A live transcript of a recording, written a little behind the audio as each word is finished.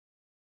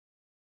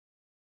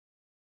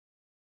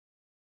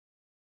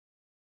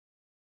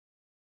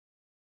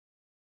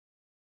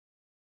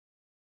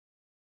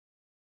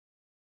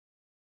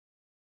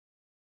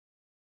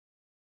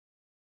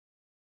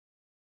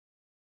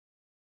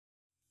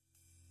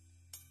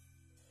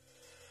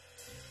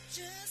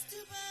just to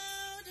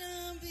bow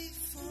down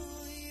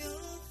before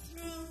your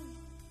throne.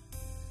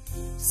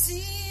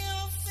 See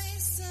your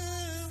face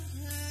and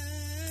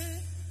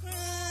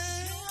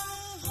cry,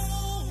 oh,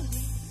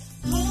 holy,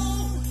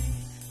 holy,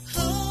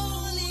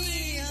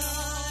 holy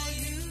are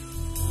you,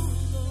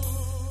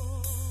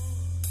 Lord.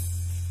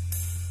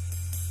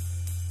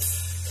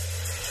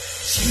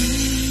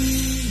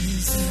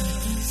 Jesus,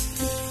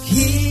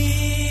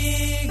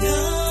 King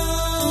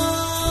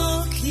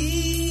of Kings.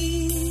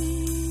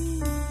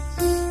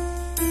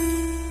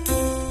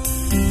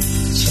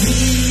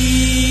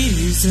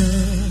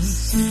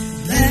 Jesus,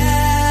 Majesty.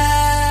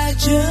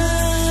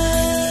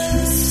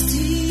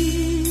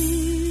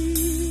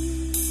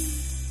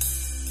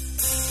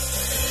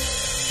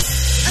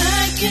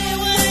 I can't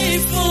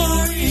wait for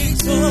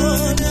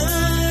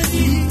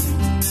eternity.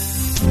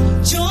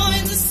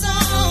 Join the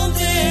song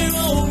they're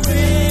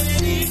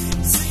already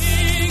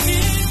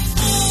singing.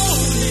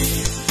 Holy,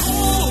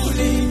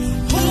 holy,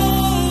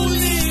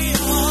 holy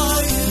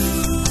are you,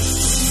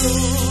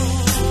 Lord.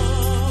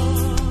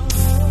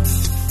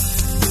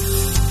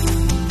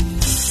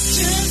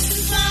 Just to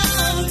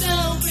bow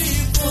down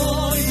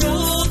before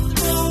your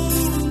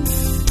throne.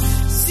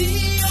 See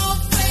your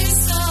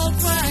face, I'll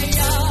cry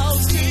out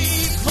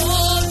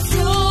because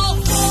you're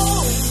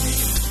holy,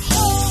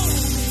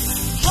 holy,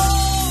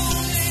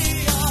 holy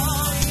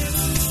are you,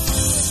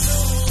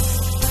 Lord.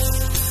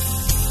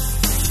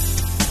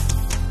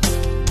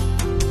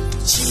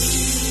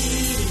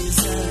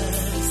 Jesus,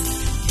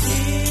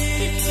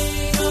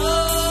 King of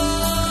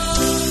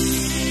Kings.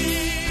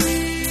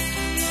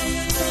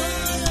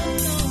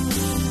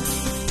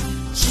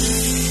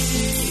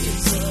 Jesus,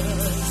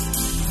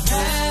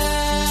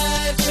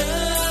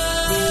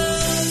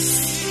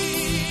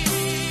 Majesty.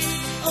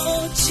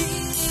 Oh,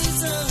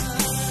 Jesus,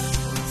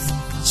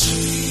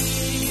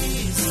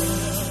 Jesus,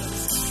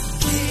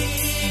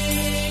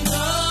 King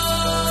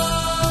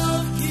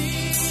of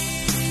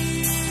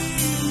Kings.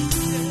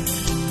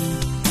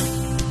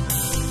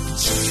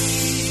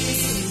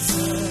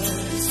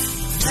 Jesus,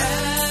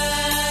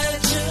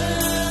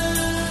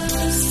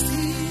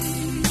 Majesty.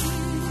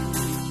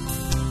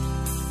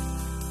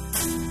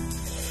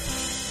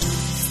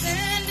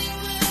 Standing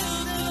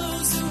with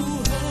those who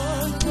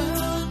are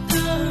well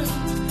done.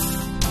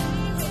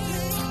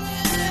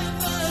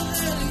 Remember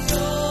that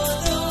you're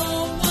the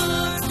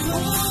one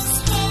who's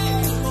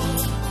faithful,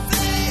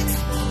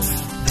 faithful,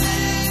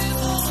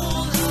 faithful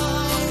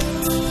are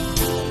you,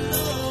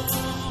 Lord.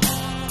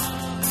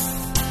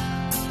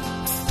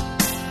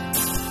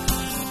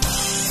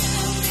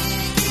 We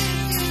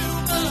give you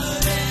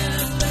but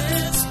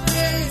endless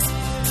praise.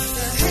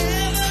 The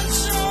heavens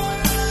roar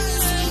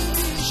and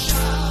we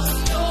shout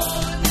your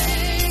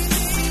name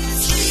is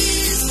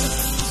Jesus,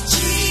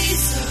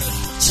 Jesus,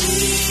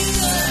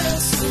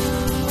 Jesus, you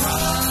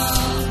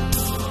are.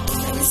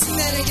 Let me sing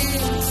that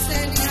again.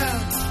 Standing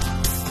out.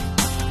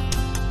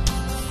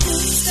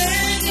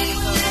 Standing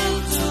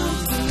with those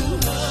who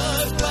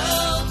heard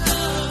well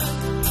done.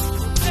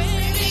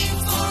 Waiting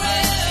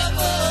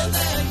forever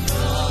that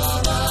you're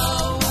the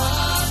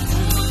one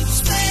who's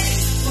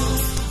faithful,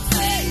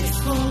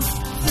 faithful,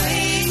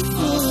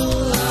 faithful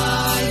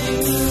are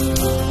you,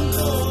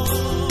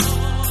 Lord.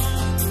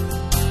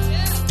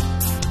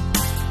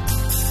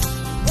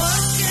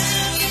 What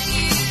can we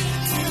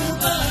give you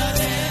but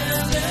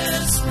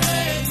endless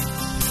praise?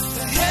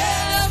 The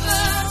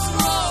heavens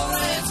roar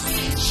as we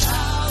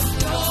shout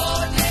your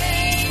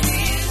name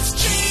is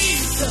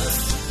Jesus,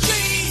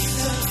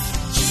 Jesus,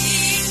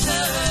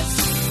 Jesus,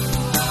 you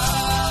are.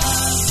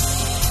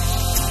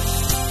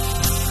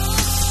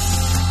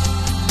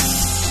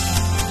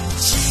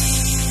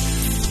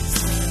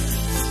 Jesus,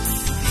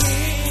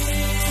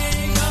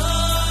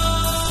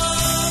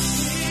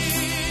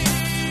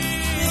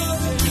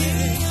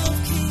 King of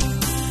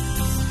Kings.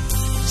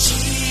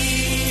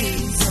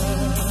 Jesus,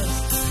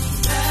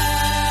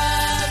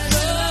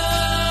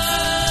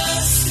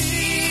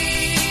 Majesty.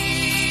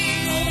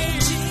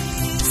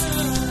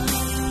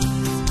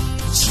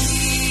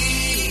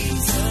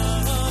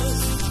 Jesus,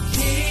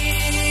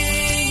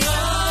 King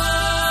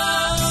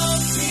of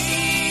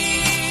Kings.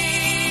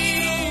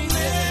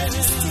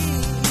 Majesty.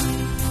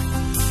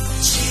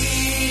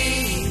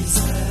 Jesus,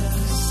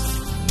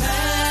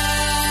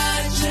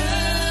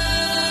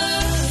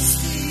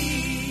 Majesty.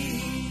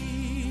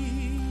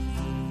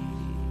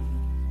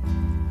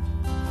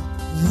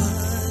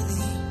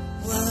 Worthy,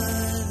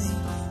 worthy,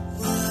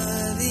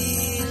 worthy,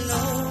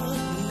 Lord.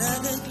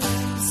 Another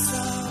glimpse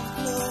of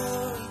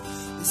glory.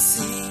 We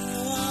sing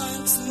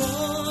once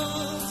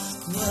more.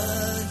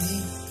 Worthy,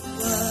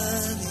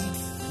 worthy,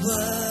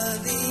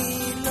 worthy,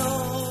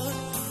 Lord.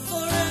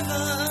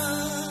 Forever,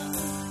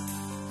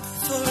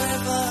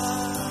 forever.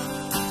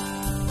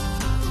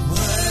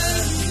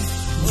 Worthy,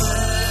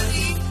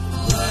 worthy,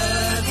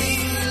 worthy,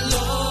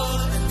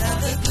 Lord.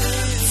 Another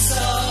glimpse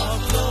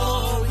of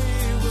glory.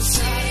 We'll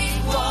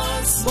sing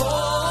once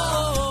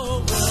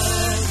more.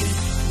 Worthy,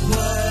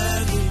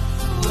 worthy,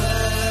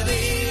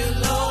 worthy,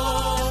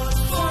 Lord.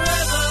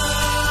 Forever.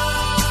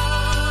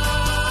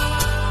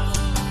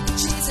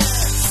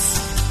 Jesus.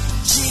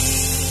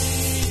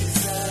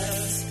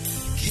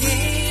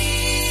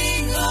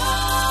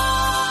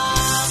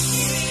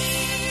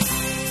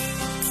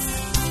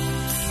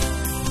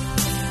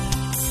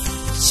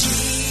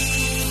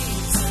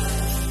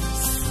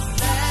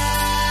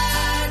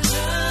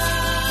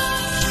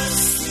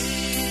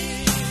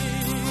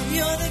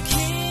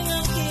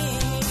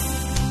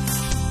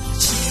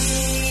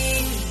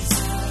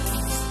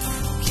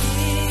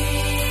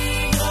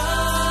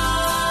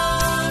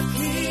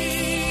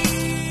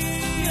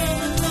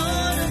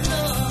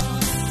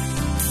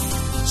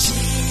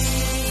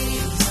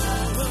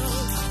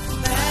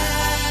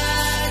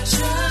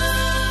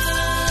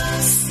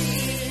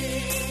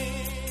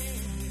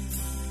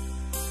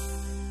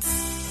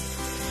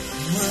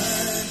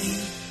 Worthy,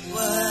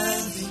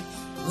 worthy,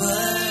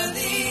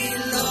 worthy,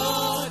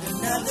 Lord.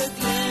 Another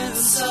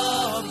glimpse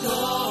of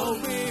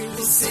glory.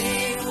 We'll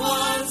sing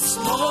once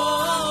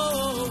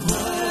more.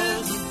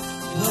 Worthy,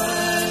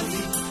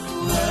 worthy,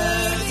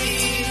 worthy,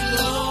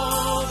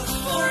 Lord.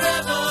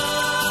 Forever,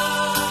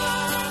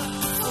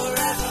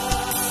 forever.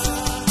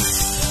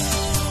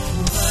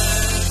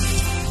 Worthy,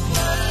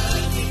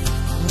 worthy,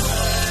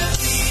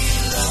 worthy,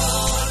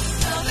 Lord.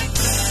 Another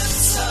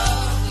glimpse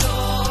of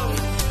glory.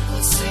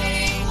 We'll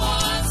sing once more.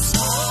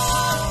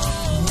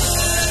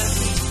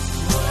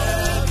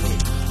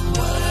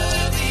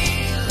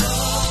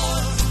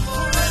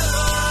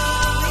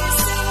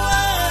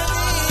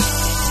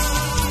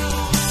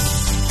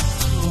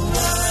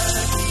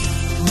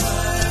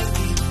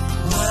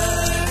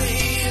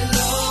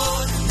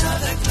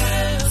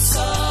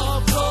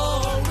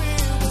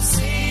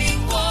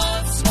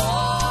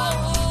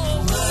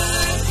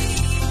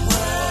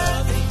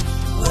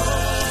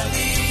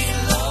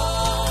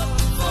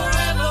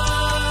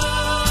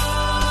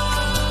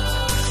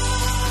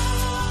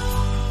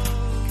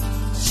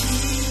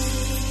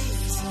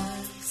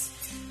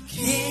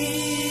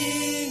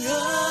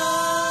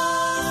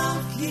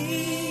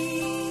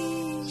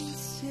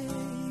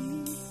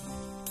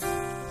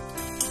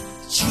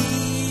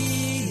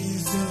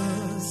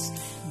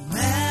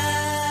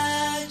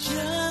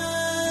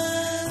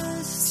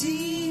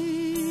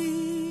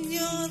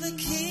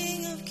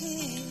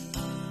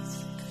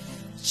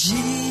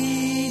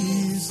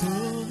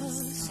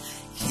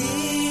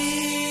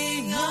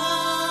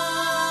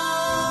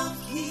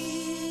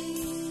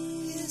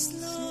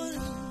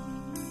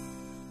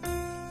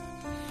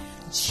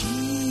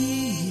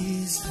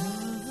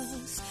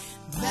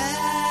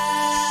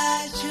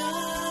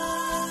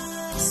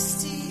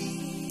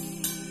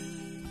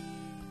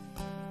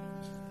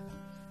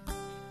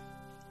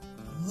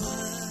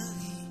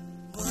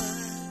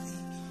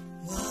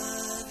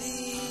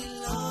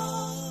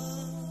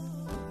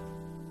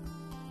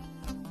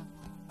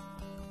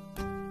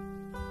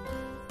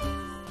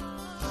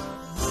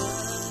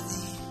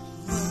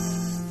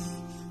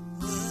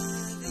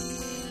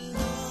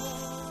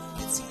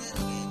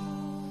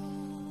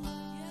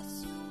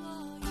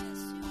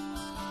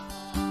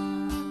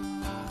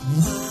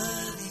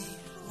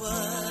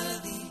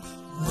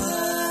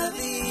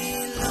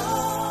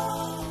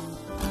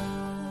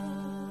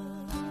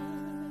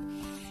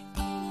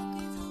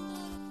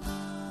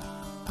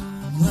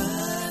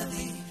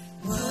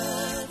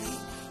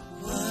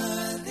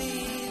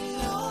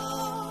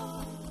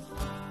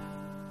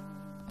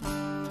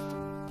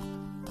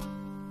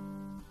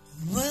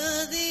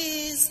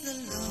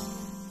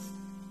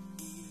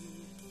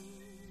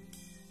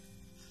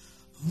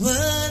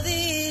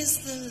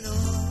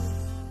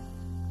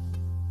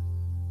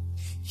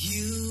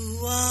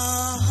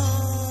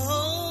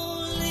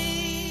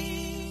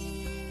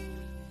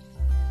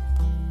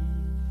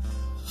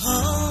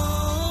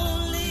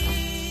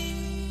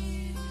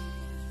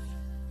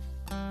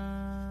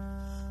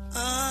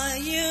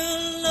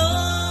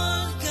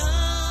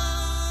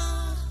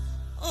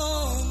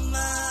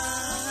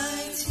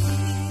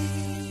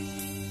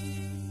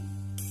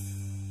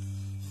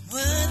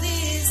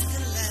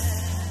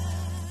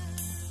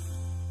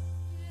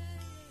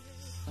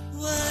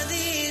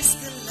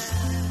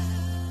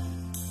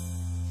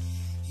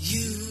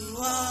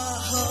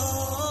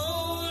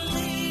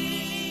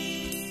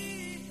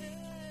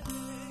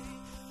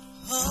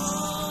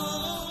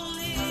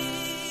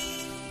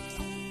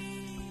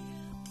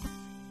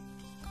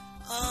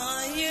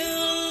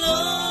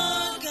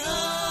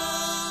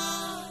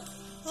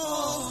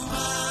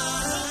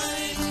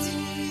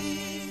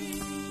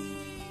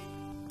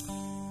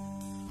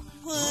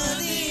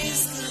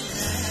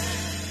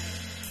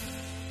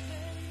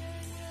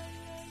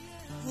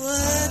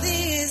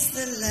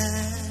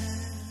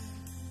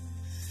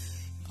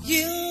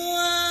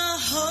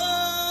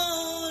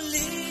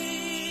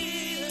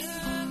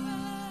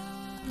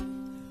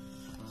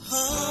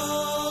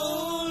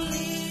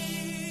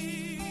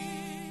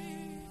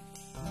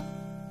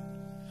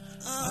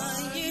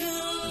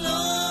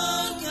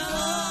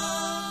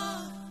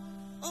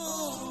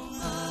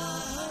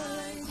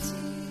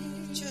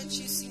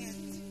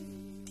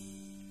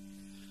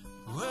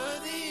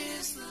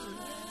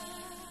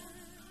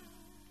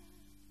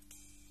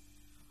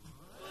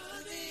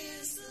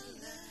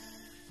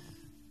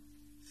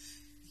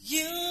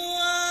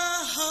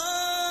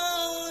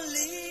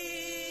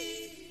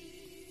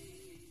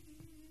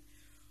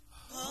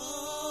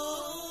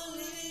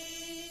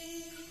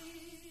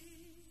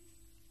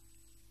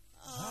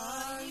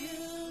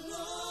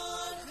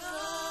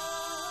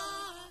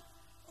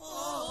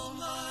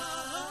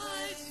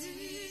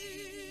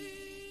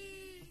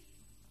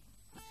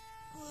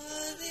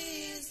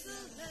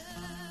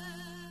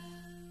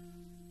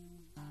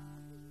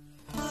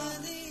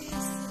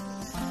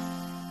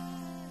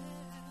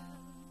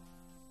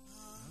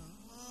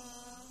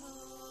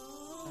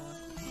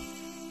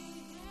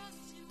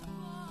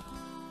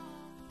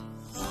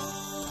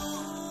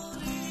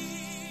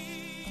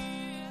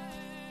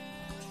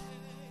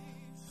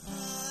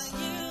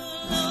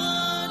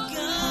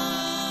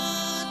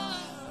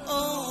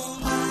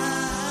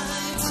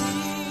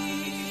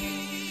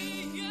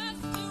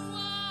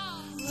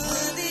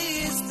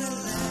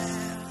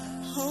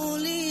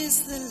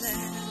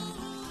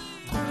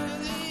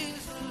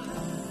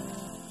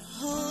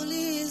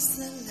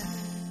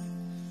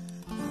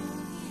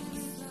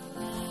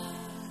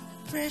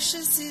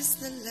 Precious is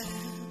the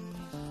Lamb.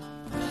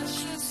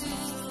 Precious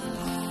is the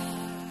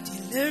Lamb.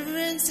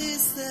 Deliverance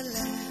is the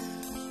Lamb.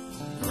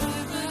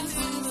 Deliverance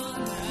is the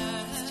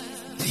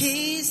Lamb.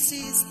 Peace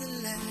is the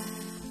Lamb.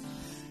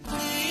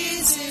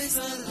 Peace is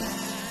the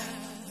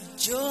Lamb.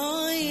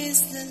 Joy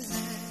is the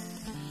Lamb.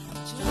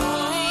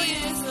 Joy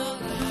is the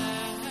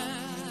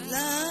Lamb.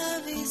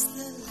 Love is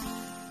the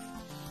Lamb.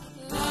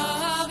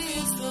 Love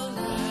is the Lamb.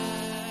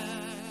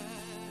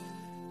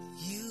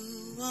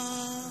 You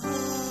are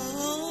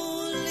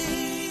holy.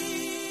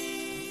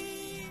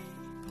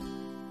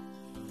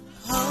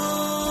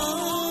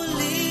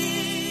 Holy.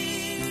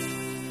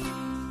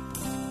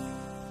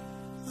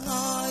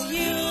 Are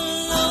you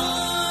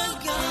Lord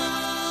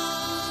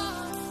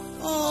God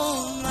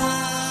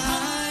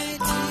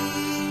Almighty?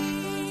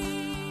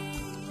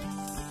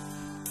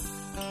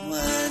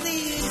 Worthy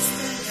is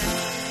the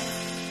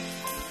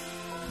Lamb.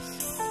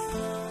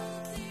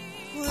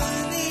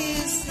 Worthy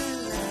is the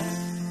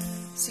Lamb.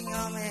 Sing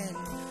amen.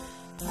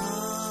 Amen.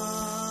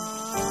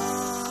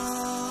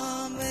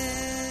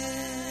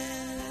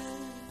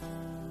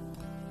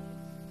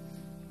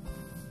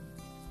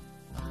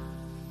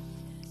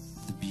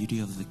 The beauty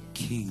of the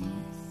King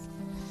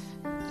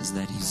is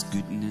that his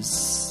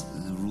goodness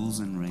rules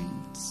and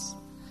reigns.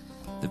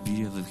 The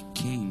beauty of the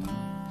King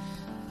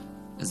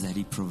is that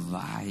he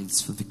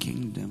provides for the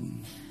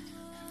kingdom.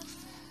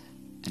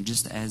 And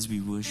just as we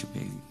worship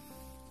him,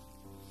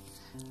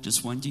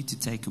 just want you to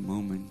take a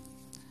moment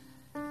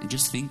and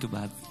just think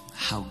about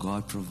how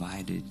God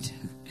provided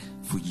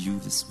for you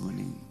this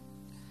morning.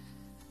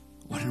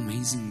 What an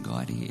amazing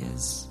God he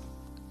is.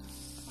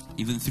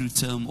 Even through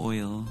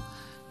turmoil,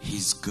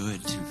 he's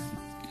good.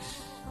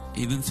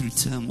 Even through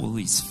turmoil,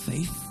 he's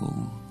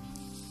faithful.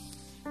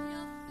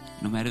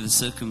 No matter the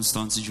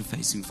circumstances you're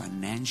facing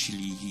financially,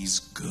 he's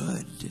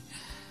good.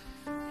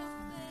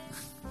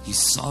 He's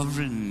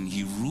sovereign,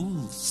 he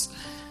rules,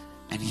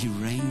 and he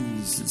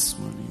reigns this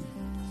morning.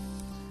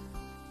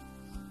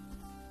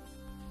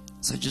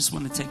 So I just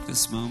want to take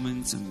this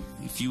moment, and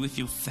if you're with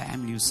your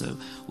family or so,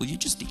 will you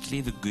just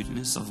declare the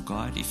goodness of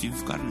God? If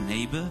you've got a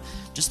neighbor,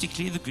 just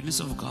declare the goodness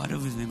of God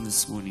over them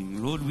this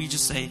morning. Lord, we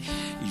just say,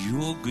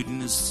 your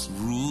goodness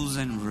rules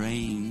and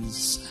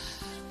reigns.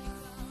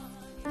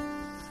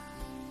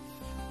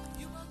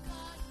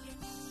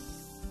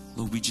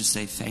 Lord, we just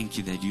say thank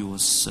you that you are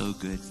so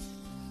good.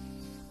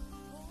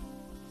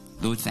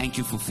 Lord, thank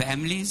you for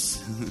families.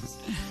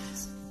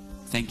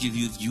 Thank you,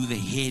 you're the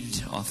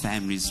head of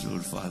families,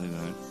 Lord, Father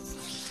God.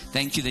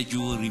 Thank you that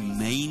you will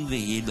remain the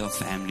head of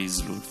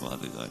families, Lord,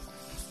 Father God.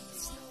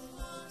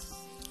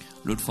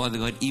 Lord, Father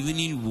God, even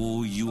in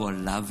war, you are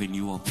love and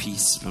you are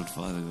peace, Lord,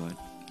 Father God.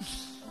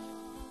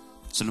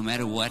 So no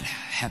matter what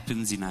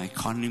happens in our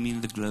economy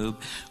in the globe,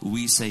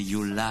 we say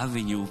your love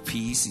and your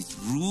peace, it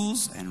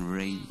rules and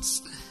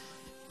reigns.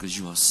 Because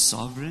you are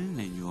sovereign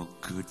and you are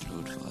good,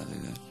 Lord, Father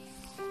God.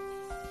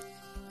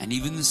 And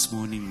even this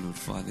morning, Lord,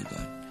 Father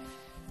God,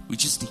 we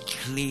just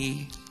declare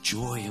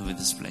joy over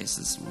this place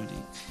this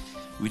morning.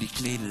 We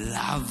declare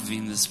love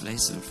in this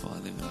place, Lord,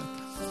 Father God.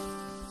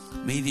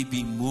 May there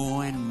be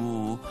more and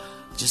more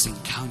just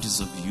encounters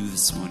of you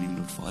this morning,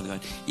 Lord, Father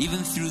God. Even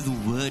through the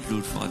word,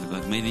 Lord, Father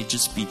God, may there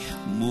just be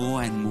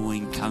more and more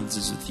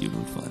encounters with you,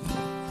 Lord, Father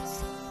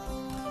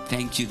God.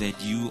 Thank you that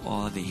you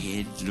are the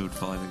head, Lord,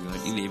 Father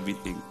God, in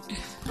everything.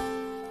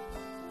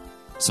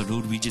 So,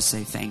 Lord, we just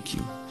say thank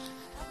you.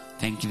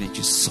 Thank you that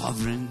you're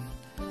sovereign.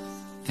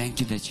 Thank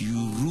you that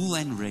you rule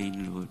and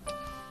reign, Lord,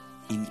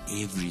 in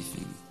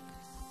everything.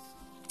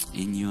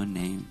 In your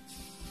name,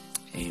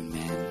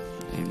 amen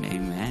and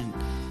amen.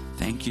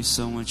 Thank you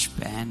so much,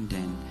 band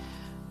and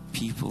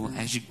people.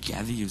 As you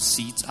gather your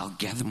seats, I'll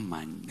gather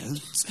my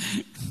notes.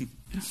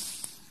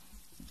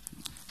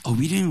 Are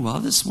we doing well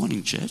this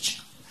morning, church?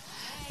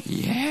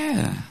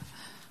 Yeah.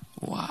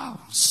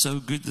 Wow. So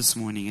good this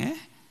morning, eh?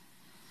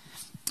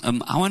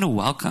 I want to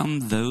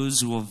welcome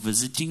those who are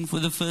visiting for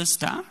the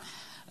first time.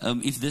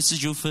 If this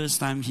is your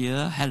first time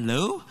here,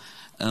 hello.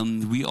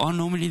 We are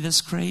normally this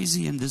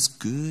crazy and this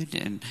good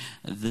and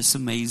this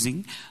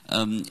amazing.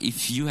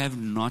 If you have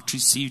not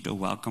received a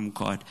welcome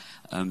card,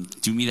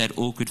 do me that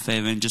awkward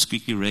favor and just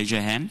quickly raise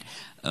your hand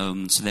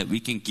so that we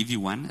can give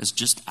you one. It's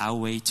just our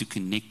way to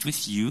connect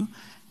with you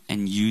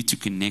and you to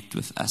connect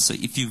with us. So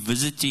if you're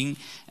visiting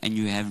and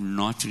you have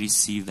not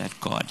received that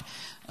card,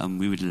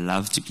 we would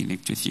love to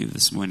connect with you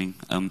this morning.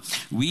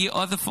 We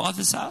are the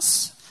Father's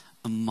House.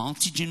 A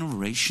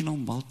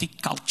multi-generational,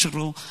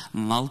 multicultural,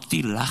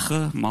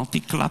 multi-lacher,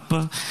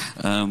 multi-klapper,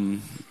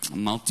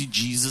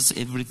 multi-Jesus,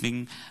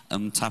 everything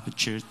type of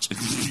church.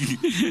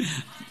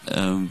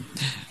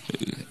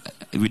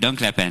 We don't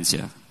clap hands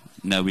here.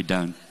 No, we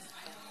don't.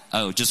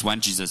 Oh, just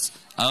one Jesus.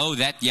 Oh,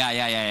 that,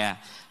 yeah.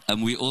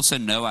 We also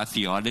know our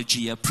theology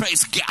here.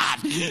 Praise God.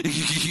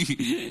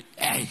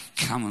 Hey,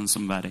 come on,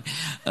 somebody.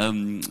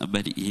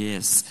 But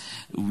yes,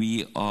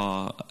 we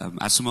are.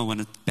 I somehow want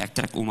to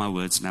backtrack all my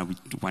words now. We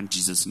one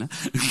Jesus, no?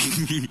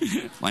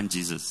 One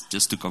Jesus,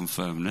 just to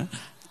confirm, no?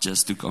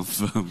 just to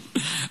confirm.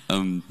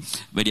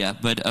 But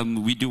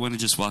we do want to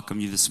just welcome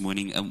you this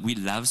morning. We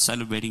love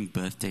celebrating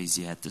birthdays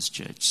here at this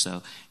church.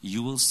 So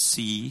you will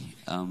see,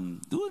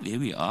 there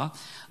we are.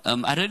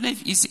 I don't know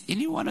if is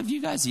any one of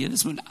you guys here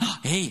this morning. Oh,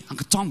 hey,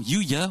 Uncle Tom,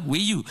 you here? Where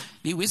you?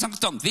 Hey, where's Uncle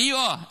Tom? There you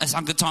are. It's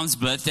Uncle Tom's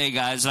birthday,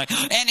 guys. Like,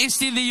 and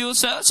Esther, there you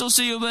also. It's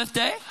also your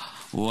birthday.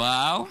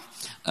 Wow.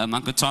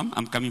 Uncle Tom,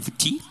 I'm coming for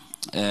tea.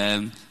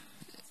 And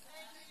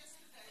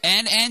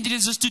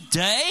Andrea's just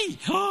today.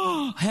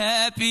 Oh,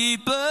 happy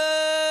birthday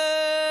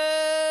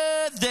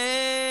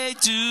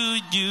to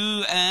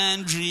you,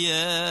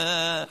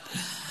 Andrea.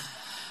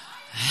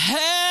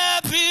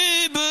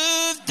 Happy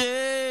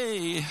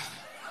birthday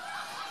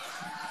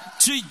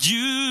to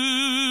you.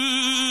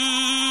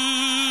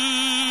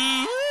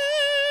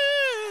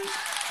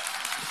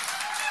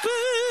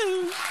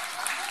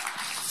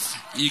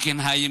 You can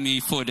hire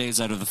me 4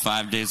 days out of the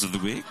 5 days of the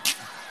week.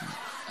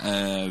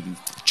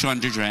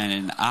 200 rand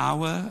an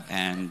hour.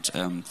 And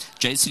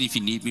Jason, if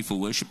you need me for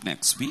worship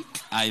next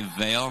week, I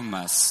avail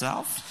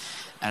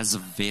myself as a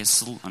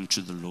vessel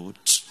unto the Lord.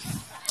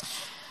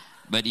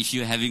 But if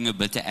you're having a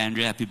birthday,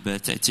 Andrea, happy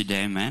birthday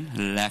today, man.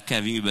 Like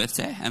having a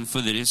birthday. And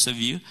for the rest of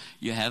you,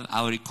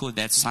 I'll record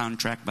that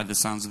soundtrack by the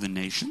Sounds of the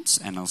Nations,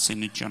 and I'll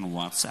send it to you on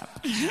WhatsApp.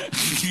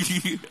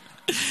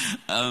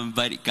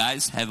 But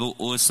guys, have an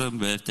awesome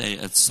birthday.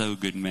 It's so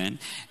good, man.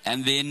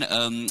 And then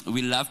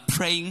we love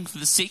praying for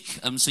the sick.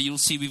 So you'll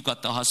see we've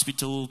got the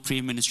hospital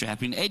prayer ministry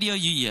happening. Eddie, are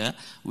you here?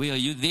 Where are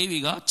you? There we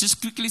go. Just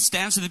quickly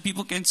stand so that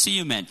people can see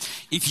you, man.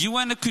 If you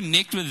want to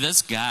connect with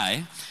this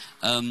guy,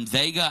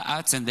 they go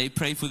out and they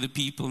pray for the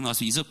people. And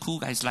also, he's a cool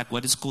guy. He's like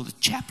what is called a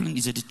chaplain.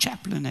 Is it a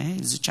chaplain?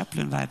 He's a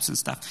chaplain vibes and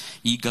stuff.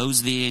 He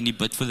goes there and he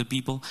bid for the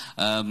people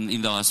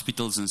in the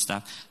hospitals and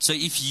stuff. So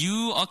if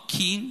you are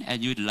keen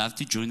and you'd love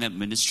to join that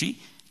ministry,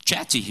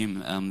 chat to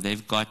him.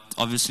 They've got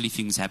obviously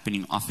things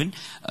happening often.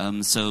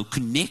 So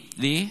connect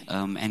there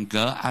and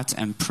go out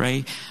and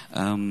pray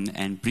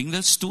and bring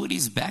those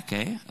stories back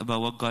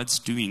about what God's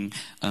doing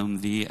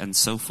there and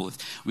so forth.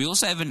 We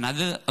also have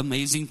another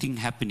amazing thing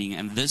happening,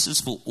 and this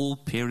is for all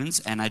parents.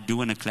 And I do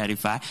want to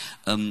clarify,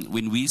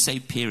 when we say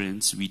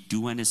parents, we do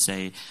want to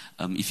say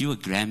if you're a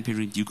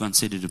grandparent, you're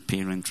considered a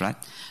parent, right?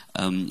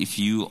 If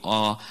you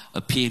are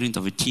a parent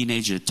of a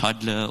teenager, a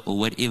toddler, or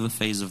whatever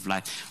phase of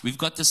life, we've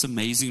got this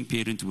amazing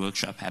parent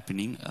workshop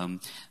happening.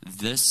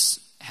 This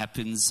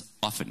happens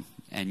often,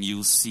 and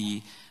you'll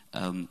see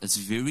it's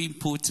very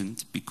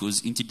important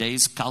because in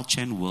today's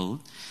culture and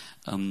world,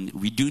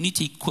 we do need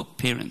to equip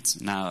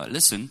parents. Now,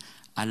 listen,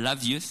 I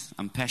love youth.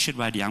 I'm passionate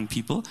about young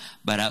people,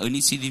 but I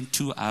only see them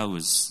 2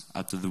 hours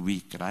out of the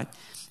week, right?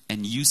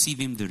 And you see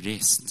them the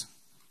rest.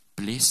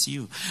 Bless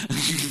you.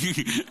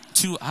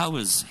 2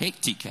 hours,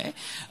 hectic,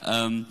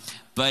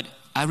 but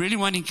I really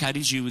want to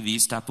encourage you with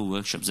these type of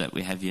workshops that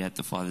we have here at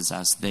the Father's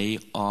House. They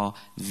are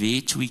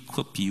there to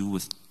equip you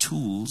with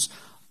tools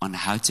on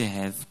how to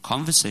have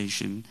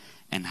conversation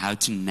and how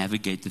to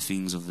navigate the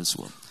things of this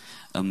world.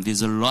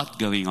 There's a lot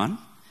going on.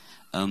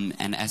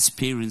 And as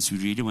parents, we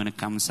really want to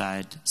come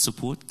aside,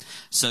 support.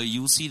 So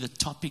you'll see the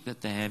topic that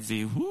they have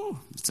there. Whoo,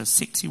 it's a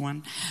sexy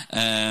one.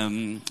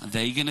 They're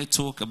going to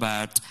talk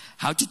about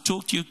how to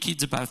talk to your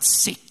kids about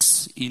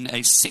sex in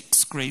a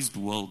sex-crazed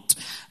world.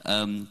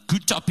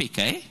 Good topic,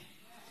 eh?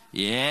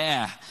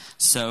 Yeah.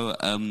 So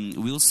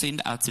we'll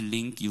send out a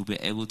link. You'll be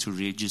able to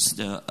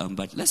register.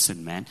 But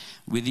listen, man,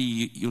 whether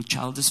your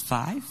child is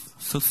 5,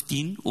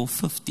 15, or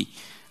 50,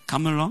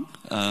 come along.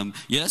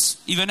 Yes,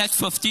 even at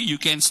 50, you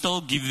can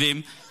still give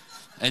them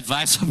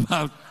advice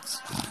about.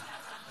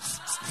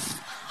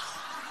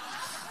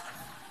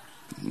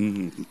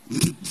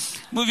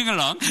 Moving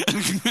along.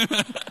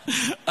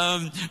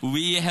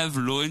 We have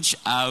launched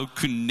our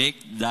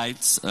Connect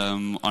nights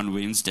on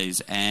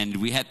Wednesdays, and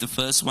we had the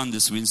first one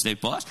this Wednesday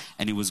past,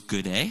 and it was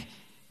good, eh?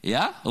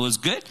 Yeah, it was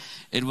good.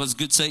 It was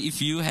good. So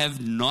if you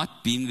have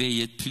not been there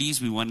yet,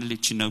 please, we want to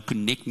let you know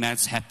Connect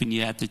nights happen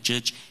here at the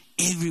church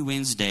every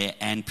Wednesday,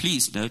 and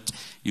please note,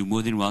 you're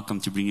more than welcome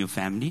to bring your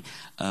family.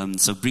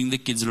 So bring the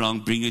kids along,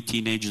 bring your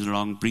teenagers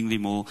along, bring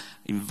them all,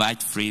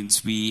 invite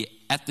friends. We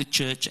at the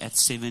church at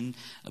 7,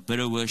 a bit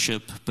of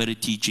worship, a bit of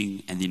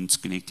teaching, and then it's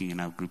connecting in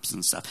our groups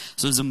and stuff.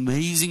 So it's an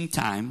amazing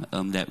time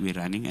that we're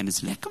running, and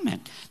it's lekker,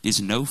 man.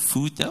 There's no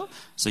food though,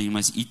 so you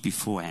must eat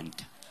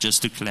beforehand.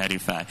 Just to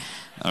clarify.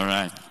 All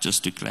right,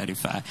 just to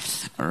clarify.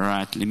 All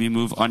right, let me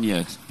move on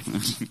here.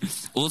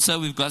 Also,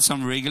 we've got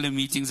some regular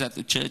meetings at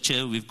the church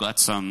here. We've got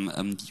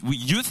some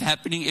youth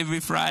happening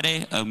every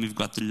Friday. We've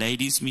got the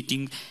ladies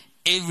meeting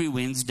every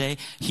Wednesday.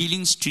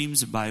 Healing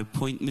streams by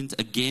appointment.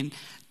 Again,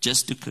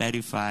 just to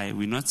clarify,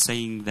 we're not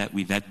saying that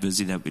we're that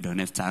busy that we don't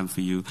have time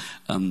for you.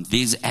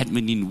 There's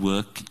admin in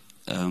work.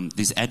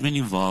 There's admin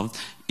involved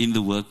in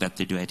the work that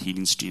they do at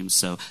Healing Streams.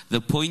 So the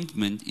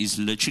appointment is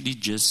literally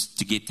just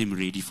to get them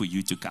ready for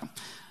you to come.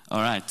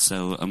 All right,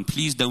 so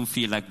please don't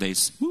feel like they're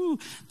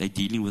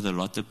dealing with a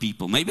lot of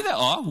people. Maybe they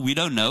are, we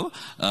don't know.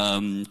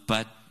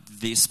 But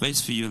there's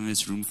space for you and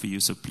there's room for you,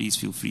 so please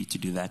feel free to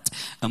do that.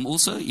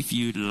 Also, if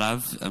you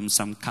love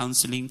some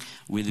counseling,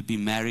 whether it be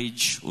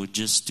marriage or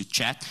just to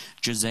chat,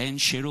 Jose and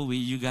Cheryl, where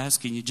you guys,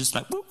 can you just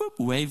like whoop, whoop,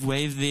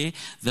 wave there?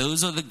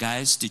 Those are the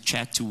guys to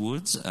chat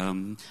towards.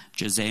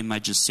 Jose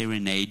might just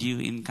serenade you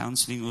in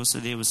counseling also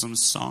there with some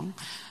song.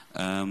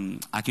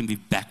 I can be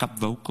backup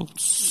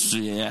vocals,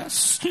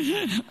 yes.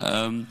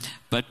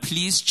 But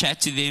please chat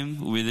to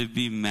them, whether it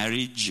be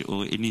marriage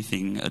or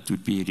anything. It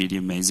would be really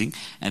amazing.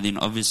 And then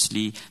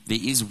obviously there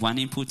is one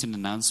important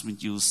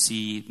announcement you'll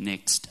see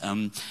next.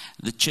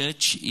 The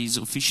church is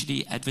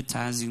officially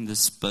advertising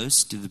this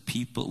post to the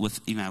people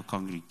within our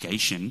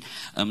congregation.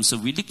 So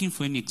we're looking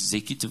for an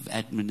executive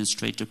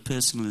administrator,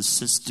 personal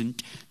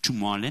assistant to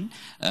Marlon.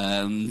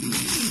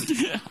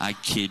 I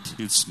kid,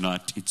 it's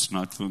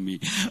not for me.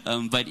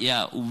 But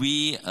yeah,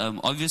 we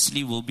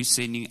obviously will be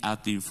sending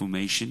out the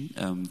information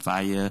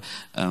via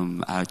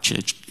our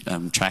church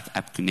track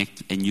app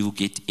Connect, and you'll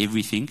get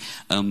everything.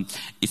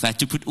 If I had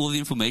to put all the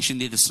information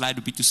there, the slide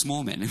would be too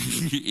small, man.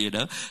 You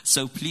know.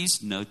 So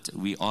please note,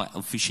 we are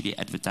officially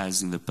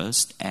advertising the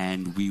post,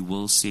 and we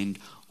will send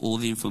all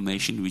the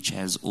information which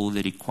has all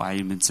the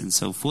requirements and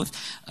so forth.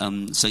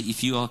 So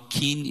if you are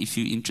keen, if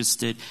you're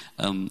interested,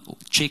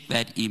 check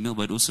that email,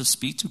 but also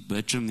speak to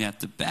Bertram there at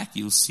the back.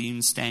 You'll see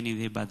him standing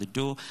there by the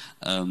door.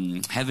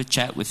 Have a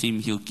chat with him.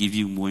 He'll give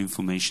you more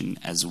information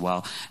as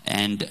well.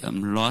 And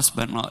last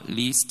but not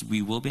least,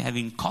 we will be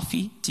having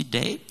coffee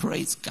today.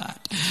 Praise God.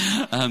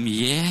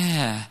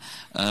 Yeah.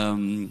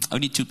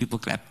 Only 2 people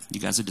clap. You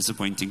guys are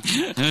disappointing.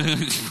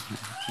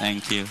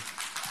 Thank you.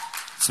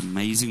 It's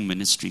amazing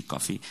ministry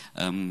coffee.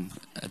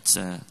 It's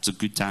a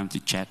good time to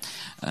chat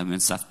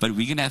and stuff. But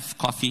we're going to have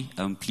coffee.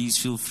 Please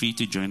feel free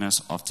to join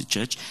us after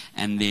church.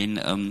 And then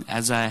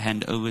as I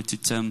hand over to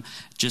Tim,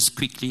 just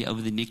quickly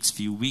over the next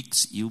few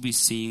weeks, you'll be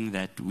seeing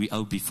that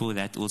before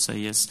that also,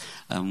 yes,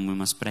 we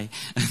must pray.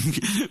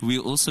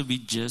 We'll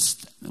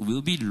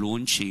be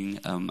launching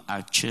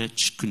our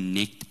Church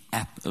Connect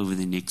app over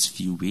the next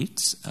few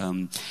weeks.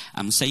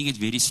 I'm saying it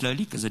very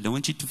slowly because I don't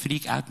want you to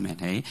freak out, man.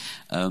 Hey,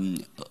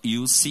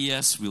 you'll see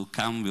us, we'll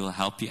come, we'll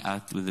help you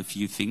out with a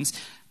few things.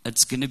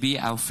 It's going to be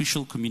our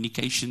official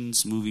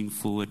communications moving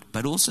forward,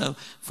 but also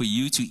for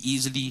you to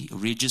easily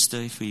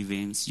register for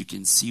events. You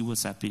can see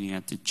what's happening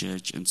at the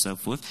church and so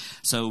forth.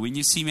 So when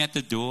you see me at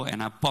the door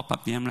and I pop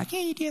up there, I'm like,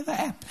 hey, do you have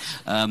an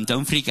app?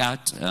 Don't freak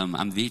out.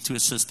 I'm there to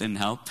assist and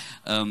help.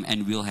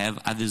 And we'll have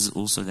others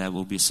also that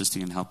will be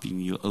assisting and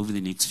helping you over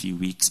the next few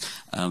weeks.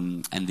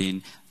 And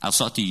then I'll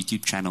start a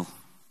YouTube channel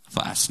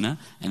for us, no?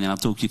 And then I'll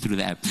talk you through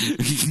the app.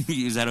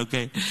 Is that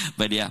okay?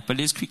 But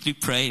let's quickly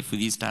pray for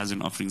these tithes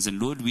and offerings.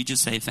 And Lord, we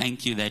just say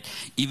thank you that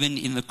even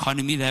in the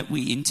economy that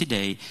we're in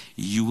today,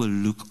 you will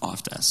look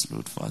after us,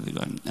 Lord Father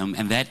God.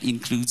 And that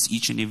includes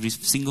each and every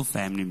single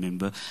family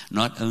member,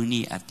 not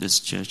only at this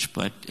church,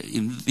 but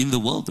in the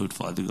world, Lord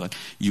Father God.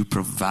 You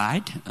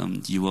provide,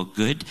 you are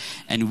good,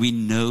 and we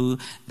know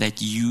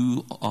that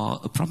you are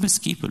a promise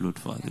keeper, Lord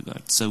Father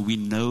God. So we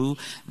know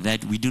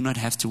that we do not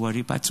have to worry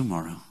about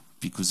tomorrow,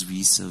 because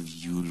we serve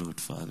you,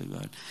 Lord Father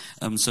God.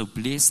 So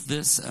bless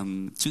this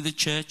to the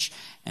church,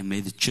 and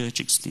may the church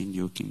extend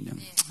your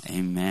kingdom.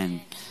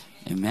 Amen.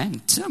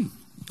 Amen. Tim,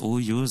 all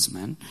yours,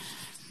 man.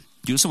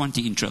 Do you also want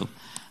the intro?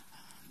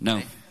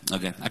 No?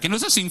 Okay. I can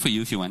also sing for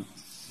you if you want.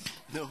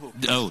 No.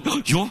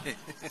 Oh, yo.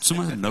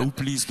 Someone, no,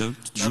 please don't.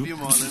 Love you,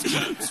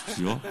 Marlon.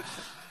 Yo.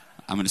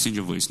 I'm going to send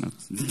your voice note.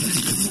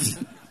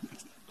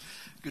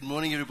 Good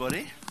morning,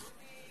 everybody.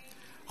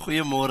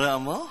 Goeiemorgen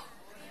allemaal.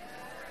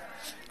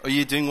 Are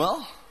you doing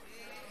well?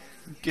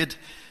 Good.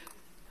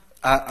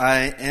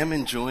 I am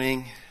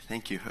enjoying,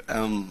 thank you.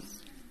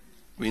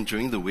 We're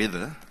enjoying the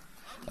weather.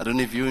 I don't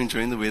know if you're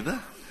enjoying the weather.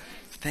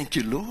 Thank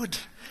you, Lord.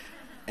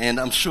 And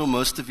I'm sure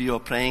most of you are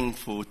praying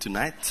for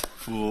tonight,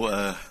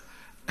 for,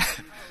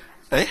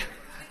 eh?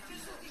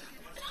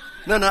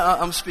 No,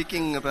 I'm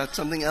speaking about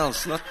something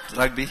else, not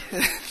rugby.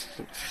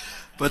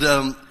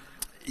 But,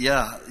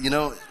 yeah, you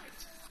know,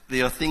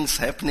 there are things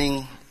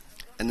happening,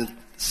 and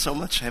so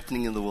much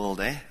happening in the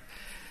world, eh?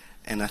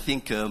 And I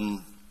think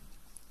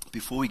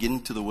before we get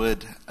into the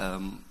word,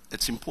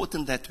 it's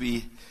important that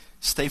we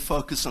stay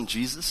focused on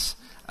Jesus.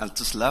 I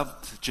just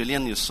loved,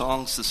 Jillian, your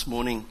songs this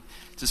morning,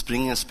 just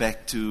bringing us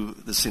back to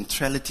the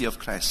centrality of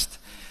Christ.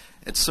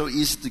 It's so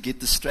easy to get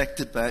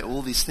distracted by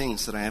all these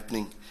things that are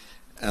happening.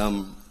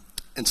 And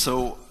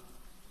so,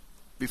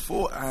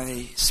 before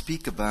I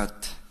speak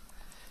about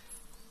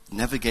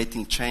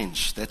navigating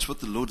change, that's what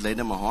the Lord laid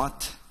in my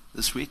heart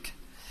this week.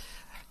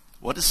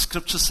 What does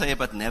Scripture say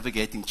about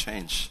navigating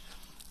change?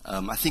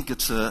 I think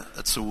it's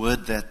a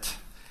word that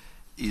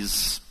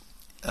is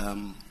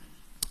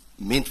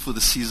meant for the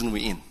season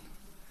we're in.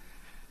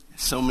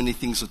 So many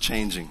things are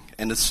changing,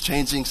 and it's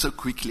changing so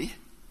quickly.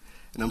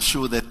 And I'm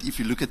sure that if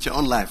you look at your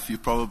own life, you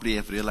probably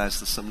have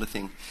realized a similar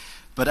thing.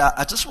 But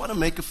I just want to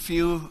make a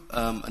few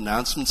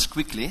announcements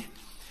quickly.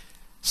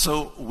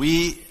 So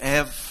we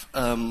have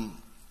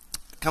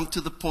come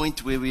to the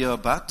point where we are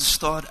about to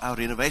start our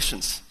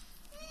renovations.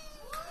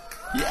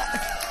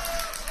 Yeah.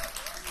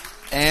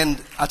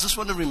 And I just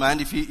want to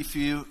remind if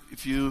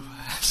you,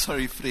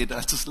 sorry Fred,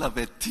 I just love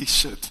that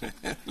T-shirt.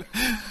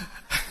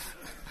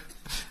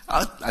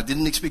 I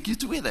didn't expect you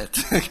to wear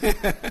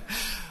that.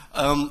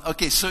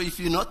 Okay, so if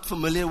you're not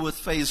familiar with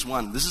phase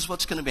 1, this is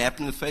what's going to be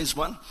happening with phase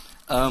 1.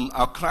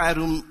 Our cry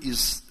room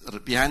is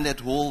behind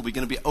that wall. We're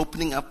going to be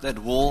opening up that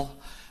wall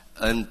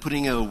and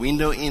putting a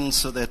window in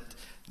so that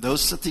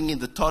those sitting in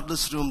the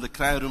toddlers room, the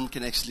cry room,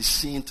 can actually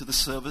see into the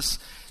service.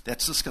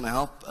 That's just going to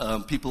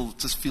help people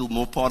just feel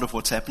more part of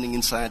what's happening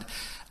inside.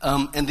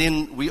 And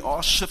then we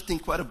are shifting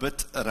quite a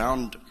bit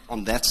around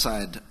on that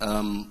side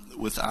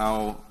with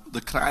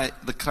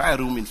the cry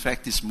room, in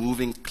fact, is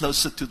moving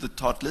closer to the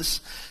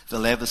toddlers.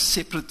 They'll have a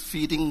separate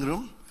feeding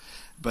room,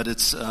 but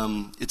it's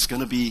going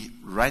to be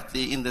right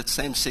there in that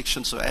same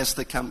section. So as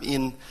they come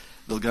in,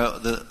 they'll go.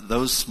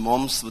 Those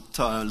moms with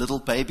little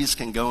babies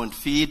can go and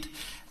feed,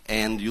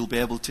 and you'll be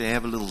able to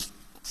have a little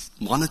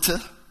monitor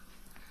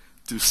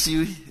to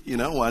see,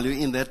 while you're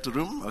in that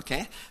room.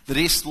 Okay, the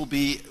rest will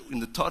be in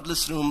the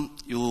toddlers room.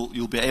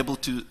 You'll be able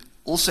to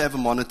also have a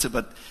monitor,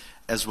 but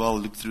as well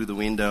look through the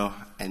window.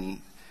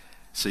 And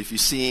so if you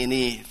see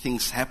any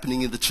things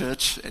happening in the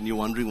church and you're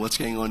wondering what's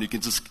going on, you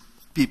can just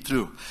peep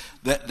through.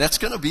 That's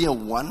going to be a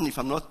one, if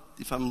I'm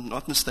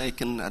not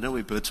mistaken. I don't know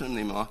where Bertrand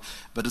and them are,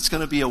 but it's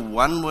going to be a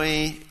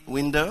one-way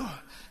window.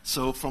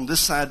 So from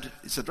this side,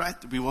 is it right?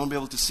 We won't be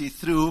able to see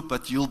through,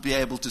 but you'll be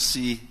able to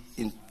see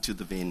into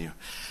the venue.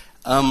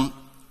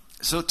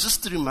 So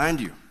just to remind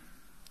you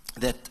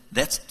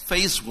that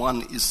phase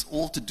 1 is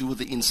all to do with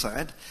the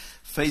inside.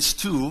 Phase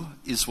 2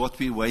 is what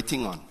we're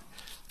waiting on.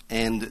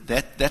 And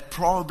that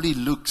probably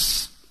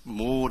looks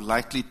more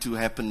likely to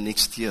happen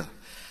next year.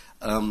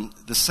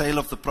 The sale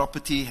of the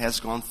property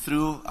has gone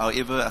through.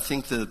 However, I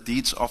think the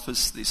deeds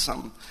office,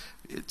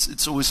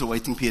 it's always a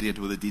waiting period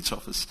with the deeds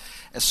office.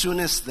 As soon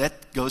as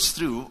that goes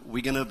through,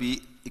 we're going to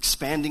be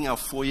expanding our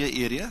foyer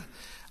area,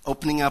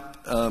 opening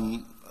up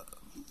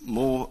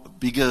more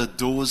bigger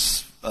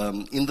doors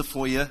in the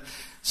foyer.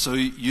 So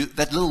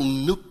that little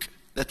nook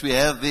that we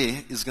have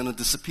there is going to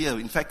disappear.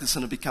 In fact, it's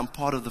going to become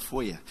part of the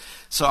foyer.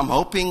 So I'm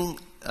hoping,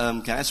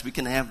 guys, we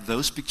can have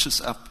those pictures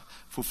up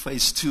for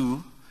phase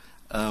 2.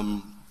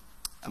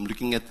 I'm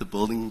looking at the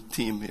building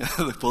team,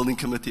 the building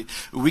committee.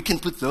 We can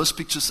put those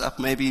pictures up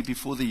maybe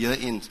before the year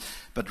ends.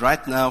 But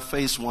right now,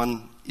 phase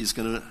 1 is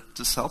going to,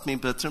 just help me,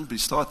 Bertrand, be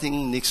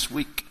starting next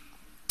week,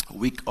 a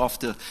week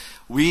after.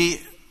 We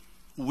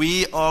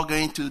are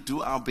going to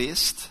do our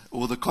best,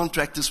 or the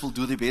contractors will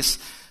do their best,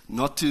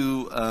 not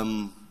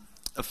to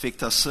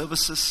affect our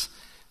services.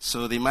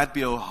 So there might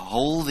be a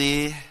hole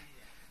there.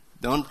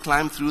 Don't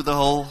climb through the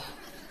hole.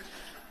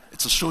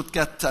 It's a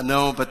shortcut, I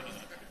know, but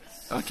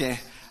okay.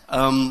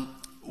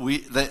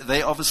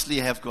 They obviously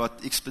have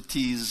got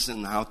expertise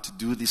in how to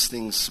do these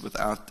things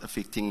without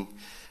affecting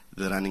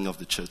the running of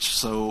the church.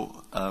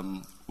 So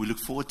we look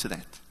forward to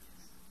that.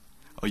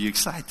 Are you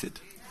excited?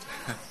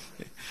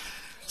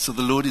 So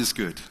the Lord is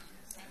good.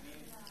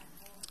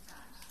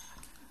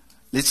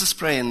 Let's just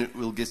pray and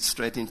we'll get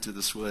straight into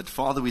this word.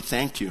 Father, we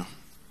thank you,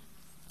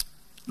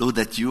 Lord,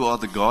 that you are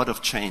the God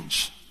of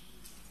change.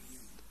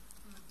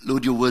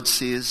 Lord, your word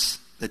says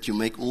that you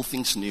make all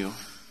things new,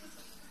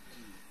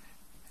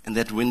 and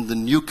that when the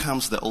new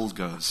comes, the old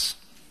goes.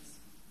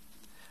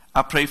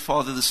 I pray,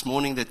 Father, this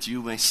morning that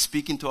you may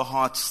speak into our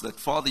hearts, that,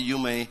 Father, you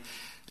may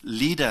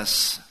lead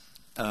us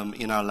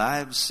in our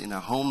lives, in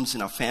our homes,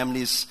 in our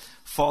families,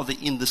 Father,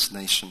 in this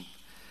nation,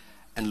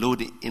 and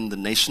Lord, in the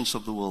nations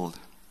of the world,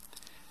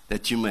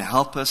 that you may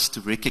help us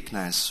to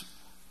recognize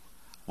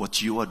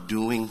what you are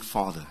doing,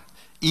 Father,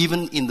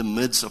 even in the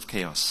midst of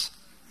chaos.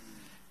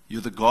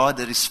 You're the God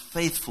that is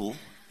faithful,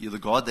 you're the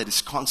God that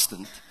is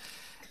constant,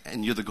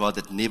 and you're the God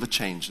that never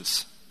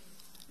changes.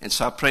 And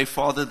so I pray,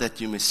 Father,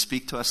 that you may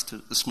speak to us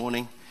this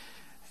morning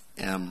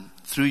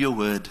through your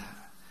word,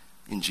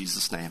 in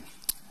Jesus' name.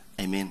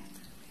 Amen.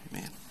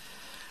 Amen.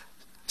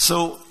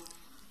 So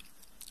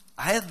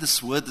I had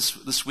this word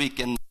this week,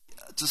 and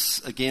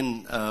just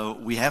again,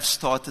 we have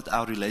started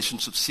our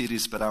relationship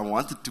series, but I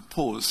wanted to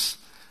pause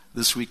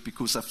this week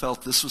because I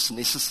felt this was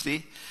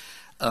necessary,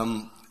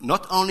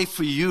 not only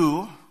for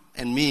you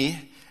and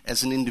me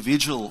as an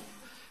individual,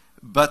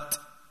 but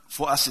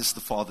for us as the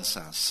Father's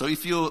house. So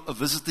if you're a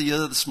visitor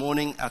here this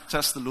morning, I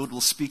trust the Lord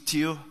will speak to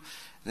you,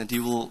 and He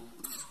will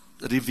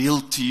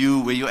reveal to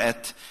you where you're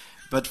at.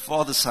 But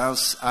Father's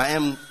house, I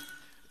am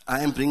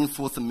bringing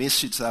forth a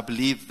message that I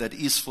believe that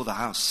is for the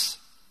house.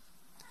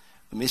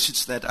 A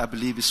message that I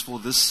believe is for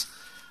this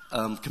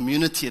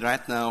community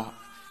right now,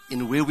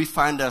 in where we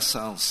find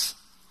ourselves.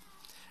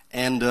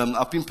 And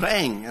I've been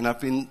praying, and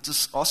I've been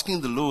just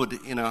asking the Lord,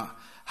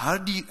 how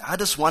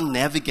does one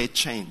navigate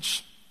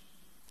change?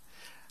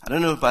 I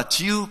don't know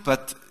about you,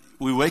 but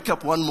we wake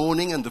up one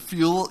morning and the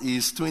fuel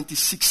is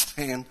 26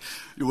 rand.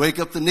 You wake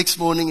up the next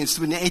morning, it's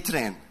 28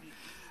 rand.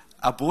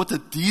 I bought a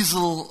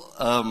diesel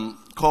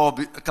car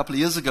a couple of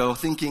years ago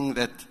thinking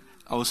that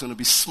I was going to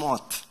be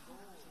smart.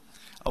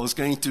 I was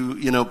going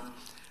to,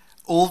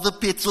 all the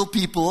petrol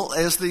people,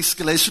 as the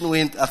escalation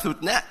went, I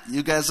thought, nah,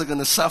 you guys are going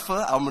to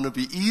suffer. I'm going to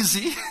be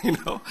easy,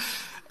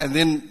 And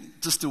then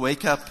just to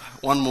wake up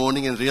one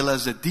morning and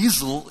realize that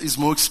diesel is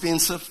more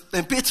expensive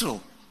than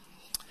petrol.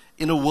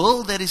 In a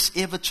world that is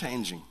ever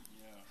changing,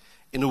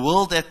 in a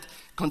world that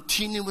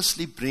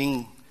continuously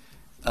brings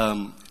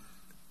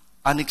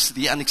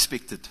the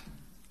unexpected.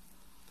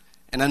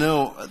 And I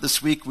know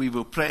this week we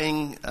were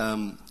praying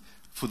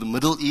for the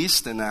Middle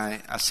East, and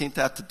I sent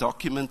out the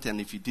document, and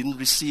if you didn't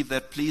receive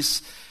that,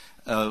 please,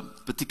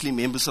 particularly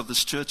members of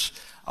this church,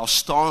 our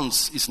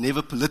stance is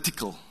never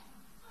political.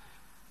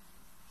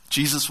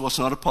 Jesus was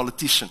not a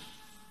politician.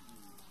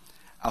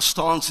 Our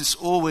stance is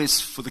always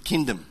for the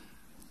kingdom.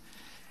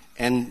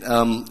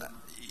 And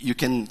you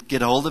can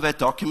get a hold of that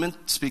document,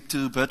 speak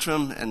to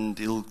Bertram, and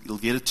he'll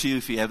get it to you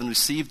if you haven't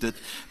received it.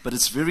 But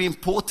it's very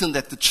important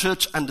that the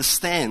church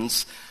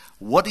understands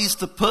what is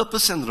the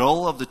purpose and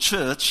role of the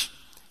church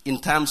in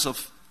times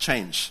of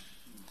change,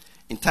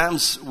 in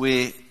times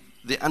where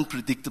the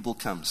unpredictable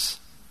comes.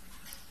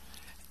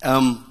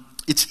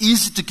 It's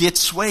easy to get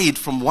swayed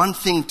from one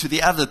thing to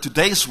the other.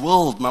 Today's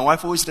world, my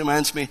wife always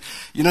reminds me,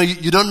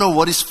 you don't know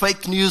what is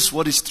fake news,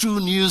 what is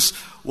true news,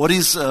 what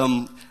is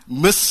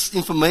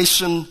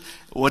misinformation,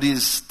 what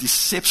is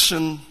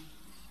deception.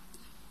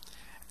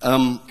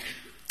 And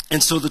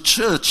so the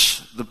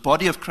church, the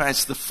body of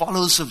Christ, the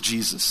followers of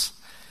Jesus,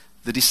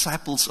 the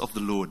disciples of the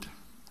Lord,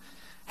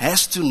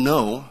 has to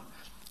know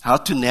how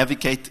to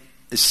navigate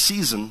a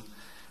season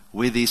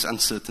where there is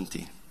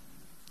uncertainty.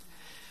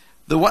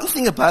 The one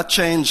thing about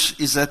change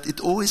is that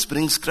it always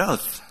brings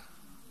growth.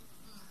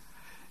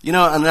 And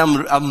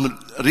I'm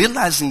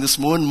realizing this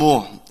more and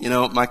more.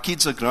 My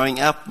kids are growing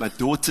up. My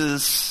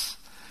daughters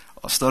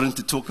are starting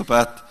to talk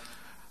about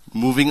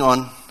moving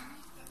on.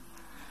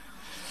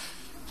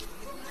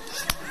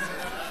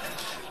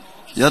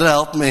 You gotta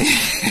help me.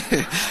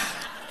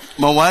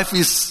 My wife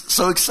is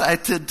so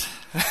excited.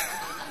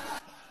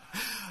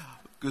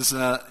 Because,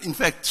 in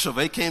fact,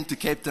 Chauvet came to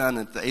Cape Town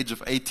at the age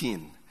of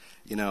 18.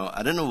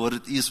 I don't know what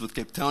it is with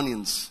Cape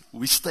Townians.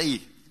 We stay.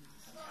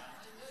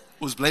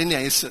 We stay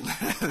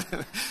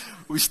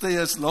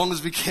as long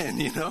as we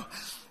can,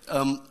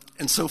 And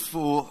so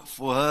for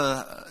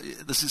her,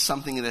 this is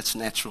something that's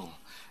natural.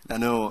 I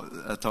know,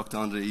 Dr.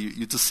 Andre,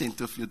 you just sent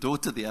off your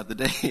daughter the other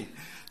day.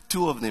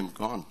 2 of them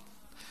gone.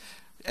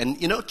 And,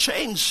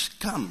 change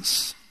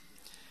comes.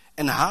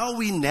 And how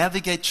we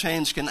navigate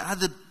change can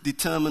either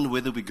determine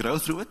whether we grow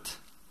through it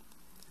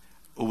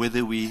or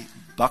whether we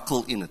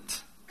buckle in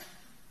it.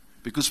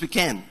 Because we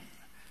can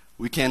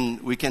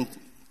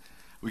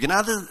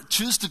either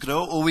choose to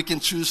grow or we can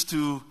choose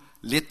to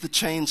let the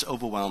change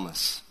overwhelm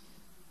us.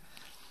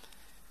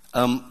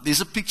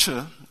 There's a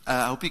picture.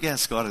 I hope you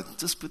guys got it.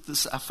 Just put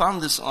this. I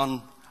found this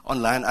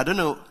online. I don't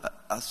know.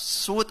 I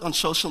saw it on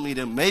social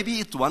media. Maybe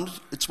it's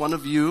one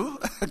of you.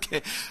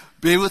 Okay,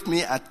 bear with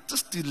me. I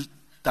just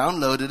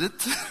downloaded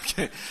it.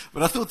 Okay,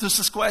 but I thought this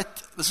is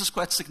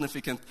quite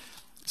significant.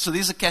 So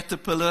there's a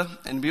caterpillar,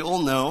 and we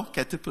all know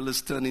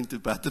caterpillars turn into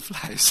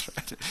butterflies,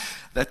 right?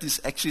 That is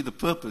actually the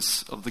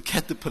purpose of the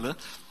caterpillar.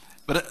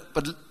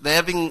 But they're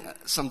having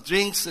some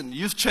drinks, and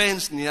you've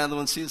changed, and the other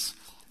one says,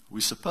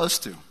 we're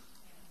supposed to.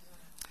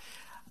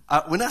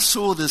 When I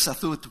saw this, I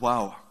thought,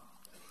 wow,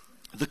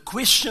 the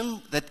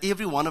question that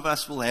every one of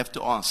us will have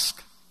to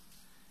ask,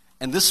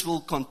 and this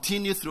will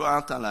continue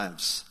throughout our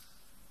lives,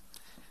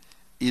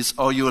 is,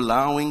 are you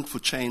allowing for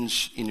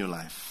change in your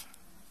life?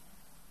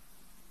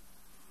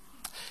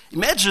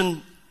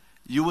 Imagine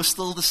you were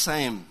still the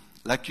same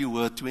like you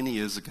were 20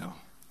 years ago.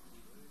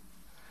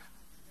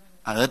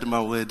 I heard my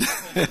word.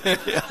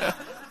 The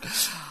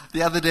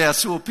other day I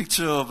saw a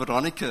picture of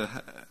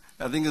Veronica.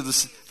 I think it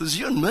was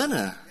you and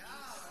Myrna.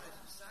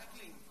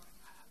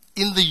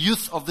 In the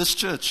youth of this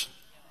church.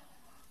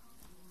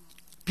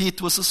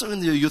 Pete was also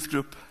in your youth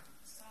group.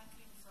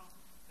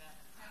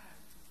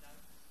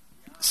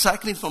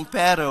 Cycling from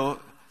Paro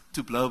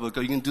to Blouberg.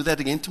 Are you going to do that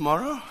again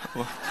tomorrow?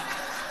 Or?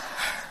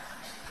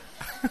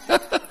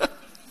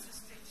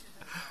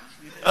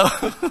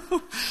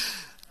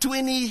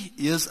 20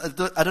 years, I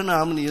don't know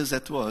how many years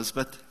that was,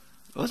 but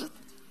was it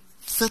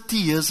 30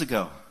 years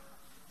ago?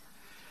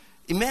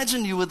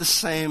 Imagine you were the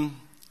same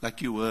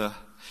like you were.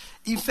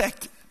 In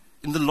fact,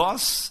 in the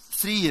last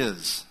 3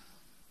 years,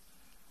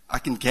 I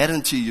can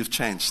guarantee you've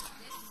changed.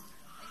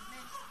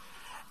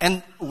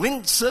 And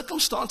when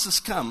circumstances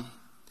come,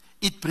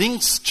 it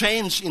brings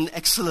change in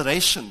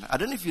acceleration. I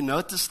don't know if you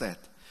noticed that.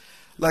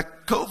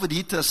 Like COVID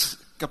hit us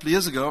a couple of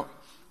years ago,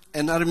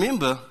 and I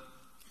remember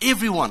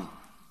everyone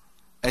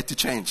had to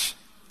change.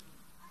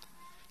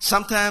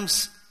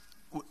 Sometimes,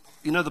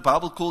 the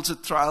Bible calls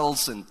it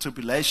trials and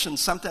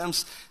tribulations.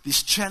 Sometimes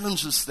these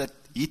challenges that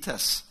hit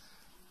us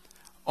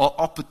are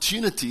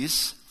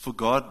opportunities for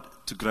God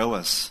to grow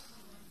us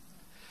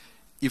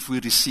if we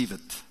receive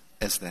it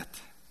as that.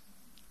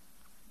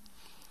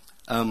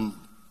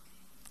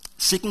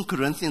 2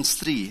 Corinthians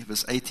 3,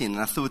 verse 18.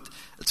 And I thought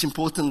it's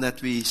important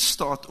that we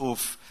start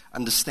off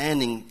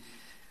understanding,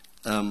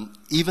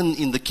 even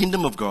in the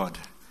kingdom of God,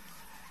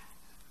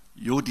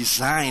 your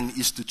design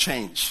is to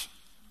change.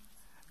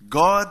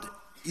 God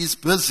is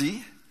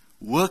busy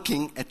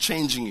working at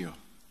changing you.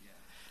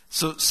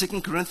 So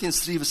 2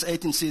 Corinthians 3 verse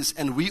 18 says,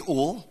 and we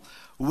all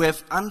who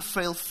have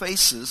unveiled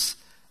faces,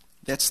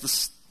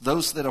 that's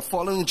those that are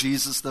following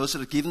Jesus, those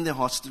that are giving their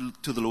hearts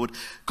to the Lord,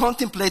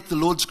 contemplate the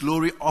Lord's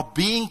glory, are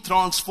being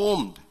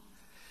transformed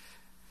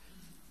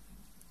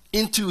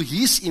into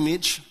His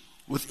image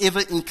with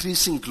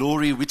ever-increasing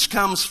glory, which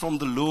comes from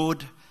the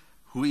Lord,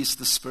 who is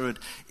the Spirit.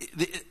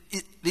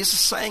 There's a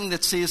saying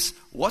that says,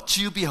 what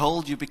you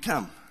behold, you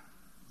become.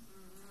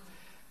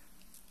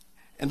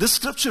 And this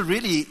scripture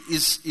really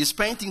is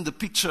painting the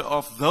picture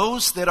of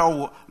those that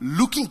are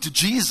looking to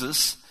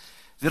Jesus,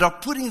 that are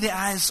putting their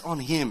eyes on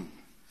Him,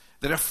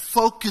 that are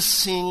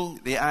focusing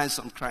their eyes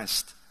on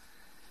Christ.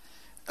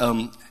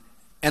 And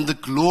the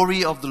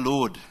glory of the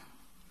Lord.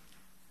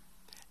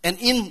 And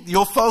in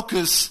your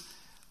focus,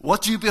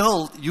 what you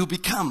behold, you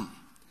become.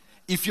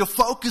 If your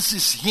focus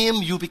is Him,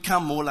 you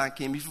become more like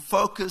Him. If your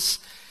focus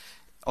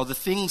are the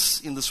things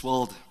in this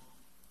world,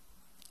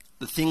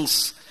 the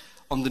things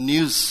on the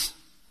news,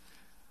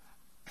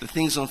 the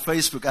things on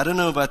Facebook. I don't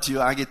know about you,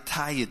 I get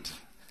tired.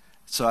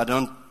 So I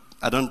don't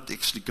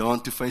actually go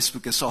onto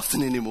Facebook as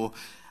often anymore.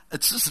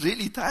 It's just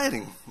really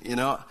tiring, you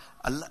know.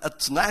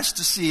 It's nice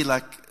to see,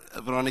 like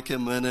Veronica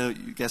and Myrna,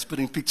 you guys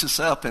putting pictures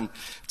up, and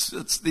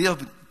they are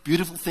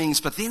beautiful things.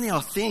 But then there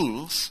are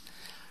things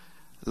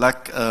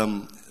like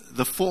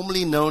the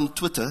formerly known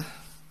Twitter,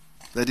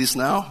 that is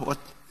now what?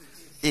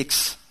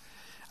 X.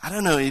 I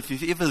don't know if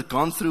you've ever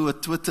gone through a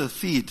Twitter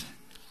feed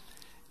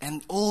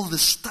and all the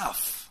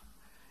stuff.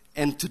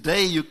 And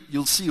today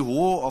you'll see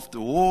war after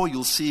war.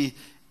 You'll see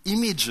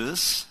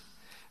images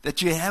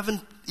that you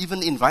haven't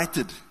even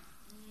invited.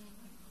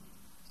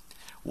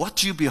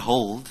 What you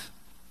behold,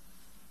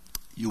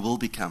 you will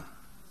become.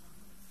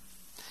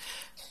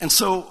 And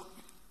so,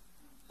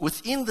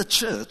 within the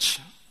church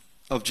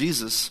of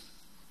Jesus,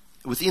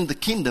 within the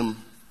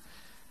kingdom,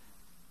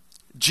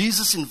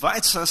 Jesus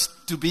invites us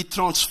to be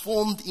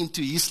transformed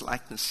into His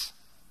likeness.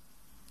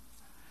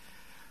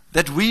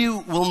 That we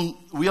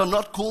are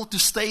not called to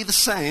stay the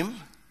same,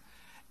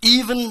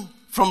 even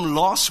from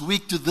last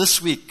week to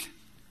this week.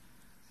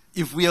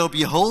 If we are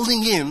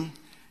beholding Him,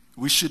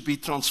 we should be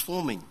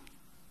transforming.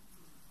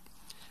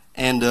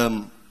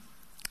 And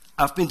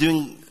I've been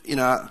doing,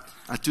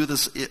 I do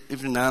this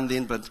every now and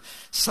then, but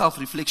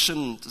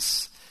self-reflection,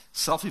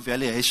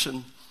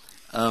 self-evaluation.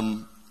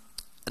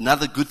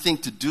 Another good thing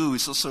to do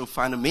is also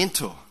find a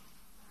mentor.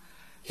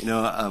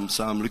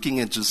 So I'm looking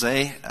at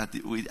Jose.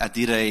 I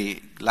did a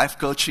life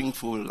coaching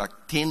for like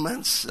 10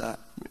 months.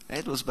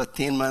 It was about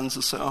 10 months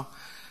or so,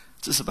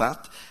 just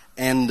about.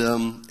 And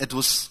it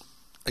was,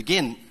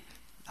 again,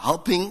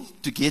 helping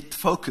to get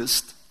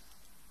focused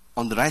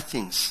on the right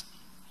things.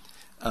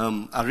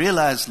 I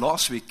realized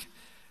last week,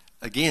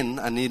 again,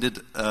 I needed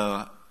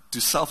to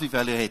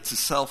self-evaluate, to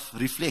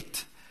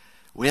self-reflect.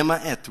 Where am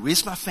I at?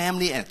 Where's my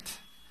family at?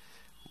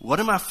 What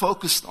am I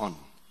focused on?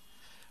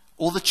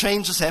 All the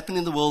changes happen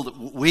in the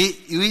world. Where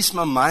is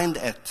my mind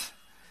at?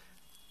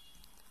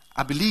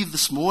 I believe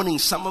this morning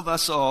some of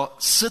us are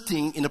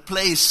sitting in a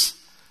place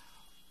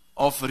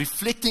of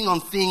reflecting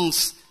on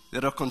things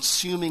that are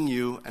consuming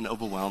you and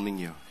overwhelming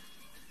you.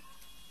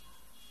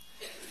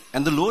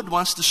 And the Lord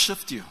wants to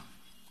shift you.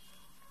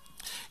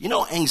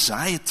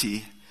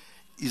 Anxiety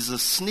is a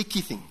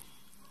sneaky thing.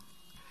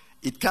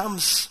 It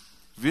comes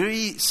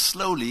very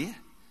slowly,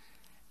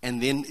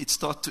 and then it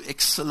starts to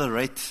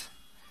accelerate.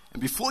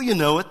 And before you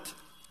know it,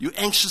 you're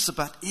anxious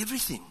about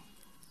everything.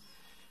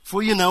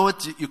 Before you know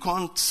it, you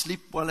can't sleep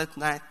well at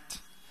night.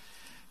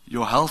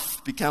 Your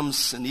health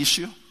becomes an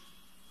issue.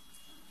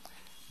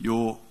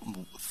 Your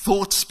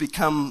thoughts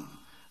become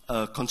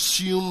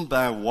consumed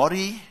by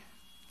worry.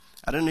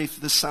 I don't know if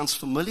this sounds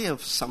familiar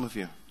for some of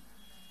you.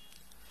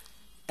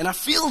 And I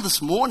feel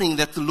this morning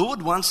that the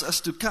Lord wants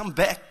us to come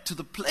back to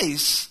the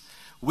place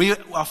where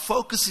our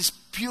focus is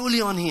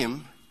purely on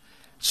Him,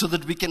 so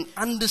that we can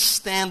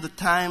understand the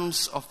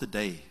times of the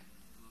day.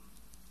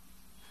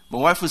 My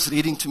wife was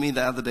reading to me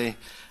the other day.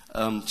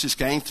 She's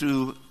going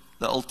through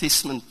the Old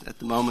Testament at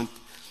the moment,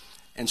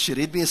 and she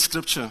read me a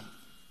scripture.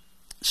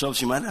 So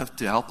she might have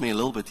to help me a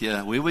little bit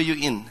here. Where were you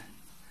in?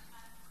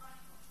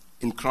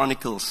 In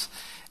Chronicles.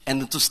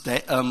 And it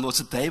was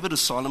it David or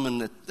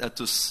Solomon? It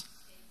was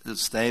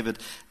David.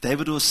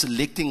 David was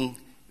selecting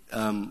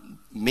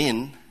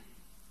men.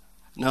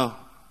 No,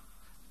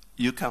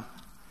 you come.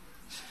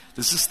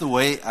 This is the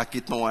way I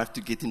get my wife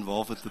to get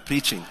involved with the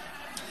preaching.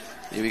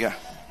 Here we go. No,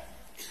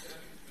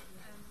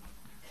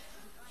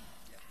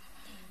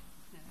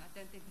 I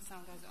don't think the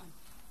sound goes on.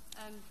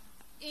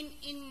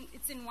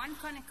 It's in 1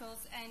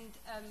 Chronicles, and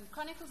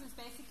Chronicles is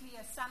basically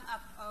a sum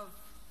up of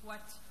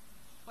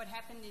what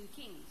happened in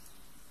Kings.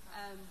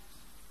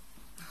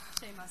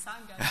 Shame my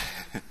sound goes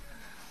on.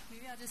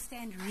 Maybe I'll just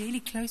stand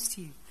really close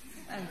to you.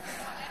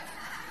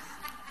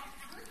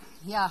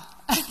 Yeah,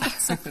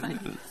 so funny.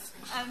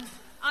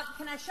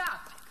 Can I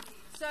shout?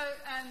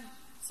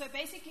 So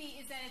basically,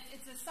 is that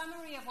it's a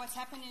summary of what's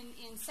happened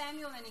in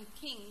Samuel and in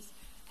Kings.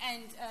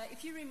 And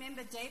if you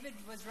remember, David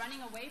was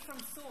running away from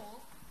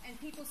Saul, and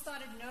people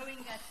started knowing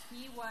that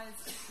he was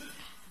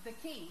the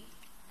king.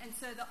 And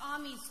so the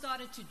army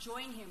started to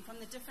join him from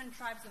the different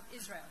tribes of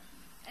Israel.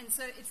 And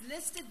so it's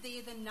listed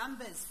there, the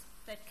numbers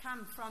that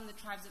come from the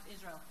tribes of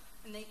Israel.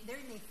 And they're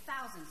in their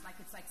thousands,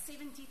 it's like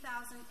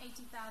 70,000,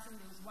 80,000.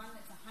 There was one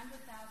that's 100,000.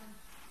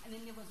 And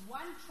then there was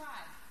one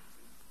tribe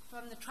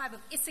from the tribe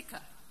of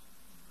Issachar,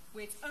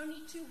 where it's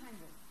only 200.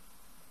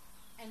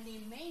 And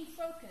their main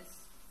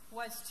focus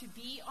was to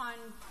be on...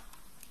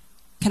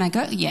 Can I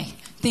go? Yeah.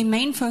 Their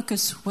main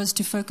focus was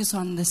to focus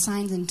on the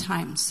signs and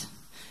times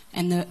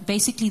and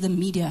basically the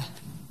media.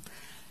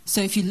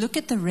 So if you look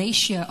at the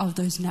ratio of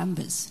those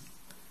numbers,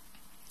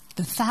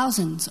 the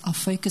thousands are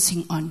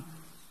focusing on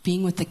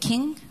being with the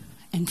king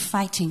and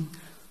fighting.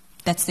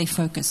 That's their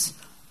focus.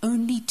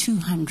 Only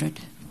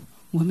 200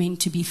 were meant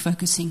to be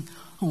focusing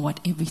on what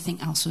everything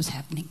else was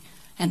happening.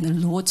 And the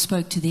Lord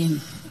spoke to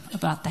them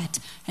about that,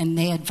 and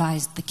they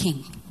advised the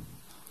king.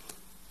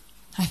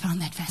 I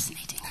found that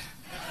fascinating.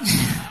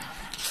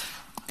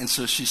 And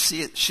so she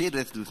shared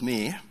that with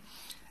me,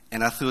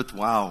 and I thought,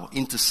 wow,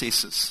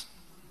 intercessors.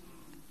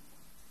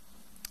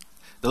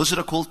 Those that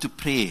are called to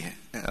pray,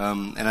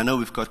 and I know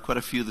we've got quite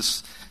a few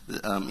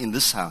in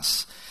this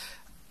house.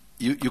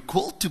 You're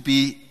called to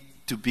be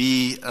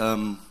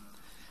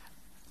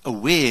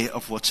aware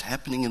of what's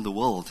happening in the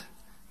world.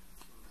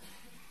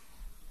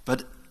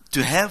 But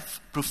to have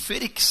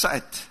prophetic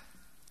sight,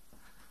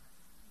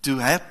 to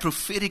have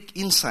prophetic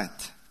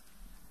insight,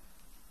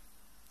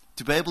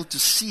 to be able to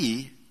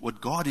see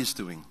what God is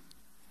doing.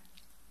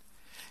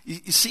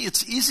 You see,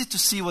 it's easy to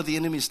see what the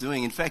enemy is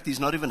doing. In fact, he's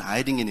not even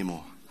hiding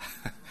anymore.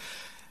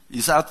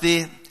 He's out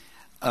there.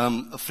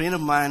 A friend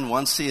of mine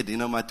once said,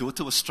 my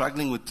daughter was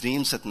struggling with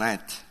dreams at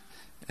night.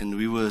 And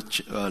we were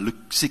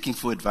seeking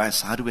for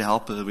advice. How do we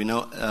help her? We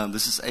know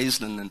this is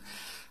Aislinn, and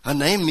her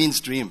name means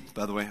dream,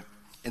 by the way.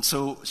 And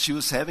so she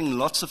was having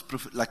lots of,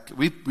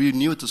 we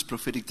knew it was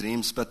prophetic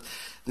dreams. But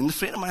then a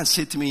friend of mine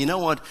said to me, you know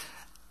what?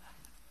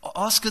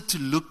 Ask her to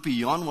look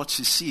beyond what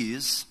she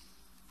sees,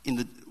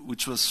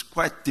 which was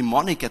quite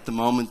demonic at the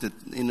moment.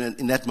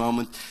 In that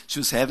moment, she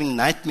was having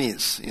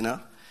nightmares,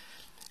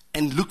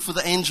 and look for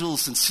the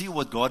angels and see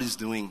what God is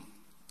doing.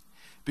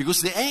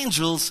 Because the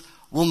angels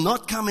will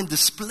not come and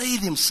display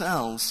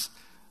themselves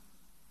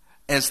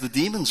as the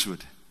demons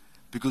would.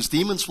 Because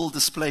demons will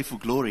display for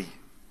glory,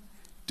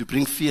 to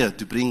bring fear,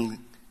 to bring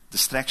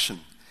distraction.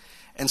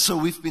 And so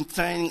we've been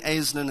training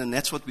Aislinn, and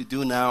that's what we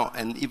do now.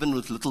 And even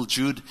with little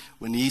Jude,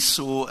 when he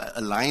saw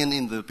a lion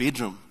in the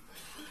bedroom,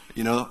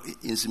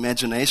 his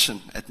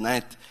imagination at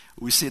night,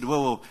 we said,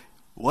 whoa,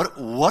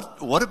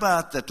 what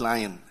about that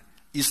lion?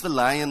 Is the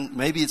lion,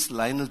 maybe it's the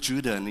Lion of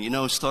Judah,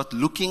 and start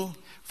looking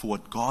for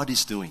what God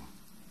is doing.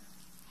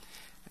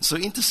 And so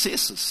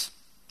intercessors,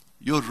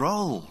 your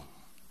role,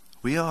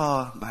 we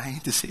are my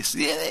intercessors.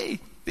 Yay,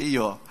 there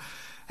you are.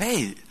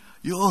 Hey,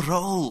 your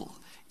role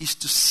is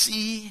to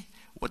see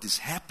what is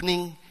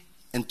happening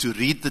and to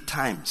read the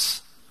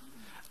times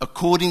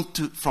according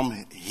to from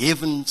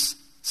heaven's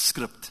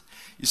script.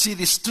 You see,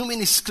 there's too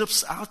many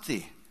scripts out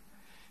there.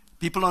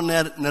 People are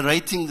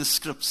narrating the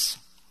scripts.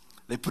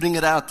 They're putting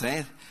it out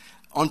there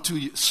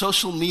onto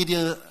social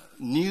media,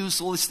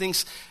 news, all these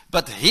things.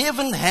 But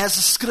heaven has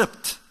a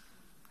script.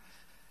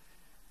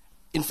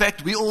 In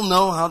fact, we all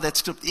know how that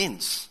script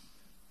ends.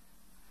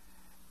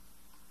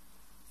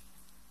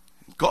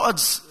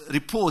 God's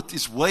report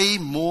is way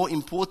more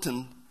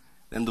important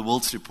than the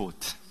world's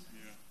report.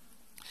 Yeah.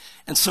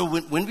 And so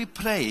when we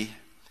pray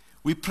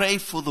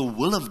for the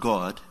will of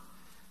God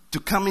to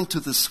come into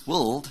this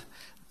world.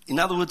 In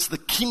other words, the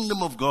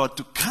kingdom of God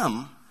to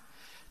come,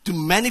 to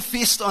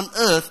manifest on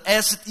earth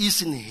as it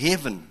is in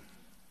heaven.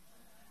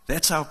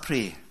 That's our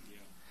prayer.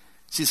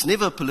 See, it's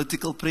never a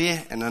political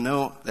prayer, and I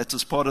know that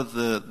was part of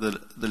the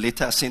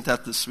letter I sent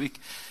out this week.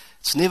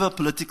 It's never a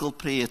political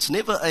prayer. It's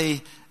never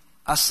a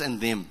us and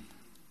them.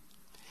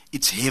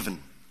 It's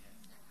heaven.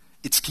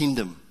 It's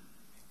kingdom.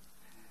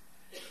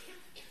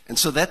 And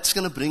so that's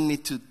going to bring me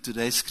to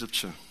today's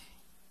scripture.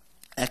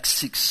 Acts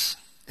 6.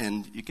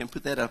 And you can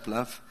put that up,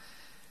 love.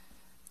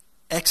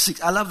 Acts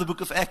 6. I love the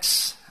book of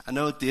Acts. I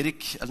know,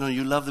 Derek, I know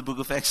you love the book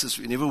of Acts.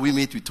 Whenever we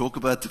meet, we talk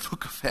about the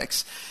book of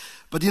Acts.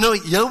 But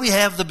here we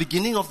have the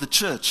beginning of the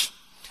church.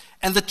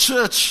 And the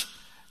church,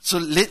 so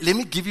let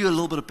me give you a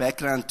little bit of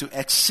background to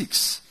Acts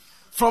 6.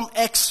 From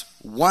Acts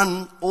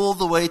 1 all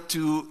the way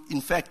to,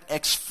 in fact,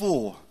 Acts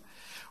 4,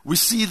 we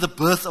see the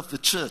birth of the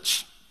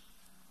church.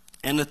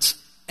 And it's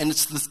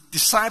the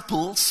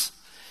disciples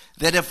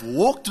that have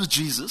walked with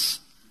Jesus,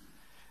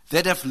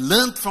 that have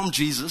learned from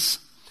Jesus.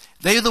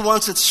 They're the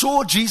ones that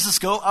saw Jesus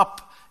go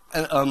up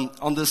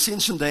on the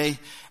Ascension Day,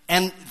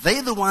 and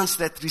they're the ones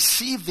that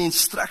received the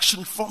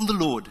instruction from the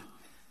Lord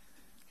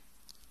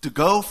to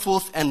go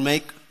forth and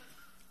make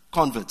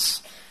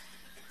converts.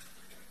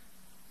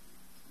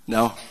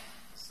 No.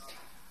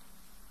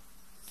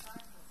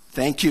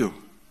 Thank you.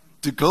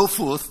 To go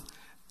forth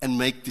and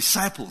make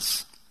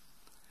disciples.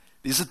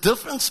 There's a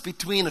difference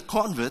between a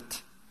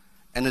convert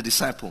and a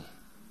disciple.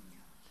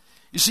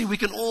 You see, we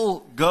can all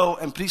go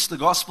and preach the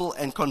gospel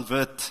and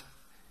convert.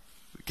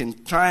 We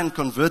can try and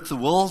convert the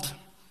world.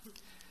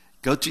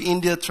 Go to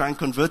India, try and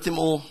convert them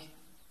all.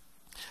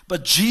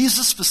 But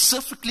Jesus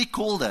specifically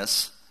called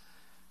us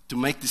to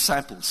make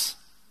disciples.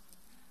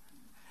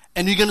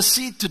 And you're going to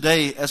see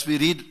today as we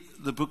read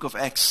the book of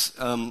Acts,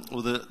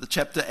 or the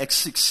chapter Acts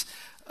 6,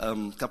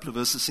 a couple of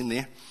verses in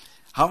there,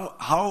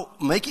 how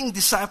making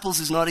disciples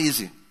is not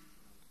easy.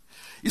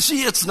 You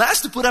see, it's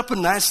nice to put up a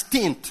nice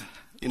tent.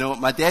 You know,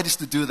 my dad used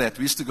to do that.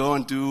 We used to go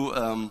and do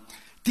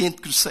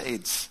tent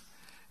crusades,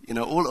 you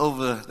know, all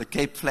over the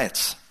Cape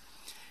Flats.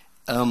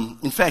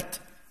 In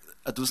fact,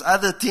 it was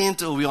either a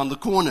tent or we on the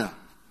corner.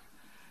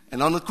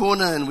 And on the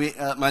corner, and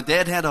my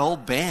dad had a whole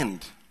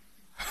band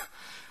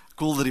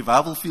called the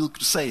Revival Field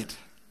Crusade.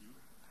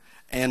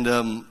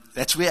 And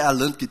that's where I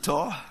learned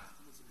guitar.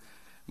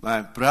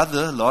 My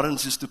brother,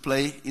 Lawrence, used to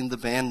play in the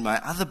band. My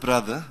other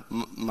brother,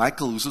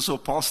 Michael, who's also a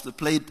pastor,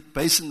 played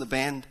bass in the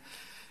band.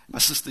 My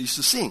sister used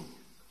to sing.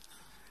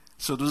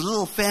 So it was a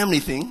little family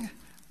thing,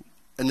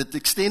 and it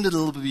extended a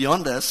little bit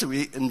beyond us. And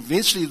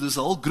eventually there was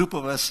a whole group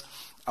of us.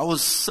 I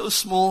was so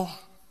small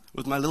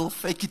with my little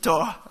fake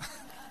guitar.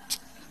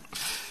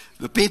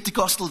 The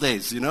Pentecostal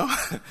days, you know.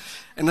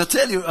 And I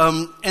tell you,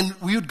 and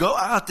we would go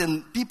out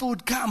and people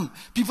would come.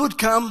 People would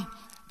come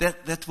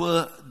that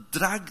were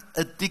drug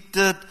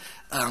addicted.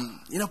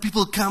 You know,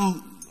 people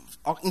come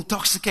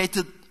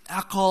intoxicated,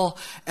 alcohol,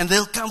 and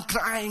they'll come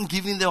crying,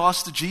 giving their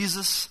hearts to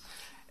Jesus.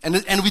 And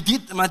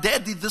my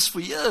dad did this for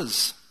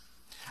years.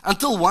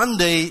 Until one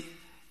day,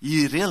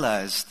 he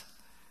realized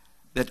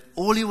that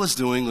all he was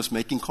doing was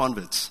making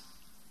converts.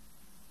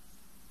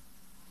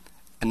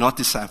 And not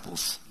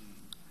disciples.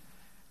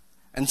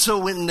 And so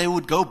when they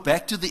would go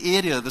back to the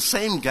area, the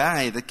same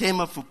guy that came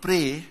up for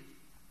prayer,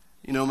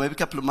 you know, maybe a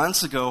couple of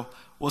months ago,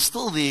 was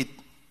still there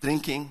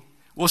drinking,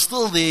 was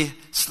still there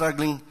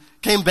struggling,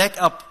 came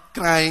back up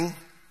crying.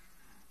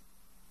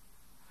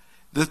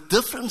 The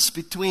difference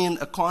between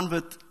a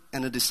convert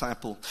and a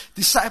disciple.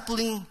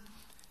 Discipling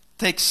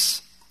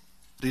takes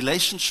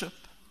relationship.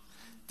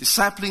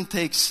 Discipling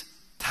takes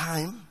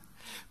time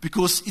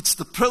because it's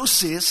the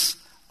process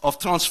of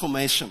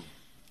transformation.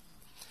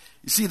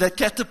 You see that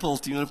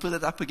catapult, you want to put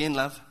it up again,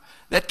 love?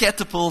 That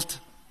caterpillar.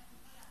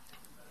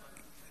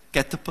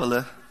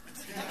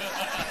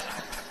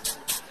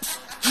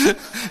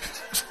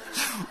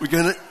 We're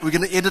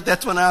gonna edit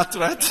that one out,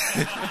 right?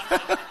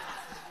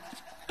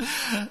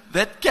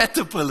 That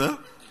caterpillar.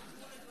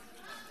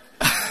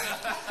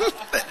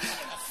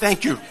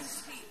 Thank you.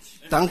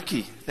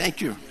 Donkey.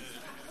 Thank you.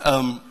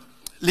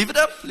 Leave it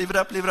up.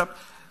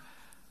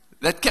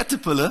 That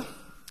caterpillar,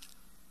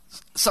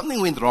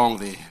 something went wrong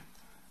there.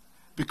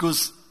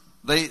 Because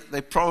they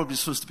probably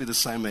supposed to be the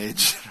same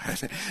age. Right?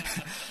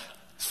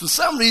 For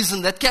some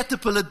reason, that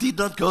caterpillar did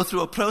not go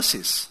through a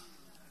process.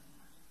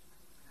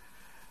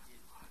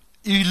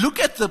 You look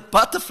at the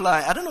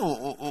butterfly, I don't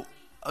know,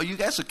 are you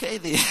guys okay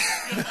there?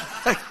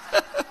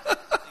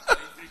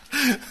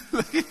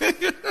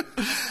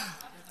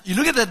 You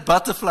look at that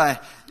butterfly,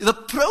 the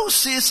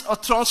process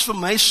of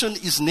transformation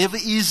is never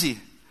easy.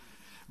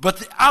 But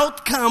the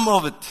outcome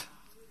of it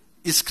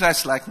is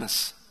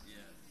Christ-likeness.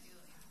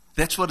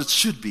 That's what it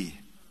should be.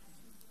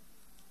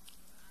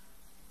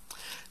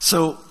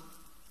 So,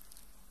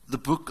 the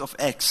book of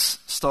Acts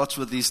starts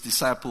with these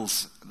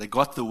disciples. They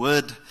got the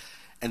word,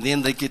 and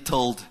then they get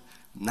told,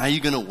 now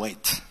you're going to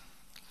wait.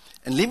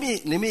 And let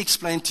me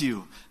explain to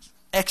you.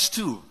 Acts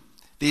 2,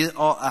 there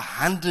are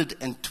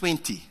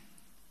 120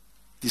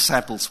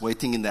 disciples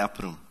waiting in the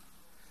upper room.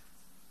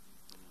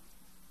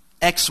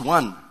 Acts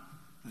 1,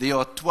 there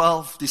are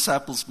 12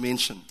 disciples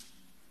mentioned.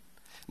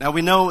 Now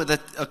we know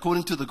that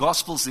according to the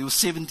Gospels, there were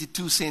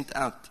 72 sent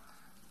out.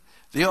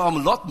 There are a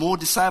lot more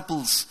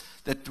disciples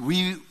that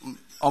we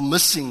are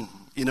missing,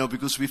 you know,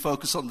 because we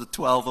focus on the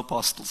 12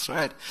 apostles,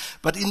 right?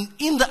 But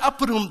in the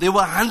upper room, there were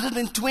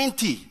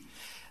 120.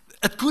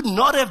 It could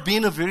not have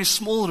been a very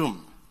small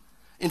room.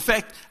 In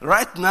fact,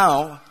 right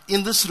now,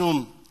 in this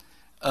room,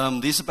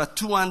 there's about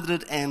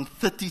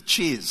 230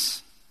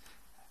 chairs.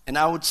 And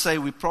I would say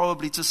we're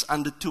probably just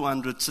under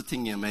 200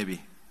 sitting here,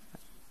 maybe.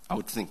 I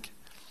would think.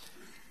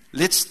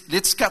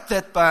 Let's cut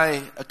that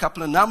by a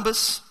couple of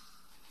numbers,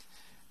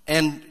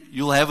 and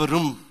you'll have a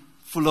room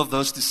full of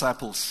those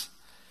disciples.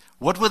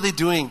 What were they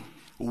doing?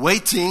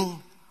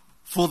 Waiting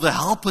for the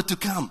helper to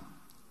come.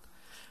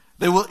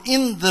 They were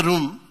in the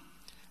room.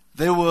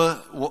 They were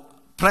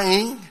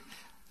praying.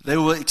 They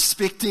were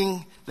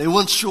expecting. They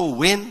weren't sure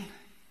when,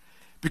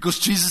 because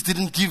Jesus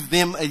didn't give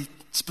them a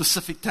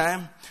specific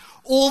time.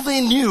 All they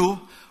knew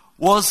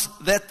was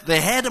that they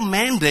had a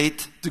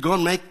mandate to go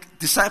and make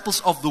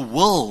disciples of the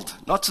world,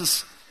 not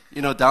just,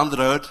 you know, down the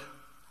road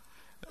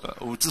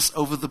or just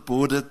over the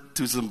border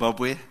to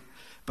Zimbabwe,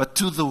 but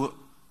to the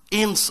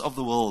ends of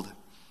the world.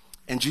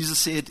 And Jesus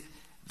said,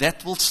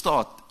 that will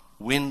start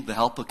when the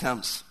helper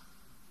comes.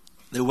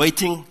 They're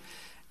waiting,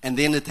 and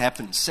then it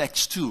happens.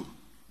 Acts 2.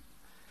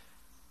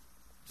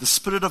 The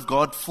Spirit of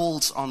God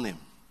falls on them.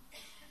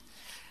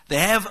 They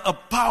have a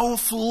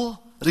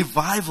powerful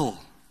revival.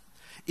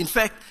 In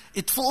fact,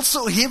 it falls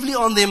so heavily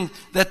on them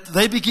that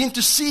they begin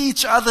to see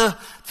each other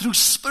through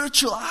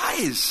spiritual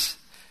eyes.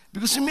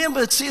 Because remember,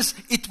 it says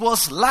it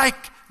was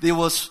like there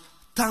was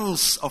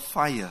tongues of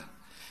fire.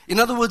 In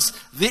other words,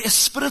 their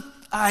spirit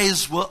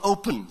eyes were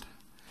opened,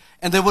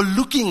 and they were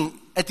looking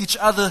at each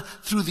other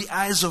through the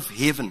eyes of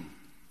heaven.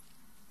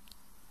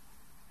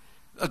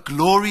 A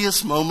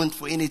glorious moment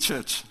for any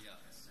church.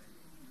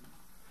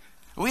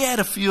 We had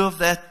a few of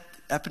that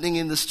happening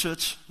in this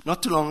church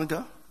not too long ago.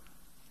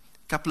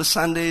 A couple of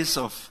Sundays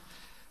of,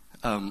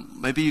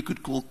 maybe you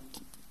could call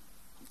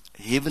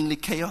heavenly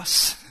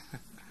chaos.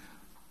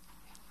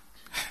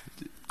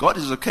 God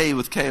is okay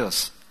with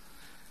chaos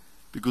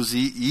because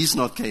He's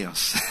not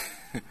chaos.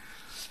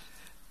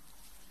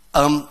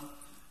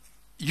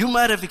 You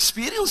might have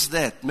experienced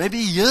that maybe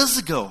years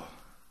ago.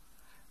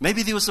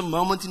 Maybe there was a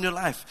moment in your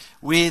life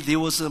where there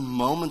was a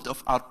moment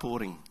of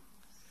outpouring,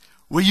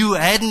 where you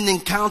had an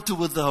encounter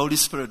with the Holy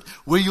Spirit,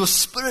 where your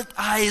spirit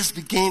eyes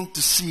began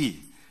to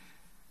see.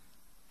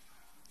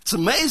 It's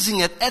amazing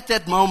that at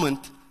that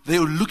moment, they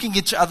were looking at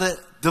each other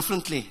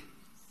differently.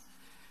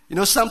 You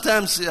know,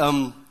 sometimes,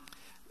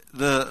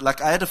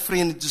 like I had a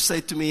friend to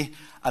say to me,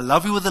 I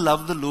love you with the love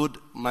of the Lord,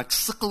 maar ek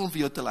sukkel om vir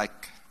jou te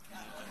like.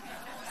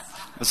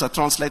 As I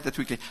translate that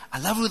quickly, I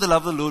love you with the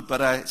love of the Lord,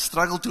 but I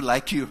struggle to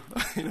like you.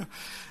 You know,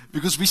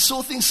 because we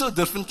saw things so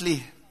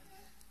differently.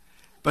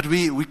 But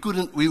we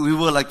couldn't, we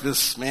were like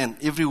this, man.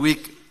 Every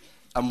week,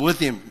 I'm with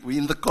him. We're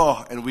in the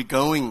car, and we're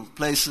going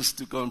places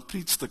to go and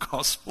preach the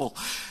gospel.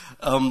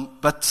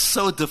 But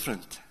so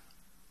different.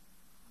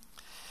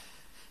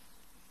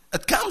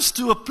 It comes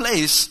to a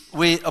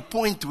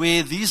point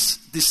where these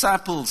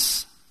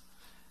disciples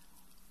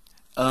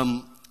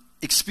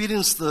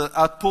experience the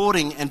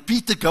outpouring, and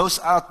Peter goes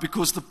out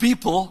because the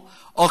people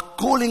are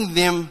calling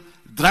them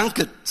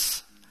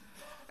drunkards.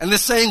 And they're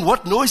saying,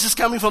 what noise is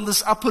coming from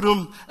this upper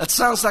room? It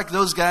sounds like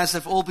those guys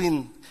have all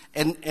been,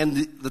 and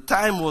the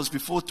time was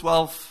before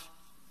 12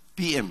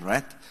 p.m.,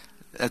 right?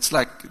 It's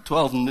like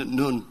 12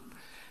 noon.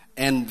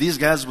 And these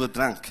guys were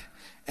drunk.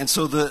 And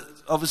so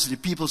obviously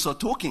people start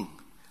talking.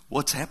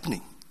 What's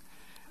happening?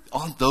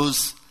 Aren't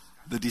those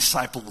the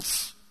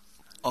disciples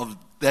of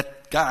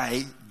that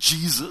guy,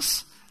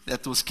 Jesus,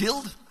 that was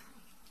killed?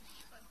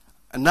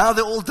 And now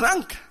they're all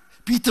drunk.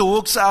 Peter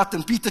walks out,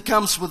 and Peter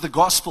comes with the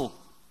gospel.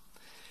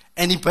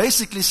 And he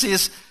basically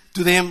says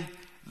to them,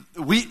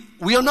 we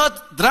are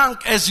not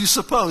drunk as you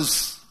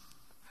suppose.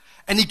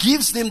 And he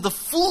gives them the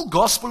full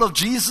gospel of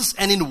Jesus,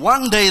 and in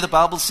one day, the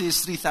Bible says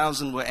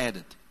 3,000 were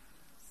added.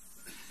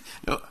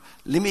 Now,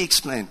 let me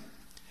explain.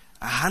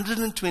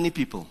 120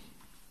 people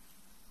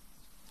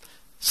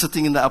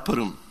sitting in the upper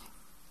room,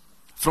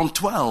 from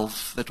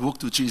 12 that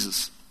walked with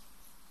Jesus,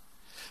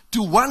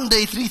 to one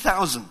day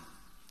 3,000.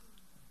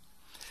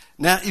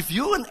 Now, if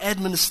you're an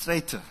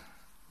administrator,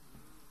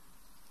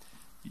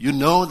 you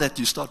know that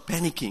you start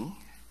panicking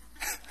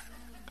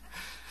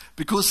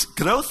because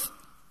growth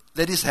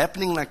that is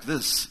happening like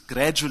this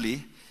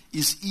gradually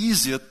is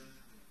easier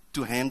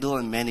to handle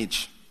and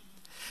manage.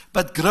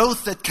 But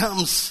growth that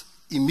comes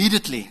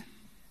immediately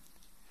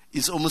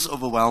is almost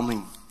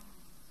overwhelming.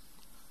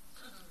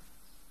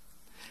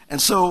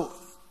 And so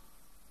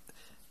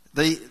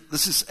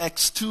this is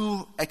Acts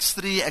 2, Acts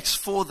 3, Acts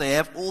 4. They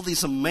have all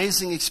these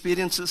amazing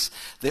experiences.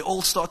 They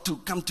all start to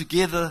come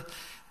together.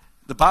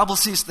 The Bible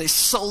says they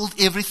sold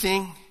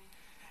everything,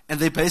 and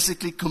they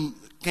basically came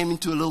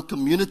into a little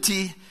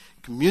community,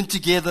 communed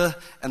together,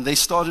 and they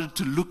started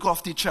to look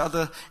after each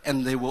other,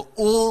 and they were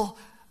all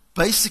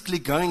basically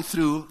going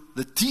through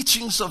the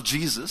teachings of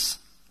Jesus,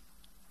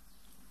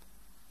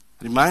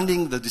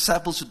 the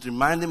disciples would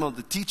remind them of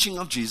the teaching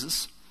of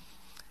Jesus,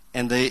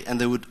 and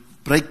they would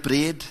break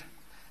bread,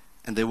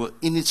 and they were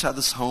in each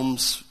other's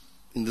homes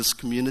in this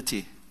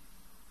community.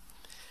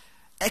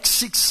 Acts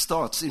 6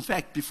 starts. In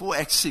fact, before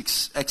Acts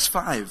 6, Acts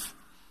 5,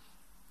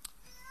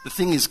 the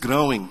thing is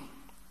growing.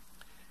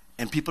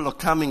 And people are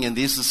coming, and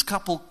there's this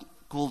couple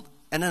called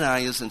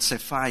Ananias and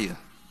Sapphira.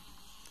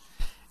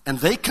 And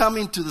they come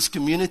into this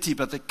community,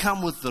 but they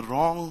come with the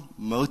wrong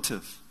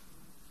motive.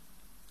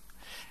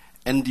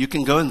 And you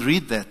can go and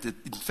read that. In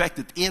fact,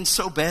 it ends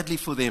so badly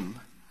for them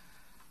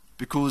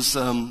because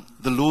the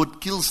Lord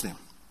kills them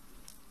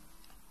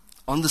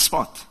on the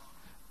spot.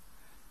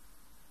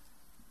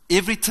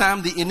 Every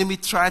time the enemy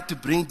tried to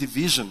bring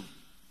division,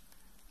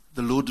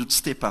 the Lord would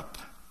step up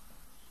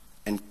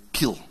and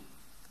kill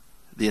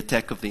the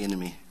attack of the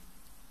enemy.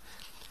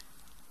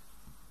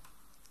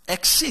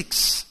 Acts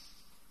 6,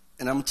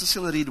 and I'm just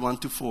going to read 1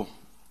 to 4,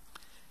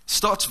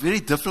 starts very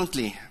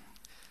differently.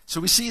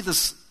 So we see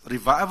this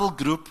revival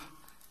group,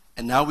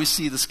 and now we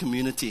see this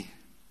community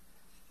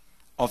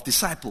of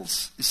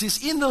disciples. It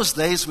says, in those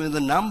days when the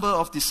number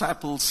of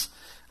disciples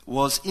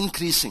was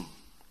increasing,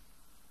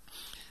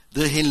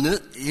 the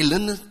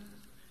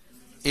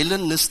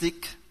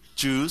Hellenistic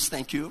Jews,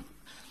 thank you,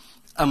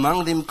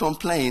 among them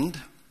complained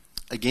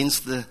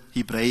against the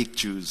Hebraic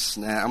Jews.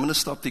 Now, I'm going to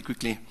stop there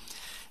quickly.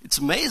 It's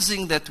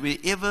amazing that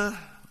wherever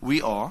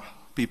we are,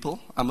 people,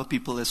 I'm a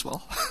people as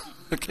well,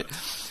 okay,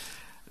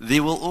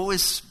 there will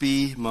always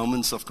be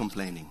moments of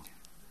complaining.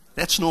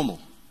 That's normal.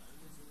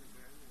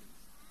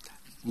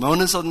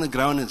 Moaners on the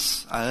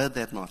groaners. I heard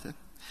that, Martha.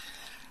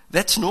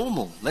 That's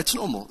normal. That's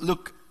normal.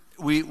 Look,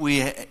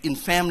 in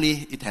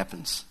family, it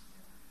happens.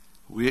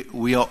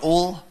 We are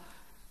all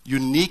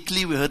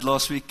uniquely, we heard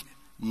last week,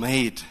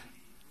 made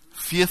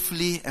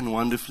fearfully and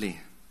wonderfully.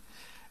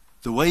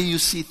 The way you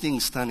see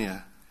things,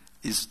 Tanya,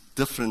 is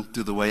different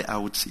to the way I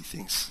would see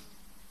things.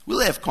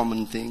 We'll have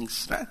common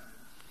things, right?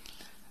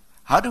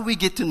 How do we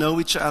get to know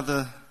each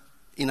other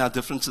in our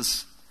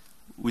differences?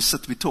 We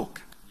sit, we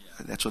talk.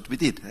 That's what we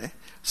did.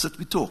 Sit,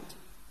 we talk.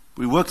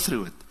 We work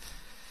through it.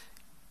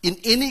 In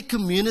any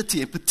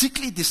community, and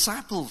particularly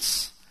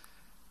disciples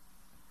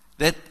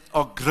that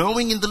are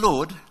growing in the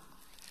Lord,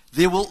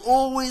 there will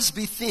always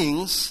be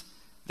things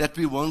that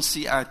we won't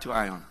see eye to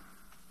eye on.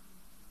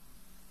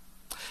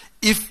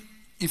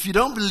 If you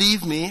don't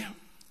believe me,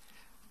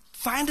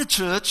 find a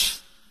church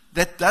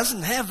that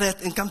doesn't have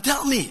that and come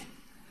tell me.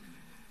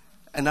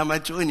 And I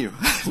might join you.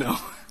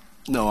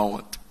 No, I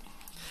won't.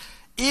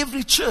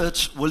 Every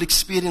church will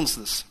experience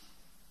this.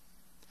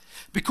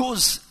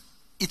 Because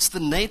it's the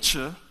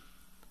nature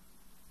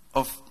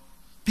of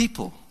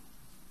people.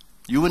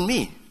 You and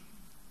me.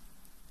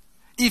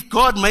 If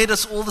God made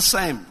us all the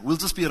same, we'll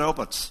just be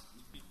robots.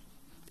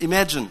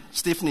 Imagine,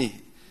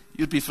 Stephanie,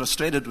 you'd be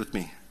frustrated with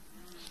me.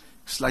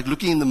 It's like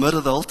looking in the mirror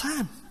the whole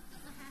time.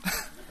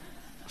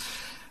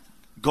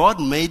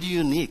 God made you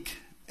unique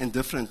and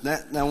different.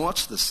 Now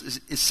watch this.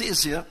 It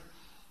says here,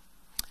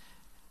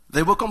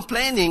 they were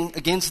complaining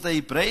against the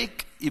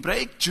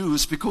Hebraic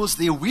Jews because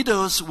their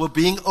widows were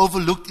being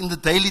overlooked in the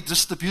daily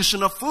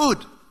distribution of food.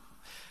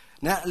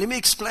 Now, let me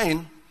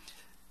explain.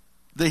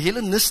 The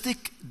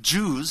Hellenistic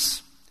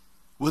Jews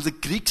were the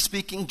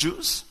Greek-speaking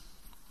Jews.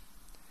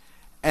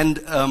 And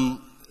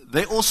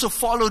they also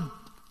followed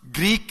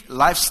Greek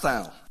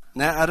lifestyle.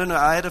 Now, I don't know,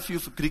 I had a few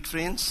Greek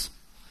friends.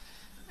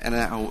 And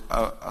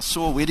I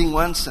saw a wedding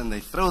once, and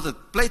they throw the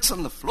plates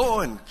on the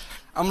floor, and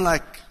I'm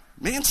like,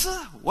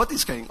 Mensa, what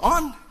is going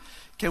on?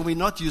 Can we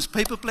not use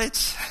paper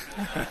plates?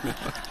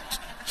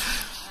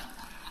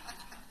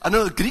 I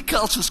know Greek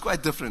culture is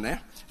quite different, eh?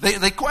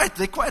 They're quite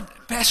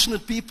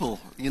passionate people,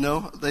 you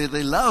know.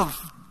 They're loud,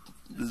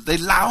 they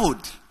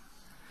love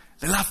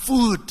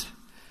food.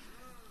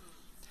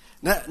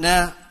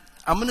 Now,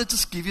 I'm going to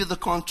just give you the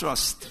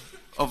contrast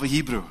of a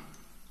Hebrew.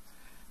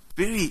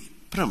 Very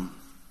prim,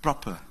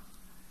 proper.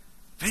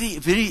 Very,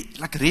 very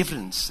like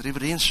reverential.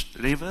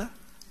 Reverential,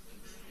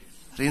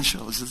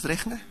 is it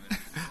reg, ne?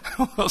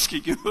 I'll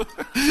speak you.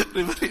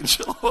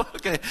 Reverential,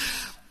 okay.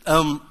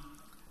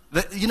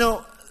 You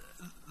know,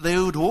 they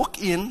would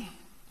walk in,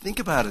 think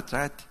about it,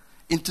 right?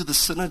 Into the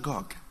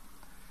synagogue.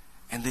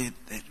 And they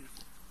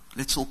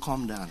let's all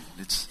calm down.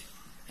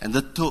 And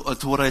the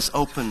Torah is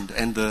opened,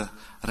 and the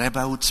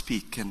rabbi would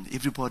speak, and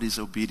everybody's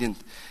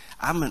obedient.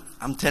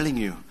 I'm telling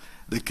you,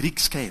 the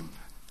Greeks came.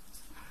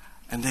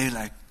 And they're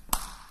like,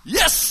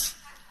 yes!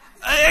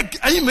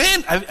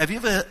 Amen! Have you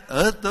ever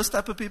heard those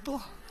type of people?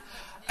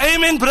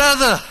 Amen,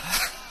 brother!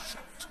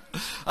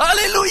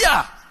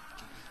 Hallelujah!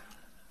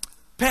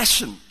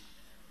 Passion.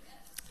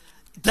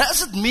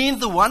 Does it mean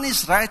the one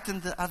is right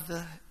and the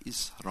other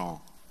is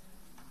wrong?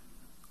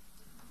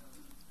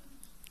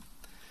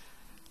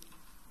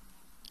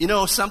 You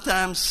know,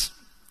 sometimes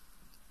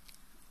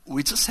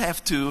we just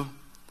have to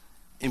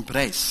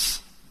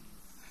embrace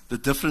the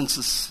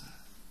differences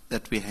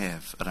that we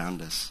have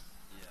around us.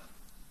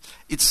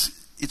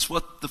 It's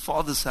what the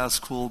Father's house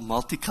called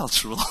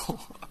multicultural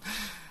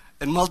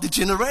and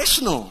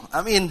multi-generational.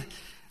 I mean,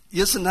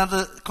 here's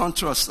another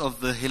contrast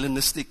of the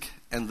Hellenistic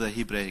and the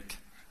Hebraic.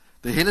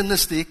 The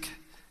Hellenistic,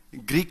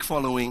 Greek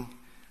following,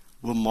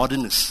 were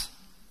modernists.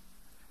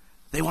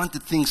 They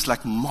wanted things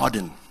like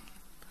modern.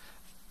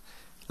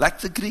 Like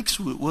the Greeks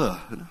were.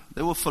 You know?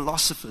 They were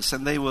philosophers,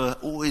 and they were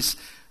always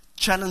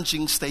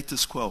challenging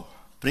status quo,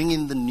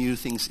 bringing the new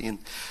things in.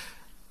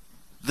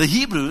 The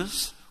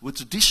Hebrews were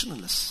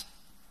traditionalists.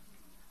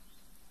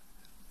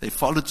 They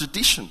followed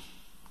tradition.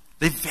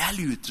 They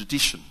valued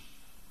tradition.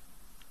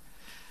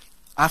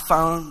 I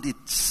found it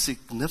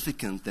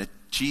significant that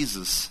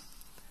Jesus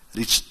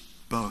reached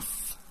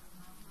both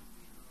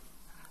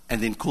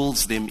and then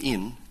calls them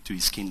in to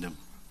his kingdom.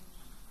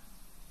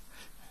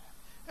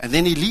 And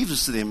then he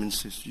leaves them and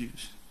says, you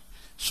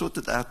sort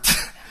it out.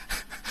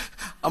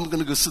 I'm going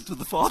to go sit with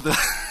the Father.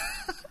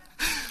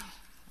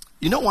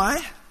 You know why?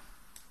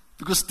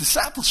 Because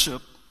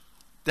discipleship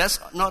does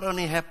not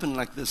only happen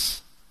like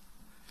this.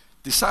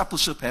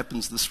 Discipleship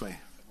happens this way.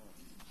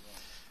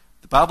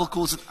 The Bible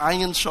calls it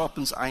iron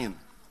sharpens iron.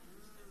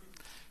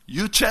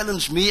 You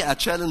challenge me, I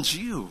challenge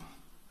you.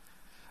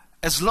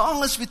 As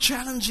long as we're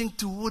challenging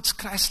towards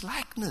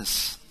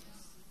Christ-likeness.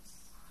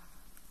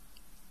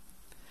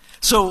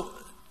 So,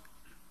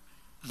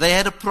 they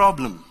had a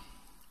problem.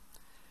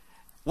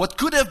 What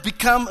could have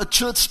become a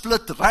church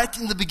split right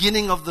in the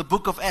beginning of the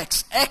book of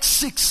Acts, Acts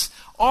 6,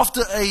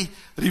 after a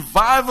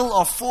revival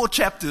of 4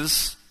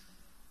 chapters,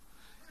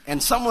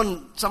 and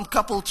some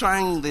couple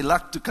trying their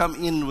luck to come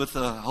in with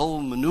a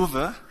whole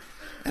maneuver,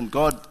 and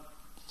God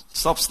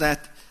stops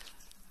that,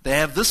 they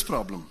have this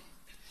problem.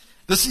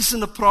 This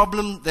isn't a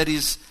problem that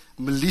is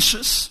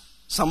malicious.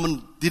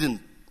 Someone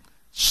didn't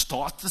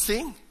start the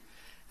thing.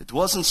 It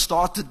wasn't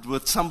started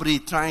with somebody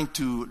trying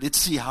to, let's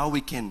see how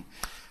we can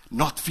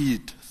not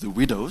feed the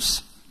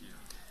widows.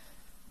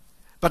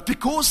 But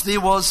because there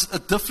was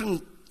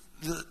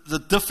the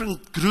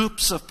different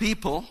groups of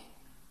people,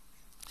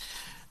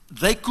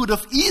 they could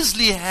have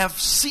easily have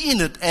seen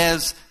it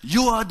as,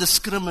 you are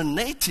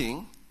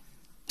discriminating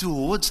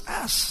towards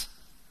us.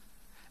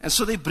 And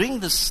so they bring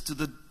this to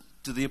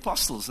the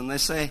apostles, and they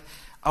say,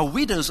 our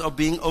widows are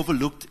being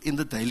overlooked in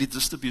the daily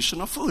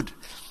distribution of food.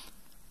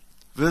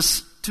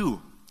 Verse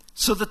 2.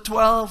 So the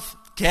 12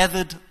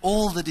 gathered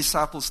all the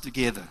disciples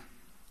together.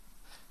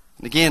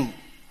 And again,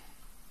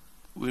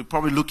 we're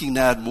probably looking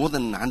now at more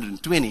than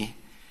 120,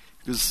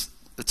 because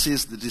it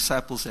says the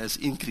disciples has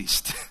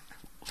increased.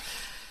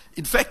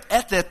 In fact,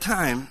 at that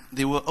time,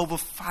 there were over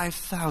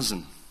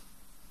 5,000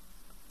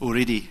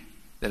 already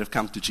that have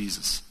come to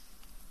Jesus.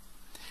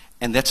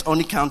 And that's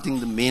only counting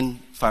the men,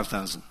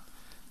 5,000.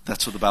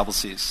 That's what the Bible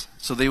says.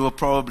 So they were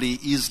probably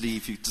easily,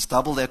 if you just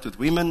double that with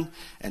women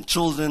and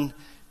children,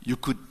 you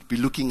could be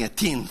looking at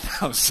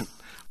 10,000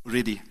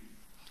 already.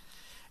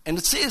 And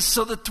it says,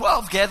 so the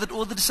 12 gathered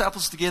all the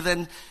disciples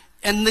together,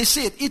 and they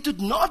said, it would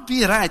not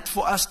be right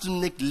for us to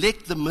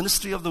neglect the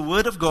ministry of the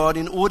Word of God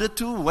in order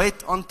to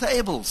wait on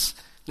tables.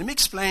 Let me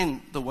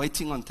explain the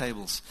waiting on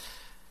tables.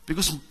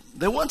 Because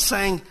they weren't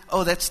saying,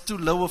 oh, that's too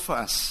low for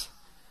us.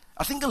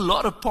 I think a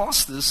lot of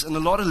pastors and a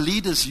lot of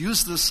leaders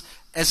use this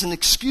as an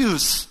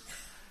excuse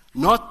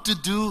not to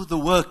do the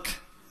work,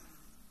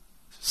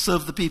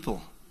 serve the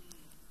people.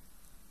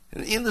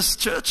 And in this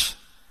church,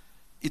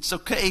 it's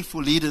okay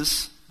for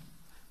leaders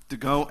to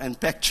go and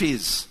pack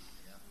chairs.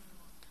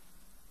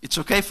 It's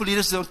okay for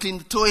leaders to go clean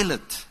the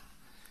toilet.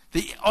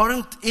 There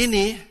aren't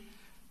any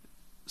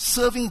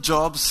serving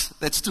jobs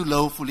that's too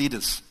low for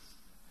leaders.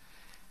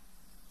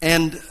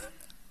 And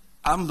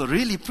I'm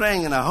really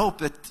praying, and I hope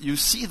that you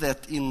see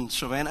that in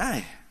Shava and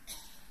I,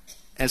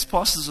 as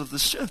pastors of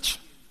this church,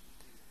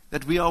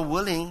 that we are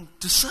willing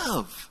to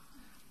serve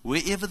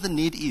wherever the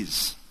need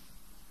is.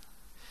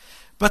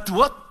 But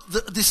what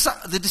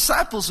the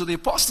disciples or the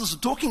apostles are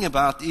talking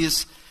about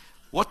is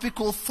what we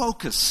call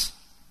focus.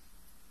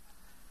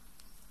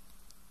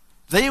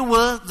 They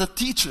were the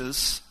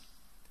teachers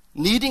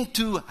needing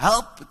to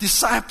help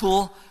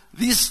disciple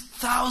these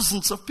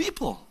thousands of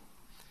people.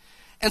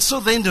 And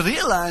so they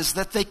realized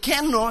that they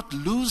cannot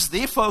lose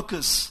their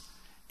focus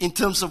in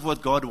terms of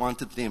what God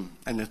wanted them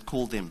and had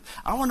called them.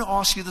 I want to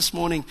ask you this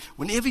morning,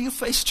 whenever you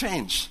face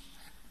change,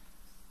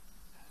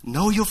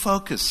 know your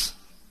focus.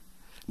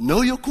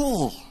 Know your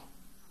call.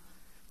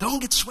 Don't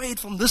get swayed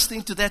from this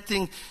thing to that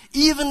thing.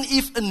 Even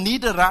if a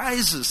need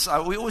arises,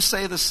 we always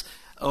say this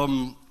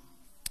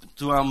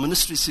to our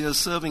ministries here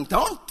serving,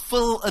 don't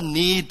fill a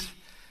need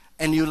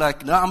and you're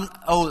like, no,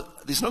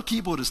 there's no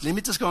keyboardist. Let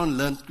me just go and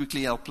learn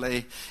quickly, I'll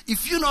play.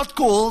 If you're not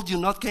called, you're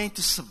not going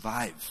to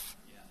survive.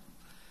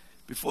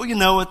 Before you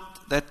know it,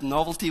 that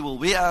novelty will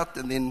wear out,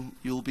 and then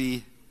you'll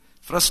be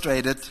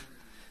frustrated,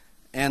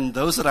 and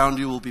those around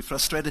you will be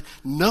frustrated.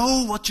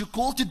 Know what you're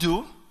called to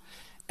do,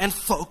 and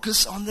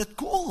focus on that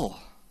call.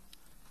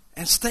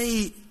 And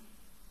stay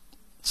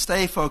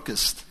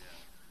focused.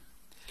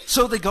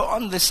 So they go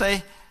on, they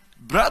say,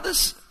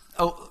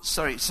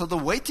 so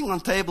the waiting on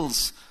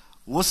tables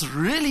was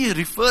really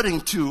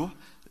referring to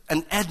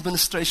an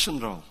administration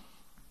role.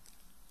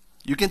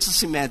 You can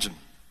just imagine,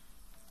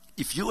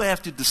 if you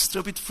have to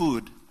distribute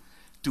food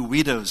to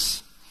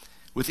widows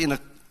within a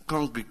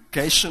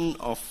congregation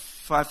of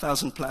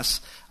 5,000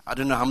 plus, I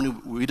don't know how many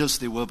widows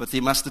there were, but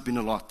there must have been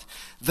a lot.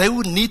 They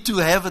would need to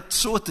have it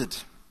sorted.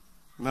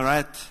 Am I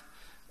right?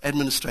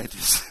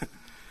 Administrators.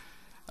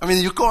 I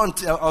mean, you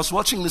can't. I was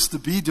watching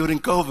Mr. B during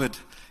COVID,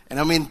 and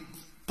I mean,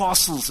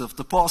 parcels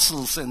after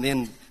parcels, and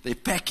then they're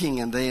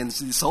packing, and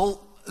this whole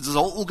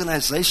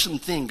organization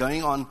thing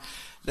going on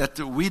that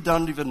we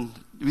didn't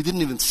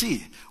even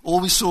see. All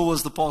we saw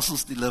was the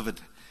parcels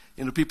delivered.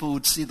 You know, people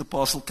would see the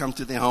parcel come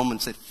to their home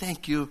and say,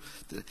 thank you.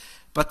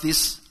 But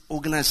this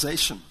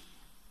organization.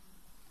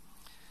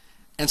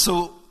 And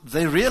so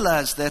they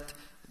realized that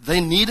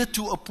they needed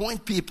to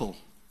appoint people.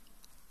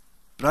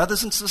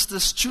 Brothers and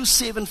sisters, choose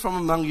 7 from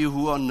among you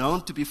who are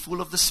known to be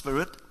full of the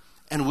Spirit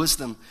and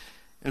wisdom,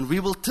 and we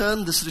will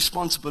turn this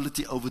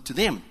responsibility over to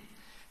them,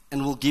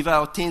 and we'll give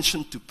our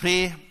attention to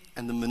prayer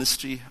and the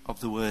ministry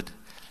of the word.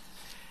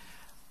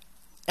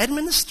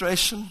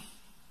 Administration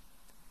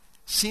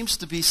seems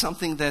to be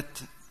something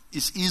that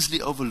is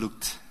easily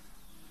overlooked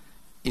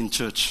in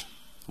church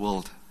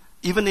world,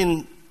 even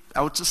in,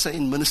 I would just say,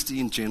 in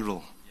ministry in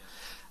general.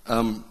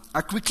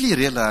 I quickly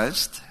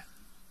realized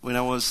when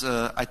I was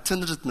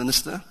itinerant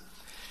minister,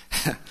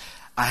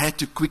 I had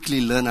to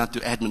quickly learn how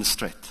to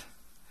administrate.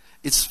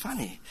 It's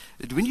funny.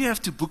 When you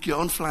have to book your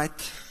own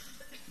flight,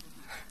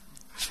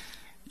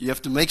 you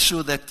have to make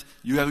sure that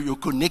your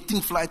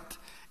connecting flight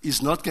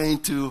is not going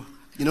to,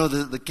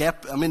 the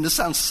gap. I mean, this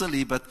sounds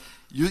silly, but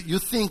you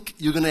think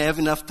you're going to have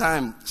enough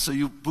time, so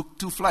you book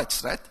 2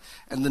 flights, right?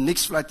 And the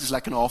next flight is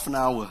like an half an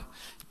hour.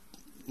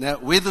 Now,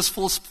 where this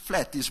falls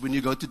flat is when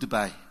you go to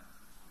Dubai.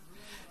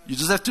 You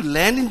just have to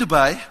land in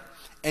Dubai,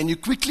 and you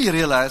quickly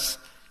realize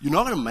you're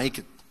not going to make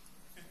it.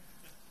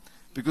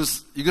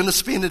 Because you're going to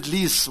spend at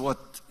least,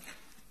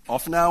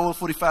 half an hour,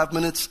 45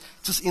 minutes,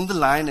 just in the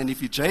line. And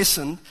if you're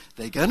Jason,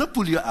 they're going to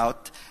pull you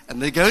out,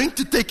 and they're going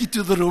to take you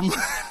to the room.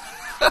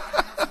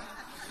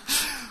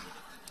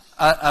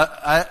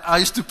 I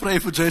used to pray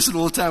for Jason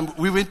all the time.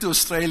 We went to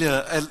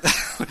Australia, and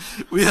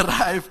we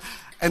arrived,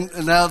 and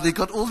now they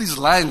got all these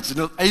lines,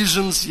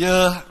 Asians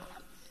here,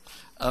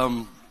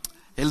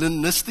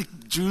 Hellenistic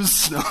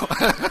Jews, no,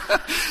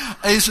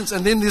 Asians,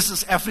 and then there's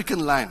this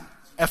African line,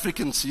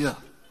 Africans here,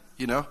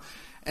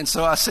 And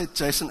so I said,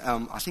 Jason,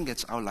 I think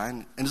that's our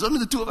line, and it's only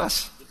the two of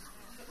us.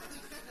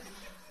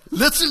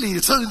 Literally,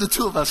 it's only the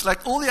two of us.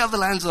 Like all the other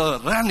lines are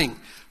running.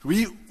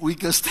 We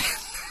go stand.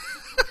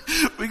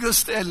 We go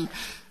stand.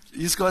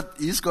 He's got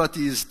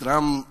his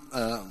drum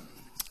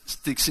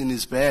sticks in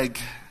his bag.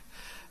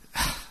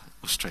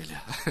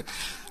 Australia.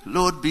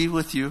 Lord be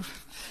with you.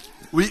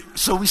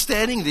 So we're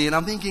standing there, and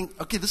I'm thinking,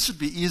 okay, this should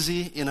be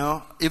easy,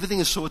 Everything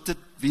is sorted.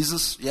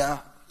 Visas, yeah,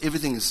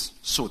 everything is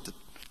sorted.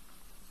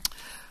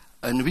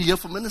 And we're here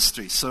for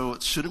ministry, so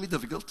it shouldn't be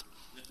difficult.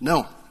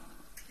 No.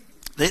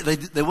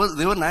 They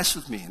were nice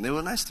with me, and they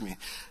were nice to me.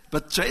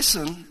 But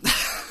Jason,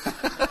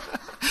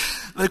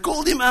 they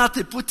called him out,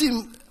 they put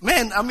him,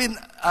 man,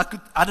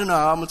 I don't know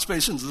how much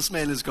patience this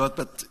man has got,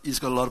 but he's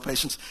got a lot of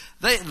patience.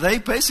 They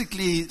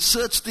basically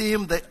searched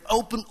him, they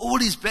opened all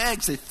his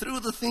bags, they threw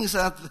the things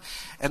out,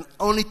 and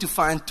only to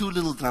find 2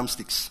 little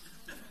drumsticks.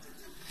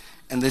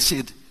 And they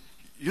said,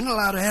 you're not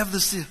allowed to have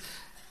this here.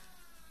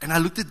 And I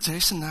looked at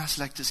Jason, and I was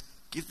like, just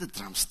give the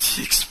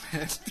drumsticks,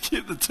 man.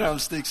 Give the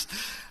drumsticks.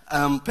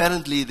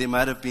 Apparently, there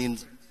might have been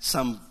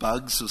some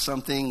bugs or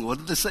something. What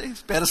did they say?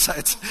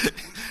 Parasites.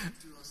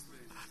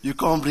 You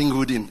can't bring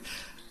wood in.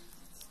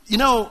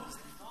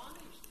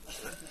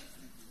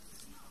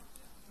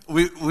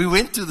 We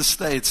went to the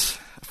States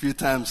a few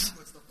times.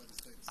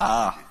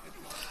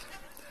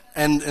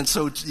 And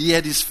so he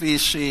had his fair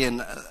share.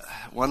 And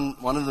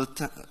one of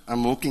the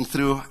I'm walking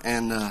through,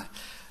 and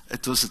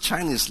it was a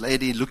Chinese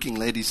looking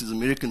lady. She's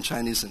American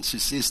Chinese, and she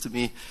says to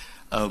me,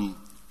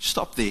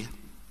 "Stop there.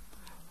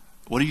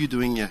 What are you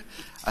doing here?"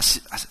 I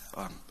said,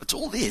 "It's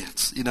all there.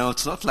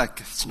 It's not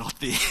like it's not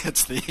there.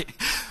 It's there.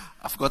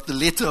 I've got the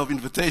letter of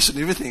invitation,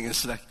 everything."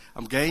 It's like,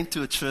 "I'm going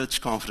to a church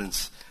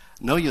conference."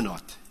 "No, you're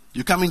not.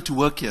 You're coming to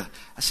work here."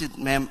 I said,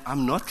 "Ma'am,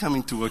 I'm not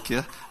coming to work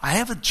here. I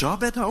have a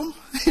job at home.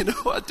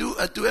 I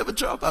do have a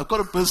job. I've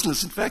got a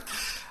business. In fact,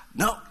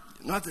 no."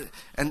 Not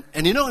and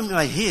in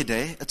my head,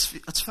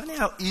 it's funny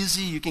how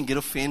easy you can get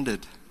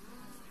offended.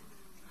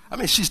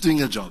 She's doing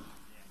her job.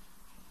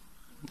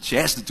 She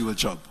has to do her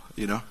job,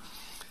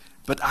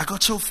 But I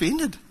got so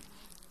offended.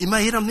 In my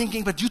head, I'm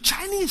thinking, but you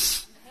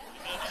Chinese.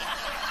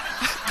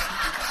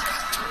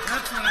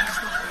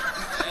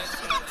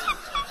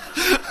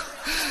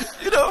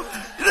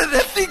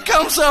 That thing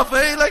comes up,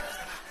 like,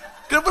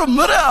 get a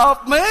mirror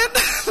up, man.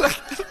 Like,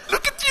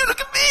 look at you, look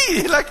at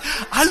me. Like,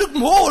 I look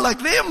more like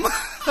them.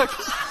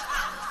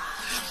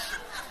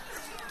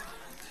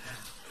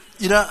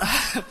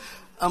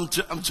 I'm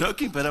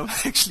joking, but I'm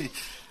actually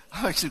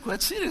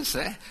quite serious.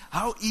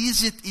 How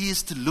easy it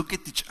is to look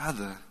at each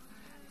other,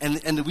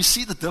 and we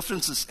see the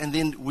differences, and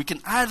then we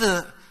can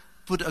either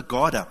put a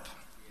guard up.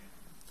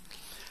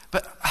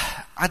 But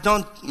I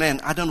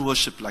don't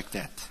worship like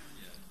that.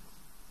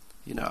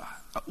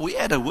 We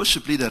had a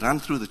worship leader run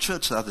through the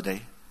church the other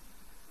day.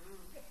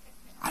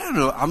 I don't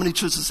know how many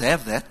churches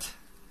have that.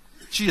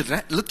 She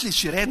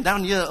ran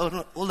down here,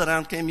 all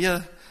around, came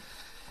here.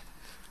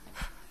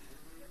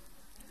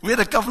 We had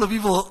a couple of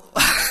people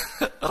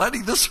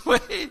running this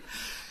way.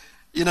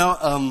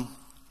 I'm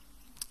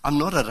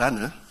not a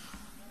runner.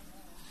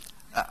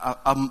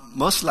 I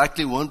most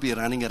likely won't be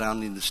running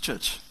around in this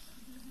church.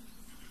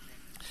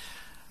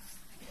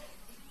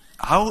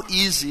 How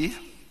easy.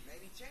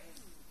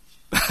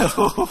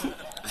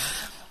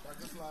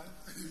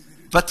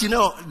 But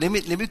let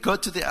me go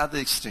to the other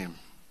extreme.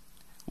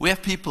 We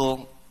have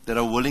people that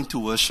are willing to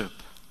worship,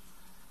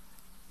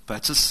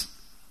 but just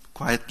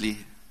quietly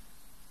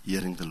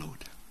hearing the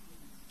Lord.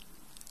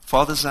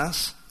 Father's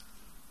house,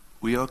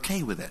 we're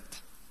okay with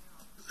that.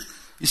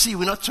 You see,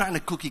 we're not trying to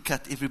cookie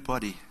cut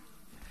everybody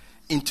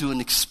into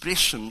an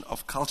expression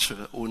of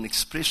culture or an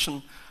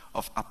expression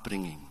of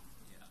upbringing.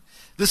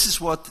 This is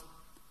what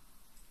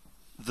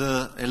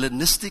the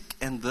Hellenistic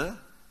and the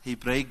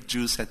Hebraic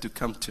Jews had to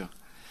come to.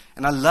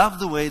 And I love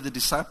the way the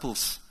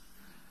disciples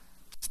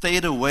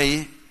stayed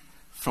away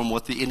from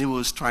what the enemy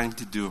was trying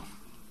to do.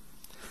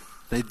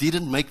 They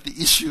didn't make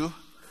the issue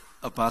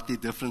about their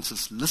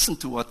differences. Listen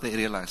to what they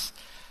realized.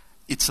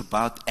 It's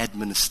about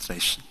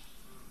administration.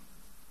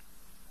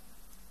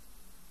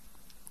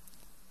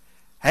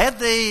 Had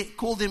they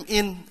called him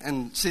in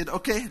and said,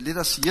 okay, let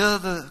us hear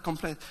the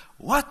complaint.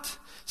 What?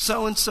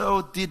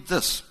 So-and-so did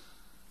this.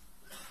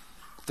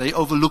 They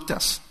overlooked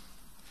us.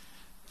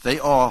 They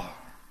are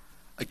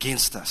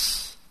against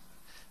us.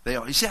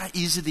 You see how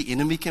easy the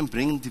enemy can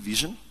bring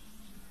division?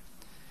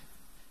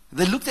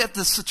 They looked at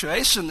the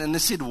situation and they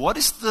said, what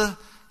is the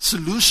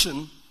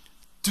solution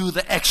to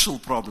the actual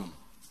problem?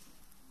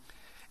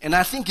 And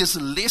I think it's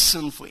a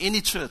lesson for any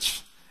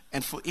church,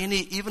 and for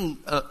even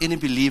any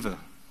believer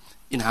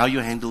in how you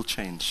handle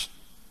change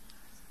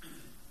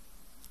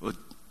or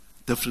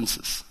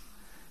differences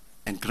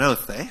and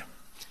growth,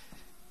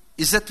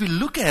 is that we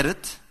look at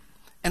it,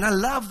 and I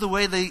love the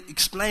way they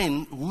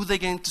explain who they're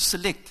going to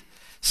select.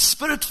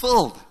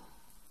 Spirit-filled.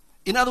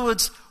 In other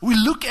words, we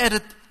look at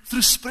it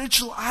through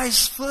spiritual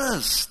eyes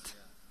first.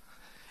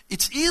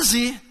 It's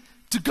easy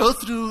to go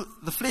through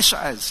the flesh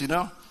eyes,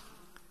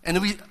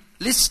 and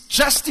let's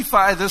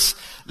justify this.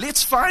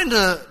 Let's find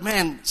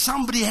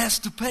somebody has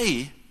to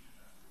pay.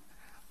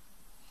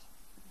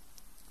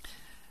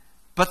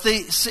 But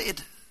they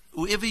said,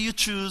 whoever you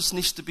choose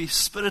needs to be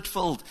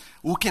spirit-filled,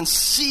 who can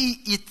see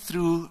it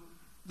through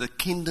the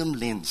kingdom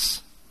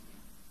lens.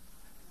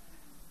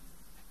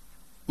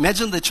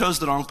 Imagine they chose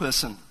the wrong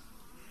person.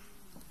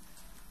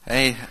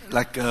 Hey,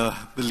 like the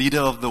leader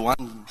of the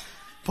one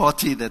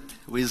party that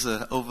wears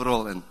an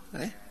overall, and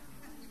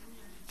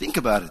think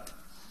about it.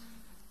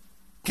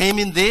 Came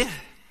in there,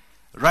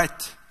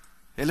 right?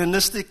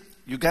 Hellenistic,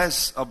 you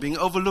guys are being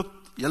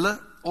overlooked. Yella,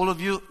 all of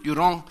you, you're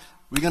wrong.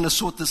 We're going to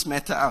sort this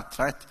matter out,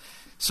 right?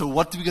 So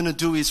what we're going to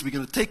do is we're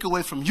going to take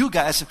away from you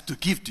guys to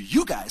give to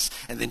you guys.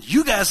 And then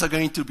you guys are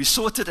going to be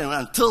sorted. And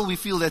until we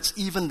feel that's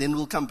even, then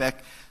we'll come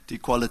back to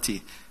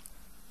equality.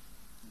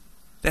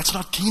 That's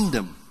not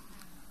kingdom.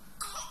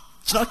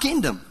 It's not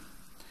kingdom.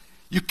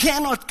 You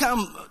cannot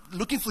come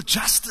looking for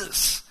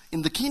justice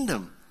in the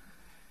kingdom.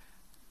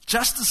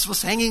 Justice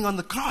was hanging on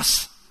the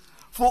cross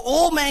for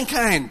all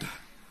mankind.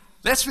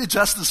 That's where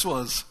justice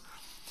was.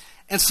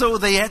 And so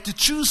they had to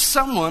choose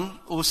someone,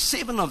 or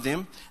 7 of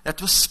them, that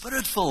was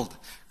spirit-filled.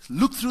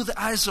 Look through the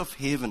eyes of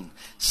heaven.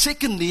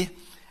 Secondly,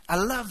 I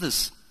love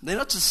this. They're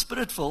not just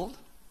spirit-filled,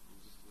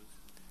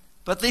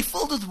 but they're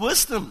filled with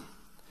wisdom.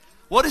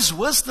 What is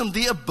wisdom?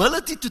 The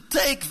ability to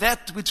take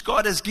that which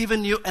God has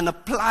given you and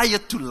apply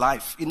it to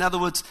life. In other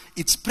words,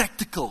 it's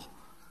practical.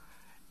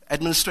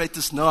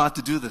 Administrators know how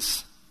to do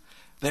this.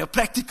 They are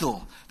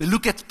practical. They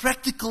look at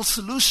practical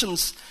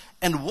solutions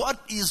and what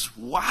is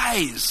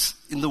wise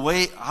in the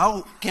way,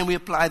 how can we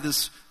apply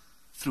this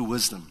through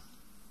wisdom?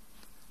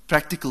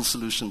 Practical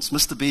solutions.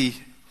 Mr. B,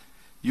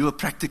 you're a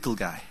practical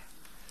guy,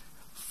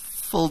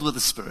 filled with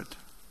the Spirit.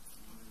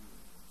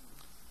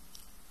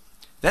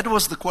 That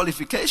was the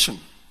qualification.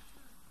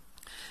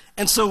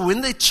 And so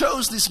when they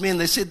chose these men,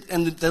 they said,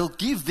 and they'll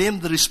give them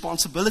the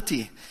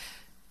responsibility.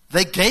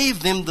 They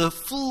gave them the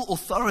full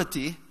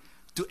authority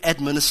to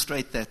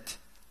administrate that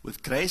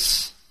with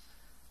grace,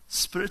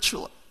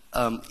 spiritual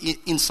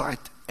insight,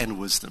 and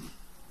wisdom.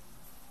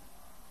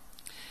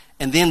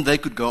 And then they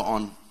could go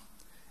on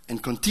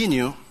and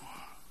continue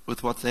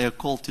with what they are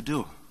called to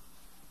do.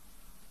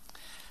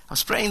 I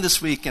was praying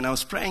this week, and I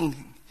was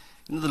praying,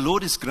 the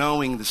Lord is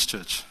growing this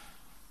church.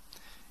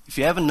 If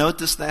you haven't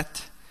noticed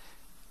that,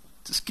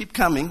 just keep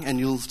coming and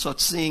you'll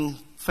start seeing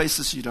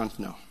faces you don't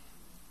know.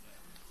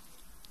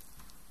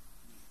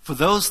 For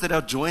those that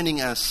are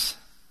joining us,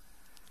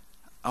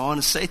 I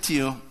want to say to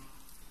you,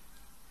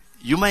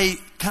 you may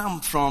come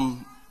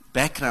from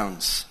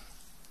backgrounds.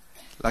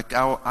 Like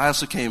I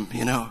also came,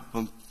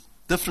 from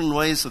different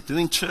ways of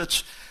doing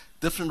church,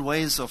 different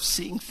ways of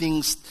seeing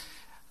things,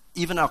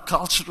 even our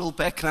cultural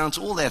backgrounds,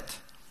 all that.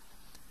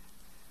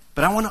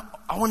 But I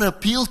want to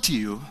appeal to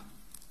you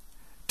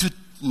to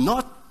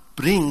not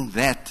bring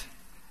that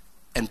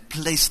and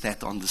place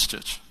that on this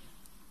church.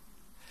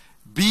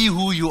 Be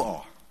who you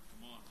are.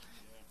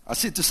 I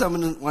said to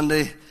someone one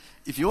day,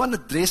 if you want to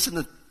dress in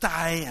a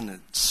tie and a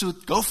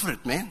suit, go for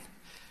it, man.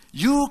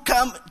 You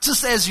come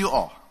just as you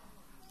are.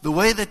 The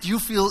way that you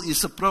feel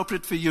is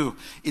appropriate for you.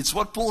 It's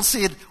what Paul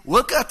said,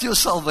 work out your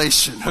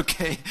salvation,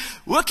 okay?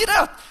 Work it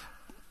out.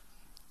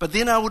 But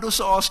then I would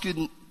also ask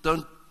you,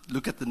 don't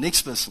look at the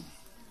next person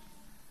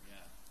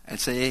and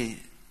say, hey,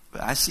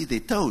 I see their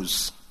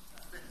toes.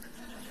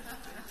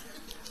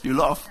 You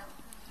laugh.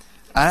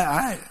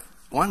 I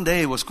one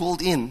day was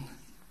called in.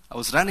 I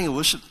was running a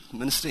worship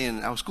ministry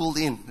and I was called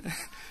in.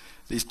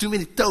 There's too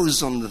many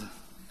toes on the...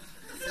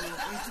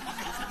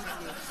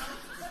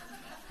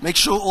 Make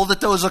sure all the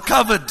toes are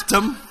covered,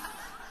 Tim.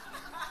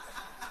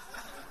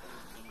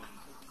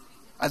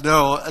 I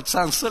know, it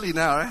sounds silly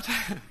now, right?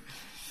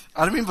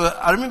 I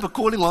remember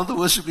calling one of the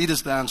worship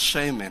leaders down,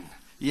 shame, man.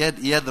 He had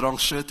the wrong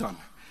shirt on.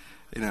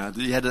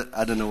 He had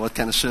I don't know what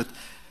kind of shirt.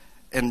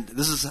 And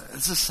this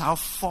is how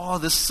far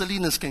this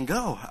silliness can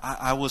go.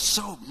 I was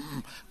so,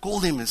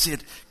 called him and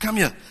said, come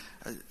here.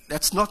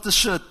 That's not the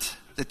shirt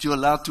that you're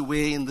allowed to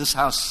wear in this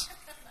house.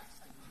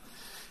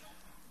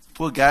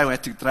 Poor guy who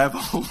had to drive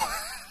home.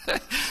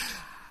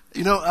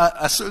 We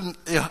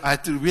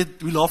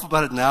laugh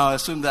about it now. I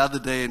saw him the other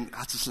day and I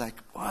was just like,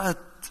 what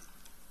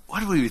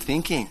were you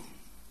thinking?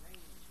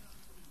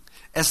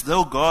 As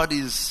though God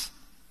is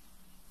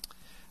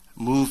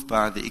moved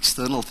by the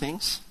external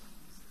things.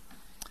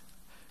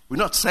 We're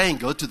not saying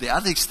go to the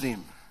other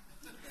extreme,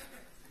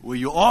 where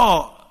you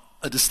are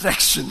a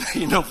distraction,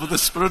 for the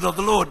Spirit of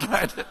the Lord,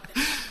 right?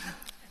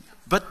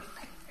 But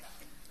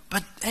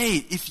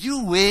hey, if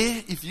you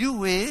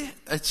wear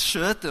a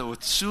shirt or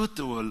a suit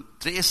or a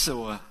dress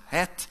or a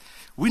hat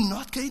We're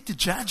not going to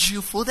judge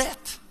you for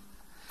that.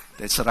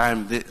 That's a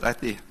rhyme there, right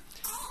there.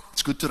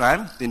 It's good to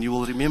rhyme, then you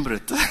will remember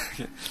it.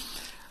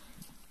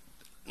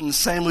 And the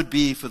same would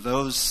be for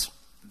those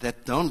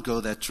that don't go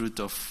that route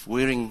of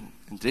wearing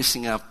and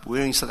dressing up,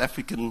 wearing South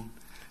African,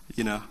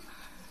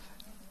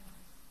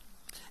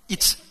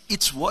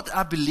 It's what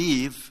I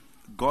believe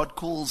God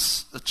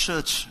calls a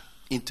church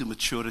into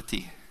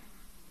maturity.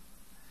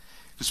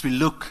 Because we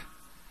look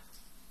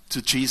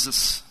to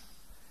Jesus,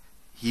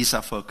 He's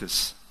our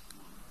focus.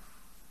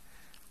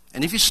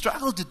 And if you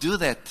struggle to do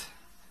that,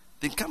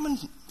 then come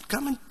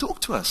and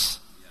talk to us.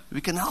 We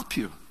can help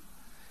you.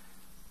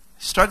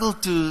 Struggle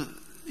to,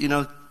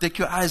 take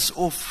your eyes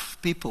off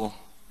people,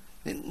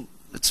 then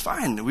it's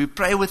fine. We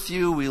pray with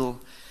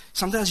you.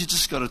 Sometimes you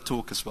just got to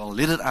talk as well.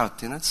 Let it out.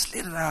 Just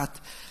let it out.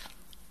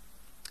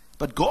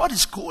 But God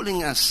is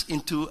calling us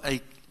into a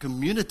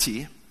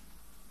community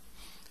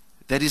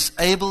that is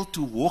able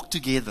to walk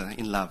together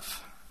in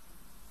love.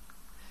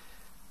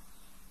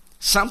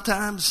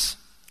 Sometimes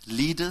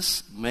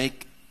leaders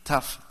make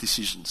tough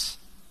decisions.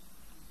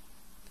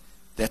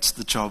 That's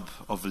the job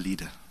of a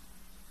leader.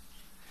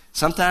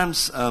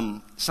 Sometimes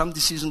some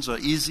decisions are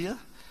easier.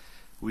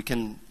 We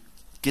can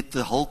get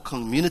the whole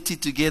community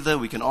together.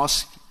 We can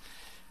ask.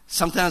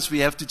 Sometimes we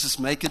have to just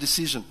make a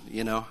decision,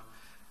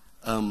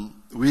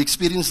 We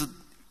experience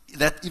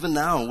that even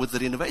now with the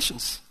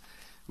renovations.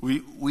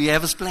 We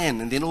have a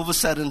plan, and then all of a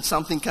sudden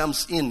something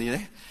comes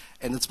in,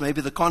 and it's maybe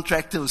the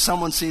contractor or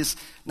someone says,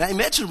 now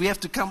imagine we have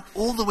to come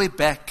all the way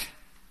back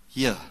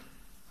here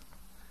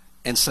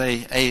and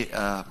say,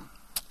 hey,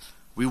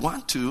 we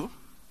want to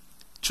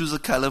choose a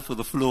color for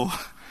the floor.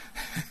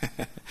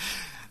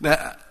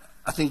 Now,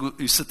 I think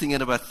we're sitting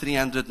at about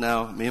 300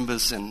 now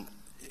members, and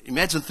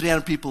imagine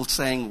 300 people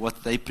saying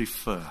what they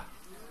prefer.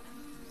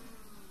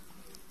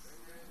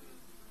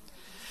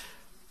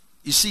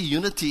 You see,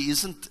 unity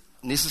isn't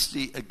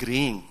necessarily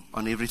agreeing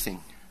on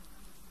everything.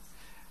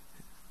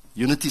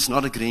 Unity is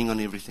not agreeing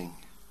on everything.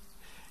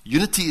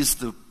 Unity is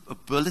the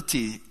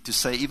ability to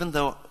say, even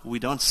though we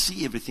don't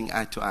see everything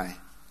eye to eye,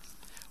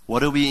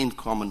 what are we in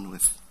common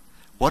with?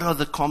 What are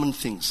the common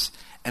things?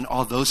 And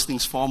are those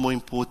things far more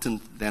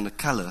important than a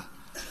color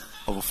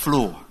of a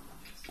floor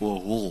or a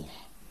wall?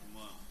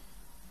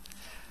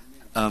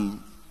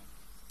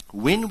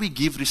 When we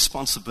give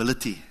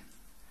responsibility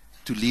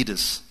to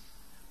leaders,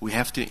 we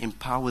have to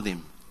empower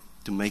them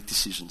to make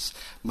decisions.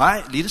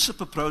 My leadership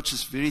approach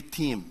is very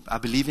team. I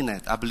believe in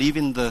that. I believe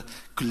in the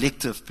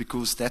collective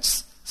because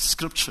that's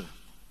scripture.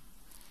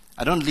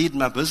 I don't lead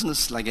my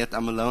business like that.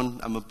 I'm alone.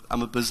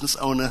 I'm a business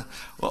owner,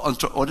 or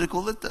what do you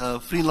call it?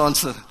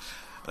 Freelancer.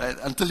 Right?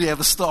 Until you have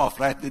a staff,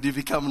 right? Then you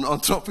become an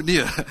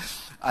entrepreneur.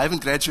 I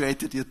haven't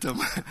graduated yet, Tim.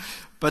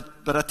 But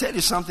I tell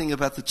you something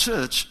about the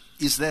church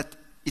is that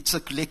it's a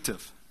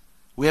collective.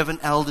 We have an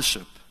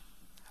eldership.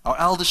 Our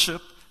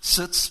eldership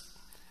sits,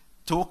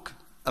 talk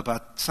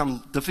about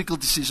some difficult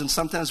decisions.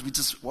 Sometimes we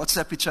just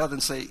WhatsApp each other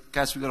and say,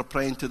 guys, we've got to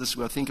pray into this.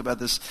 We've got to think about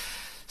this.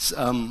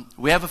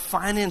 We have a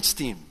finance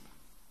team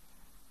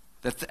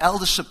that the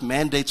eldership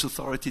mandates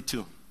authority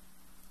to.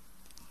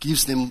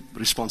 Gives them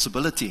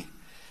responsibility.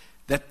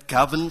 That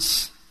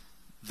governs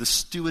the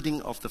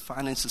stewarding of the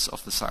finances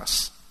of the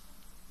house.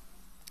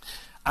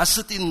 I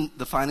sit in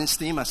the finance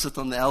team. I sit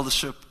on the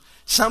eldership.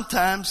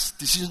 Sometimes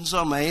decisions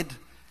are made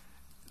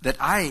that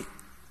I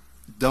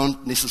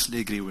don't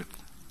necessarily agree with.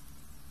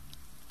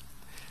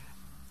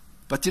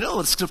 But you know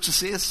what Scripture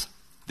says?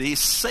 There is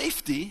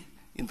safety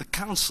in the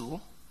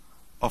counsel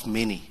of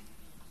many.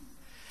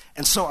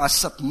 And so I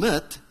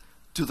submit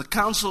to the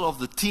counsel of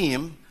the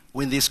team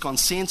when there's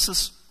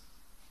consensus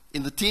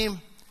in the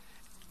team.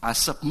 I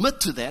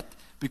submit to that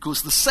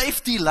because the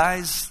safety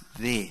lies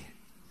there.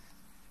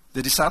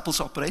 The disciples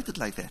operated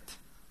like that.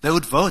 They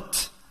would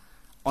vote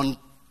on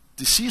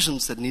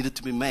decisions that needed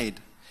to be made.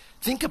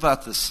 Think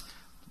about this.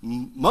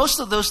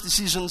 Most of those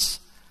decisions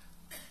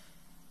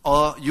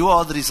you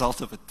are the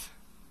result of it.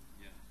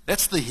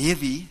 That's the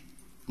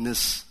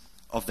heaviness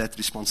of that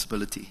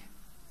responsibility.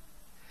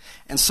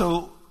 And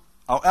so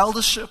our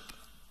eldership,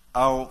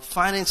 our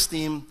finance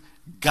team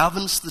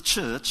governs the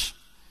church.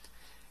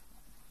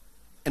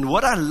 And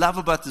what I love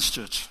about this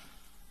church,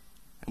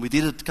 and we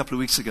did it a couple of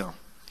weeks ago,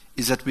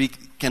 is that we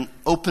can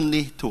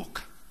openly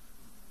talk.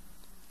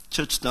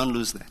 Church, don't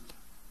lose that.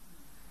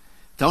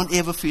 Don't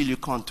ever feel you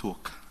can't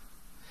talk.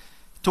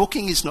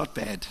 Talking is not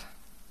bad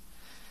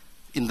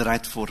in the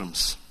right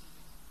forums.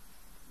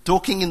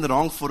 Talking in the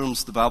wrong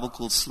forums, the Bible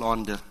calls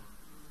slander.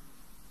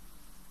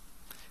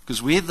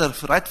 Because where the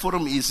right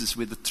forum is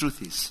where the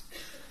truth is.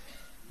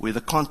 Where the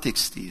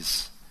context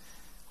is.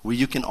 Where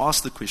you can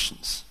ask the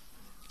questions.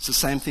 It's the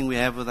same thing we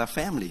have with our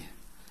family.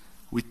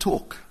 We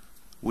talk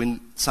when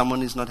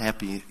someone is not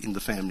happy in the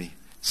family.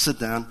 Sit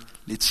down,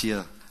 let's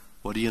hear.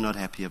 What are you not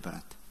happy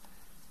about?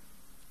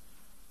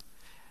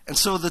 And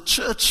so the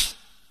church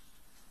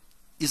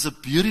is a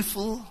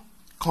beautiful,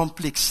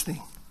 complex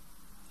thing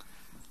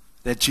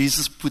that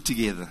Jesus put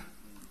together.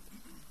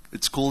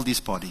 It's called His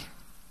body.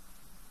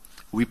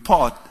 We're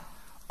part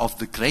of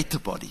the greater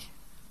body.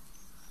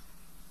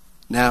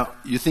 Now,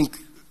 you think,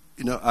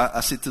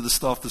 I said to the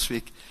staff this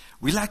week,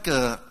 we like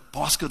a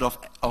basket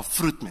of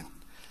fruit, man.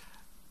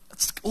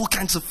 It's all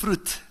kinds of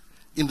fruit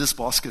in this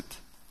basket.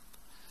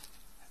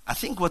 I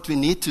think what we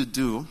need to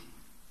do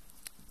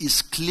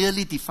is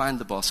clearly define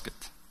the basket.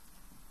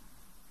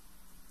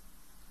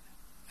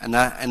 And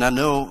I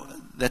know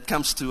that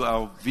comes to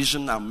our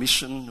vision, our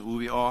mission, who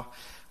we are.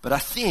 But I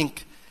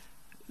think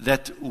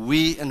that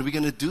we're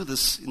going to do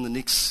this in the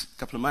next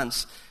couple of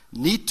months,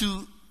 need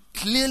to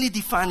clearly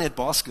define that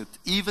basket,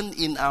 even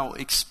in our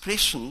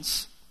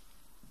expressions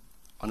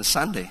on a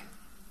Sunday.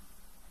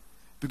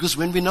 Because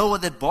when we know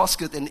what that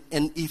basket, and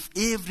if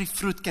every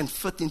fruit can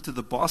fit into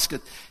the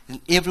basket,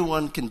 then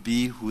everyone can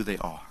be who they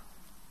are.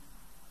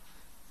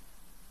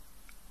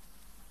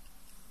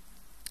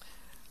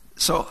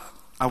 So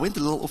I went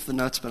a little off the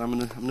notes, but I'm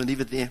going to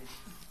leave it there.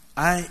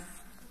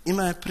 In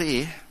my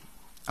prayer,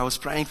 I was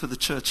praying for the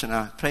church, and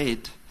I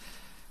prayed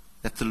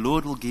that the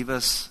Lord will give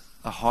us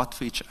a heart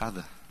for each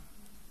other.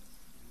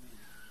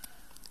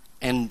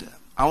 And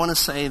I want to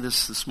say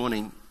this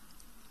morning.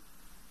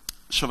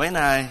 Chauvet and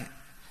I,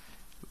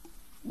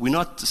 we're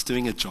not just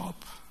doing a job.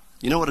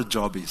 You know what a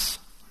job is?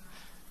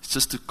 It's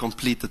just to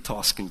complete the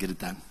task and get it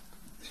done.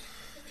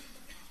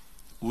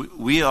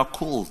 We are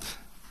called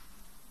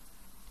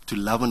to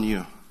love on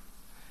you.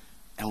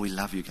 And we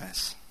love you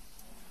guys.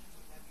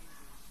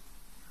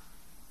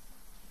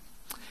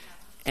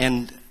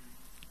 And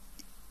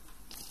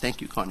thank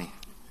you, Connie.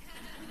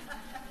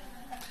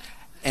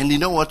 And you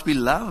know what we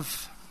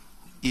love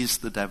is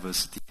the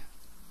diversity.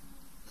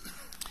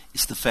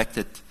 It's the fact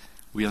that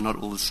we are not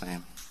all the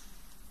same.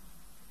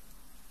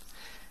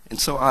 And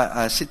so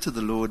I said to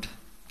the Lord,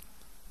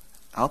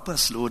 help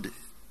us, Lord,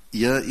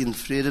 here in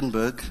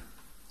Vredenburg,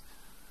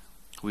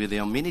 where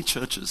there are many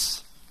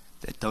churches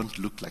that don't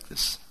look like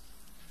this.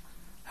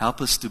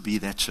 Help us to be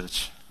that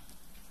church,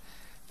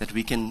 that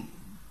we can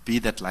be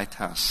that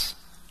lighthouse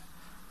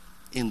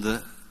in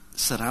the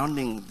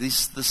surrounding,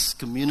 this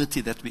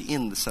community that we're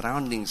in, the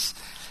surroundings,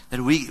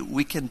 that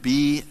we can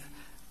be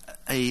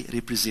a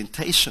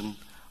representation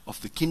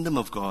of the kingdom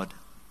of God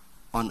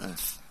on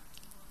earth.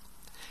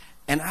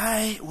 And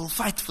I will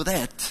fight for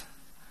that.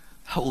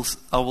 I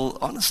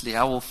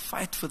will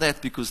fight for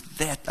that, because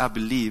that, I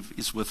believe,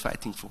 is worth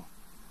fighting for.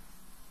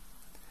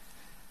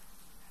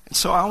 And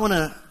so I want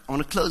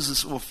to close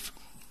this off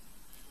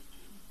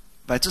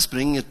by just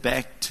bringing it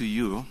back to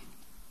you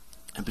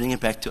and bringing it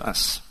back to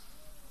us.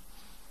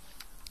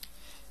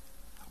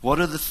 What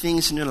are the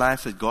things in your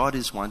life that God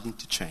is wanting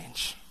to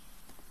change?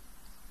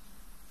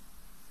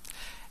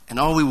 And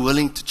are we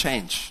willing to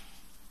change?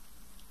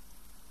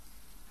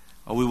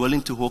 Are we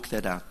willing to walk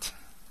that out?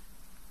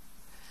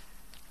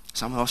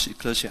 So I'm going to ask you to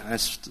close your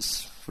eyes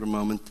just for a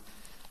moment.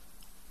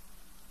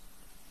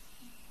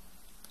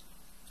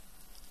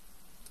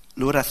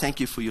 Lord, I thank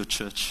you for your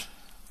church.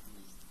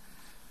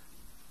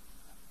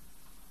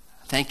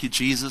 Thank you,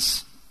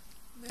 Jesus,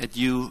 that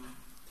you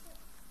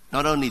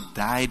not only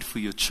died for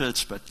your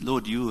church, but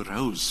Lord, you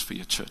rose for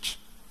your church.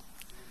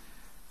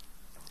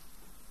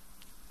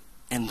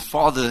 And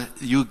Father,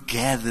 you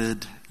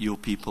gathered your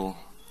people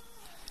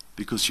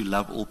because you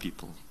love all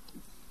people.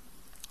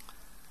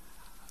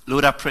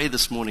 Lord, I pray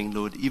this morning,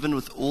 Lord, even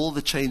with all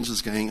the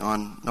changes going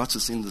on, not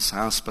just in this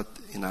house, but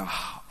in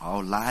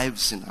our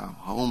lives, in our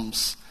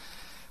homes,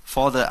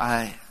 Father,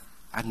 I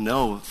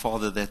know,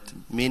 Father, that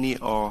many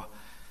are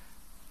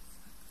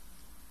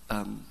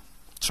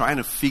trying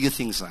to figure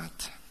things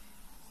out.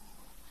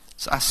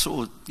 So I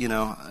saw,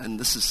 and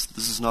this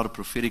is not a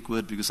prophetic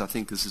word, because I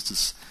think this is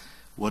just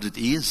what it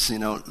is. A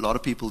lot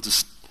of people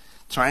just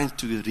trying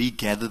to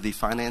regather their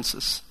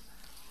finances,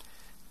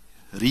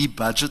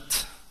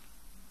 rebudget,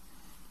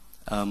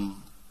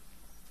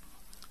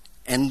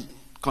 and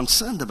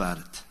concerned about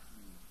it.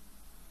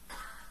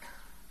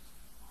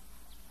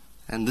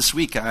 And this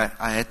week I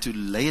had to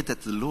lay it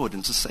at the Lord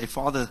and just say,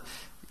 Father,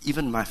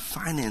 even my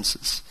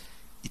finances,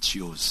 it's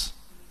yours.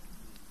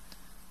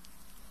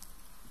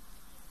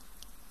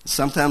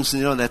 Sometimes,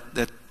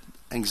 that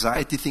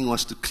anxiety thing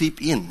wants to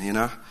creep in,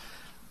 And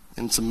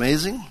it's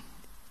amazing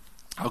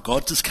how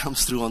God just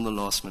comes through on the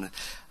last minute.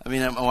 I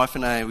mean, my wife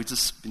and I, we've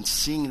just been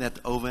seeing that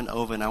over and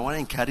over. And I want to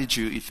encourage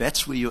you, if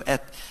that's where you're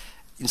at,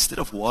 instead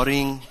of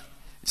worrying,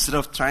 instead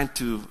of trying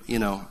to,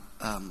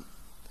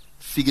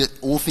 figure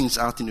all things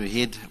out in your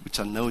head, which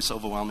I know is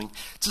overwhelming,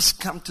 just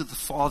come to the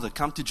Father,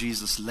 come to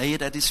Jesus, lay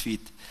it at His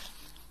feet,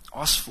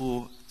 ask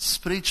for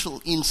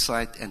spiritual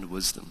insight and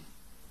wisdom,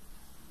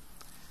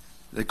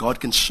 that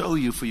God can show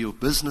you for your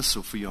business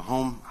or for your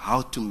home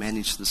how to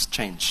manage this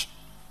change.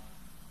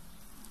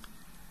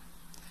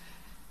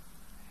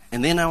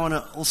 And then I want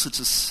to also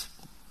just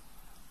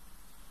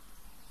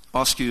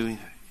ask you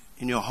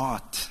in your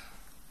heart,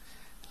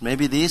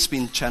 maybe there's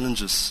been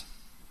challenges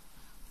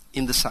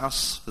in this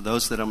house, for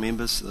those that are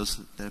members, those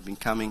that have been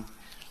coming.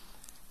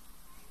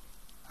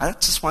 I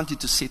just want you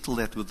to settle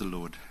that with the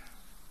Lord.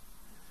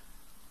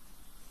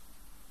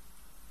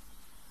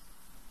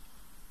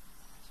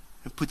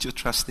 And put your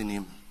trust in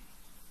Him.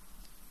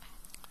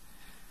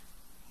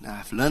 Now,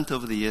 I've learned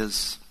over the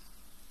years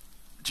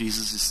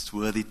Jesus is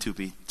worthy to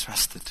be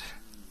trusted.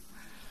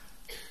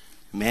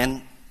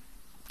 Man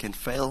can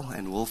fail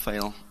and will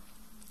fail,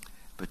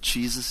 but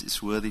Jesus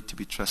is worthy to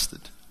be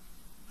trusted.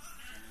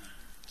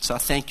 So I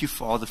thank you,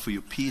 Father, for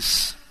your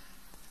peace.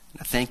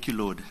 And I thank you,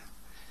 Lord,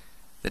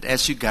 that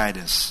as you guide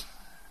us,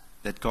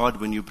 that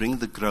God, when you bring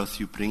the growth,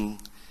 you bring,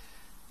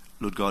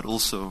 Lord God,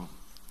 also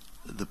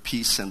the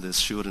peace and the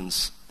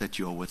assurance that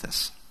you are with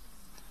us.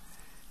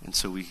 And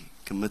so we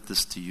commit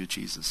this to you,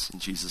 Jesus, in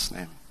Jesus'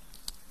 name.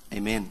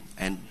 Amen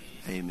and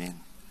amen.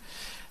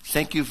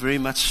 Thank you very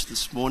much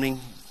this morning.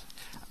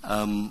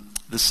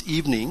 This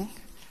evening,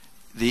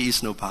 there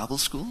is no Bible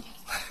school.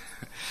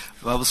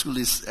 Bible school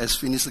has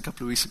finished a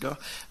couple of weeks ago.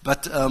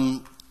 But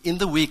in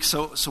the week,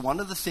 so one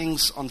of the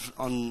things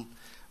on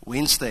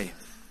Wednesday,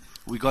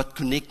 we got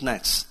Connect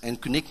Nights. And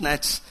Connect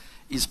Nights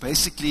is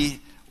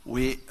basically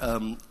where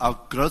our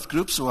growth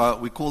groups, or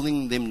we're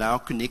calling them now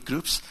Connect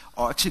groups,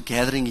 are actually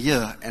gathering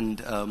here. And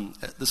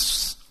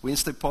this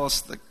Wednesday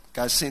past, the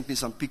guy sent me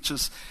some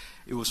pictures.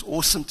 It was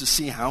awesome to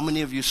see how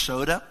many of you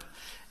showed up.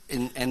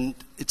 And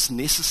it's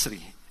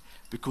necessary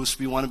because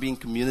we want to be in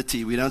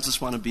community. We don't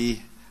just want to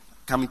be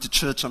coming to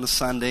church on a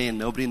Sunday and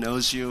nobody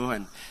knows you.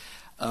 And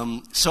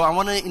so I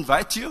want to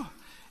invite you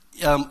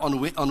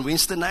on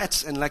Wednesday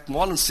nights. And like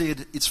Marlon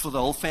said, it's for the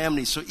whole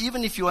family. So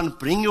even if you want to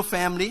bring your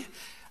family,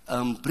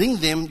 bring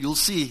them. You'll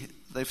see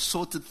they've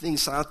sorted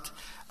things out.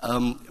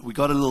 We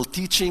got a little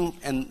teaching,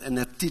 and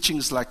that teaching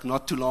is like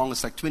not too long.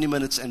 It's like 20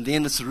 minutes. And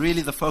then it's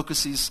really the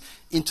focus is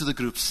into the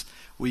groups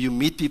where you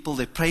meet people.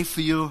 They pray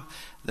for you.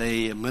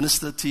 They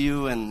minister to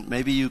you, and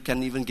maybe you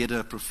can even get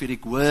a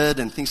prophetic word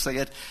and things like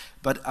that.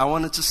 But I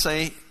wanted to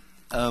say,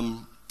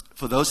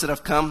 for those that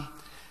have come,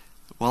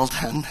 well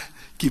done.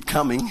 Keep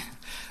coming.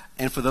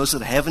 And for those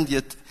that haven't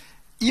yet,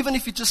 even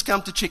if you just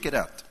come to check it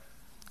out,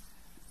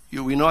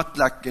 we're not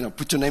like,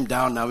 put your name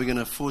down, now we're going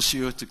to force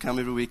you to come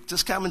every week.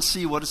 Just come and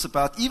see what it's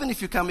about. Even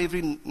if you come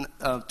every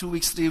 2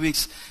 weeks, 3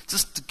 weeks,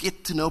 just to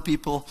get to know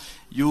people,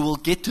 you will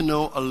get to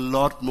know a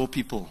lot more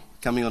people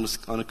coming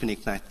on a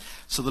Connect night.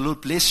 So the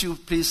Lord bless you.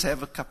 Please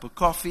have a cup of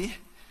coffee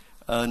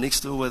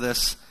next door with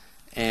us,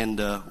 and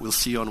we'll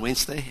see you on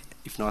Wednesday,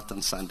 if not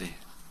on Sunday.